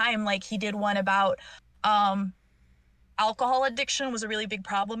France at the time. Like he did one about alcohol addiction was a really big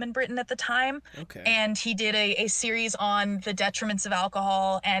problem in Britain at the time. Okay. And he did a series on the detriments of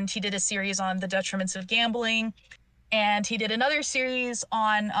alcohol, and he did a series on the detriments of gambling, and he did another series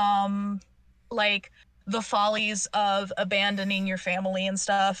on like the follies of abandoning your family and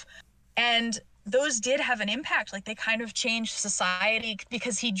stuff. And those did have an impact. Like they kind of changed society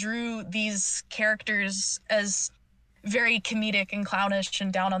because he drew these characters as very comedic and clownish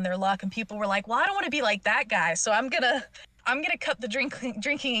and down on their luck. And people were like, well, I don't want to be like that guy. So I'm gonna cut the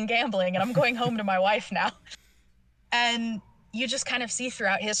drinking and gambling, and I'm going home to my wife now. And you just kind of see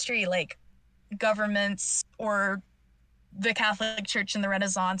throughout history, like governments or the Catholic Church in the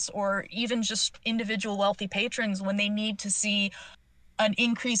Renaissance, or even just individual wealthy patrons, when they need to see an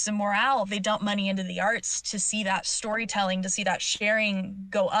increase in morale, they dump money into the arts to see that storytelling, to see that sharing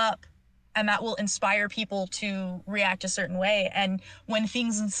go up, and that will inspire people to react a certain way. And when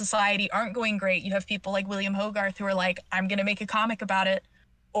things in society aren't going great, you have people like William Hogarth who are like, I'm going to make a comic about it,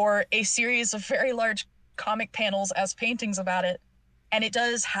 or a series of very large comic panels as paintings about it. And it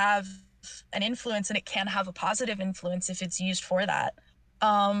does have an influence, and it can have a positive influence if it's used for that.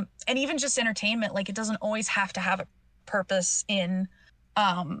 And even just entertainment, like it doesn't always have to have a purpose in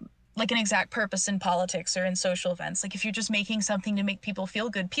like an exact purpose in politics or in social events. Like if you're just making something to make people feel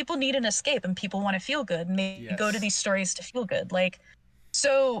good, people need an escape and people want to feel good, and they go to these stories to feel good. Like,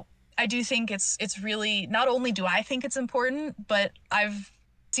 so I do think it's really, not only do I think it's important, but I've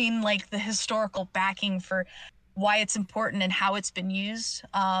seen like the historical backing for why it's important and how it's been used.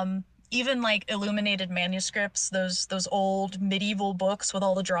 Even like illuminated manuscripts, those old medieval books with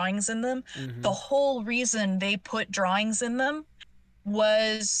all the drawings in them, the whole reason they put drawings in them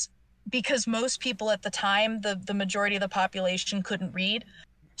was because most people at the time, the majority of the population, couldn't read.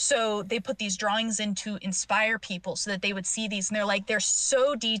 So they put these drawings in to inspire people so that they would see these, and they're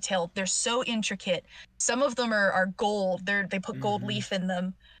so detailed, they're so intricate. Some of them are gold. They put gold leaf in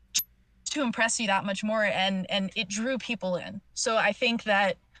them to impress you that much more, and it drew people in. So I think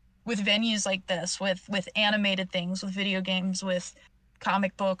that with venues like this, with animated things, with video games, with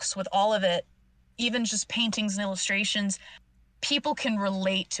comic books, with all of it, even just paintings and illustrations, people can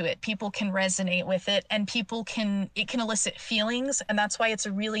relate to it, people can resonate with it, and it can elicit feelings. And that's why it's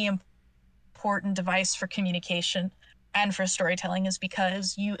a really important device for communication and for storytelling, is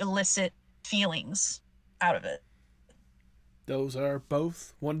because you elicit feelings out of it. Those are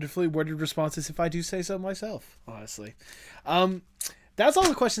both wonderfully worded responses, if I do say so myself, honestly. That's all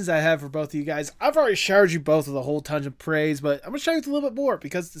the questions I have for both of you guys. I've already showered you both with a whole ton of praise, but I'm going to shower you with a little bit more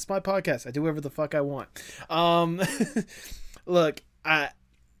because it's my podcast. I do whatever the fuck I want. Look,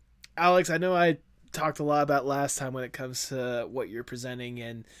 Alex, I know I talked a lot about last time when it comes to what you're presenting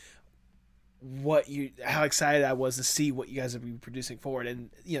and how excited I was to see what you guys have been producing forward.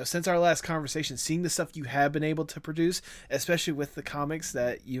 And, since our last conversation, seeing the stuff you have been able to produce, especially with the comics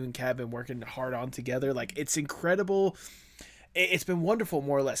that you and Kat have been working hard on together, like, it's incredible. It's been wonderful,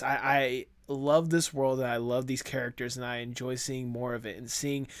 more or less. I love this world, and I love these characters, and I enjoy seeing more of it and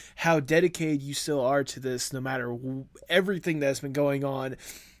seeing how dedicated you still are to this, no matter everything that's been going on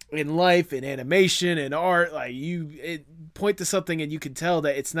in life, in animation, in art. Like, point to something and you can tell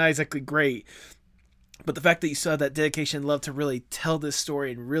that it's not exactly great, but the fact that you still have that dedication and love to really tell this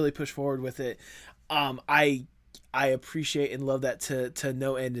story and really push forward with it, I appreciate and love that to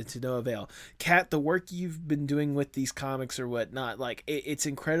no end and to no avail. Kat, the work you've been doing with these comics or whatnot, like it's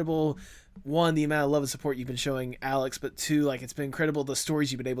incredible one, the amount of love and support you've been showing Alex, but two, like, it's been incredible the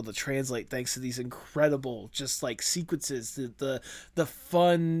stories you've been able to translate thanks to these incredible just like sequences, the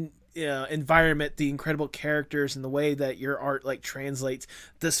fun environment, the incredible characters, and the way that your art like translates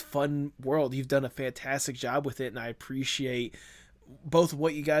this fun world. You've done a fantastic job with it, and I appreciate both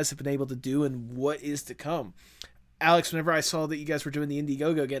what you guys have been able to do and what is to come. Alex, whenever I saw that you guys were doing the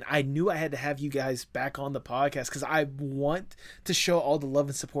Indiegogo again, I knew I had to have you guys back on the podcast because I want to show all the love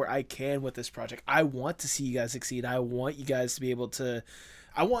and support I can with this project. I want to see you guys succeed. I want you guys to be able to,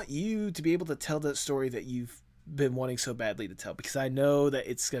 I want you to be able to tell that story that you've been wanting so badly to tell, because I know that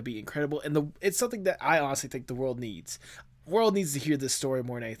it's going to be incredible, and it's something that I honestly think the world needs. The world needs to hear this story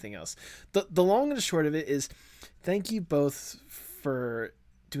more than anything else. The long and the short of it is, thank you both for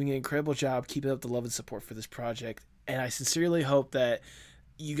doing an incredible job keeping up the love and support for this project. And I sincerely hope that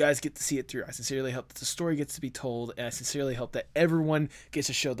you guys get to see it through. I sincerely hope that the story gets to be told, and I sincerely hope that everyone gets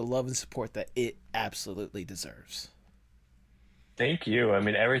to show the love and support that it absolutely deserves. Thank you. I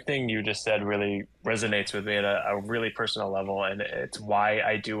mean, everything you just said really resonates with me at a really personal level, and it's why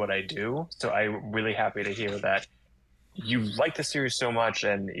I do what I do. So I'm really happy to hear that you like the series so much,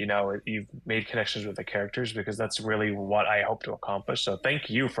 and you've made connections with the characters, because that's really what I hope to accomplish. So thank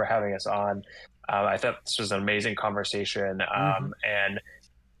you for having us on. I thought this was an amazing conversation, and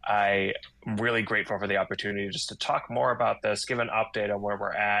I'm really grateful for the opportunity just to talk more about this, give an update on where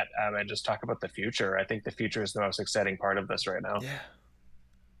we're at, and just talk about the future. I think the future is the most exciting part of this right now. Yeah,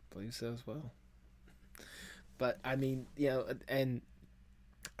 I believe so as well. But I mean, and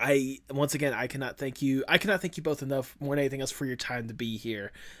once again, I cannot thank you both enough, more than anything else, for your time to be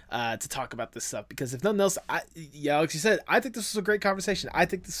here to talk about this stuff, because if nothing else, Alex, you said, I think this was a great conversation. I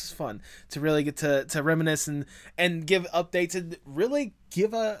think this was fun to really get to reminisce and give updates and really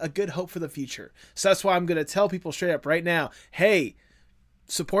give a good hope for the future. So that's why I'm going to tell people straight up right now, hey,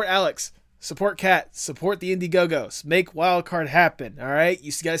 support Alex, support Kat, support the Indiegogos, make Wildcard happen. All right,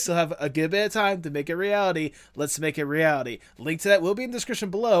 you guys still have a good bit of time to make it reality. Let's make it reality. Link to that will be in the description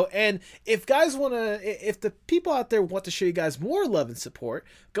below. And if guys if the people out there want to show you guys more love and support,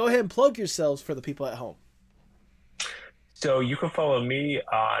 go ahead and plug yourselves for the people at home. So you can follow me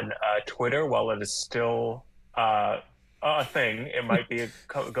on Twitter while it is still a thing. It might be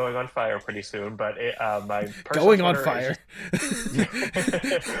going on fire pretty soon, but my personal going on fire.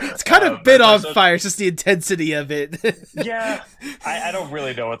 It's kind of been on fire. It's just the intensity of it. Yeah, I don't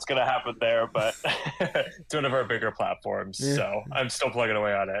really know what's gonna happen there, but it's one of our bigger platforms, so I'm still plugging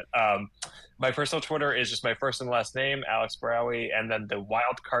away on it. My personal Twitter is just my first and last name, Alex Browie, and then the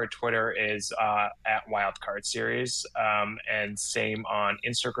Wildcard Twitter is at Wildcard Series, and same on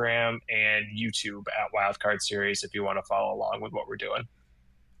Instagram and YouTube at Wildcard Series if you want to follow along with what we're doing.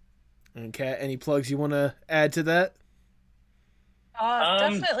 And Kat, any plugs you want to add to that?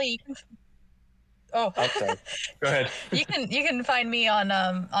 Definitely. Oh, sorry. Go ahead. You can find me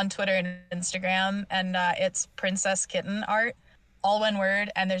on Twitter and Instagram, and it's Princess Kitten Art. All one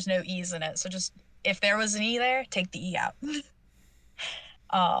word, and there's no E's in it. So just, if there was an E there, take the E out.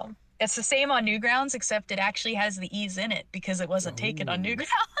 It's the same on Newgrounds, except it actually has the E's in it because it wasn't taken on Newgrounds.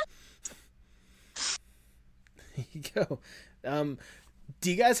 There you go. Do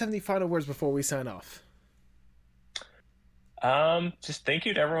you guys have any final words before we sign off? Just thank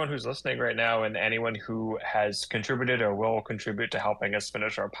you to everyone who's listening right now, and anyone who has contributed or will contribute to helping us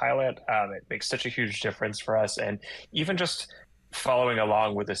finish our pilot. It makes such a huge difference for us, and even just following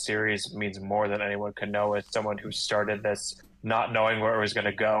along with the series means more than anyone can know. As someone who started this not knowing where it was going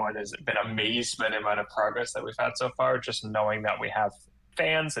to go, and has been amazed by the amount of progress that we've had so far, just knowing that we have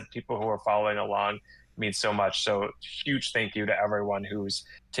fans and people who are following along means so much. So huge thank you to everyone who's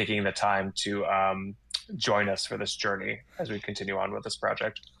taking the time to join us for this journey as we continue on with this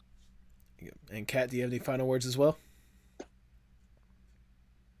project. And Kat, do you have any final words as well?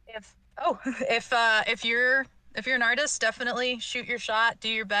 If you're an artist, definitely shoot your shot, do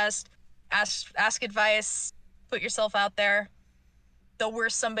your best, ask advice, put yourself out there. The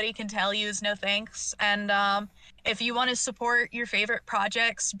worst somebody can tell you is no thanks. And if you want to support your favorite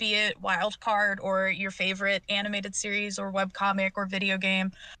projects, be it Wildcard or your favorite animated series or webcomic or video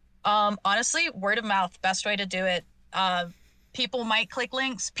game, honestly, word of mouth, best way to do it. People might click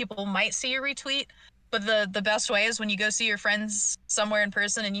links, people might see your retweet, but the best way is when you go see your friends somewhere in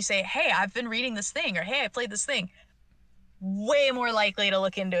person and you say, hey, I've been reading this thing, or hey, I played this thing. Way more likely to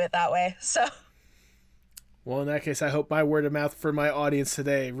look into it that way. So, well, in that case, I hope my word of mouth for my audience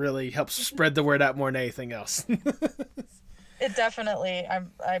today really helps spread the word out more than anything else. It definitely,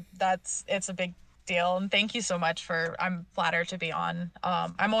 it's a big deal, and thank you so much I'm flattered to be on.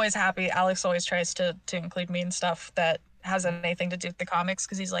 I'm always happy. Alex always tries to include me in stuff that has anything to do with the comics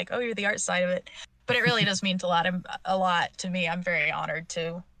because he's like, oh, you're the art side of it. But it really does mean a lot to me. I'm very honored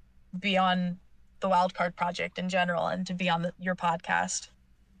to be on the Wildcard Project in general and to be on your podcast.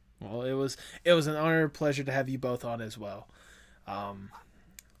 Well, it was an honor and pleasure to have you both on as well.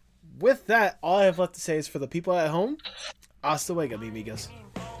 With that, all I have left to say is for the people at home, hasta luego, amigos.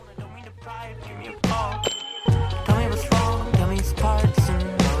 Tell me what's wrong, tell me it's parts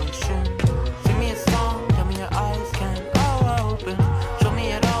in motion. Sing me a song, tell me your eyes can all open. Show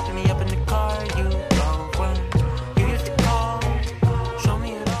me it all, pick me up in the car, you go when you used to call. Show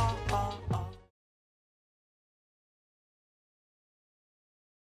me it all.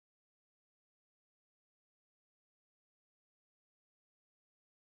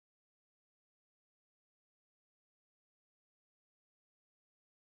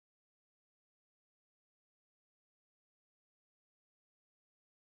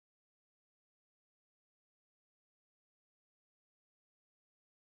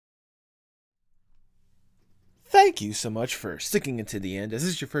 Thank you so much for sticking into the end. As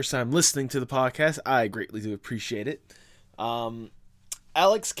this is your first time listening to the podcast, I greatly do appreciate it.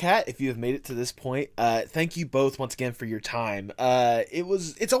 Alex, Kat, if you have made it to this point, thank you both once again for your time.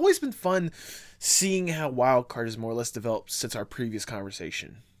 It's always been fun seeing how Wildcard has more or less developed since our previous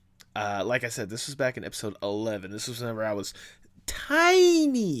conversation. Like I said, this was back in episode 11. This was whenever I was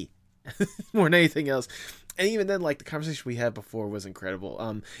tiny more than anything else. And even then, like, the conversation we had before was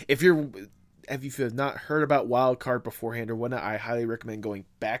incredible. If you have not heard about Wildcard beforehand or whatnot, I highly recommend going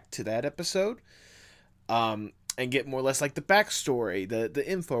back to that episode and get more or less like the backstory, the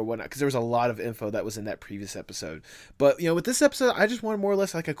info or whatnot, because there was a lot of info that was in that previous episode. But, with this episode, I just wanted more or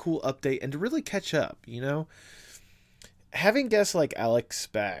less like a cool update and to really catch up, Having guests like Alex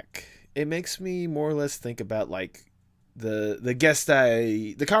back, it makes me more or less think about like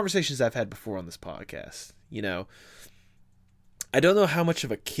the conversations I've had before on this podcast, I don't know how much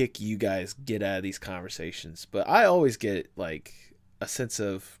of a kick you guys get out of these conversations, but I always get like a sense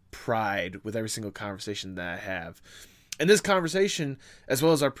of pride with every single conversation that I have. And this conversation, as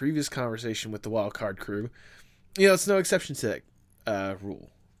well as our previous conversation with the Wildcard crew, it's no exception to that rule.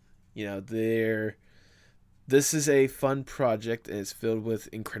 This is a fun project and it's filled with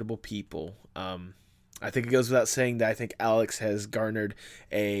incredible people. I think it goes without saying that I think Alex has garnered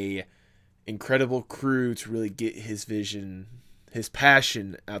a incredible crew to really get his vision, his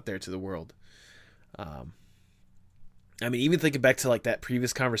passion out there to the world. Even thinking back to like that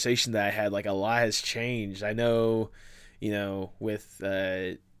previous conversation that I had, like a lot has changed. I know, with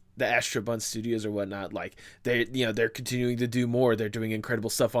the Astro Bun Studios or whatnot, like they're continuing to do more. They're doing incredible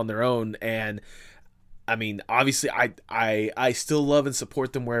stuff on their own, and obviously I still love and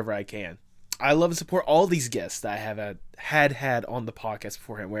support them wherever I can. I love and support all these guests that I have had on the podcast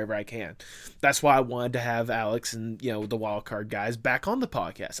beforehand wherever I can. That's why I wanted to have Alex and, the Wildcard guys back on the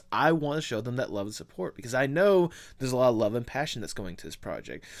podcast. I want to show them that love and support because I know there's a lot of love and passion that's going to this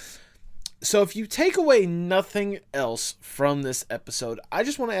project. So if you take away nothing else from this episode, I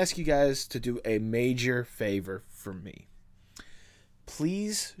just want to ask you guys to do a major favor for me.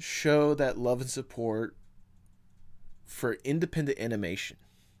 Please show that love and support for independent animation.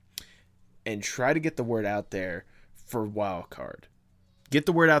 And try to get the word out there for Wildcard. Get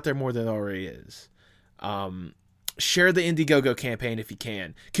the word out there more than it already is. Share the Indiegogo campaign if you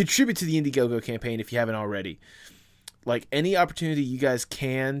can. Contribute to the Indiegogo campaign if you haven't already. Like, any opportunity you guys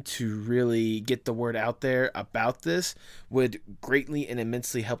can to really get the word out there about this would greatly and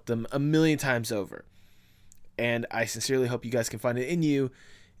immensely help them a million times over. And I sincerely hope you guys can find it in you,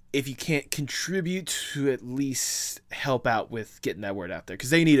 if you can't contribute, to at least help out with getting that word out there, because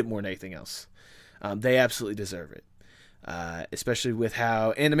they need it more than anything else. They absolutely deserve it, especially with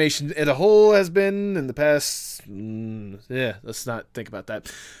how animation as a whole has been in the past. Let's not think about that.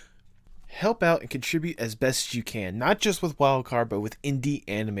 Help out and contribute as best you can, not just with Wildcard, but with indie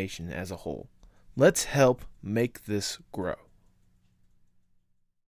animation as a whole. Let's help make this grow.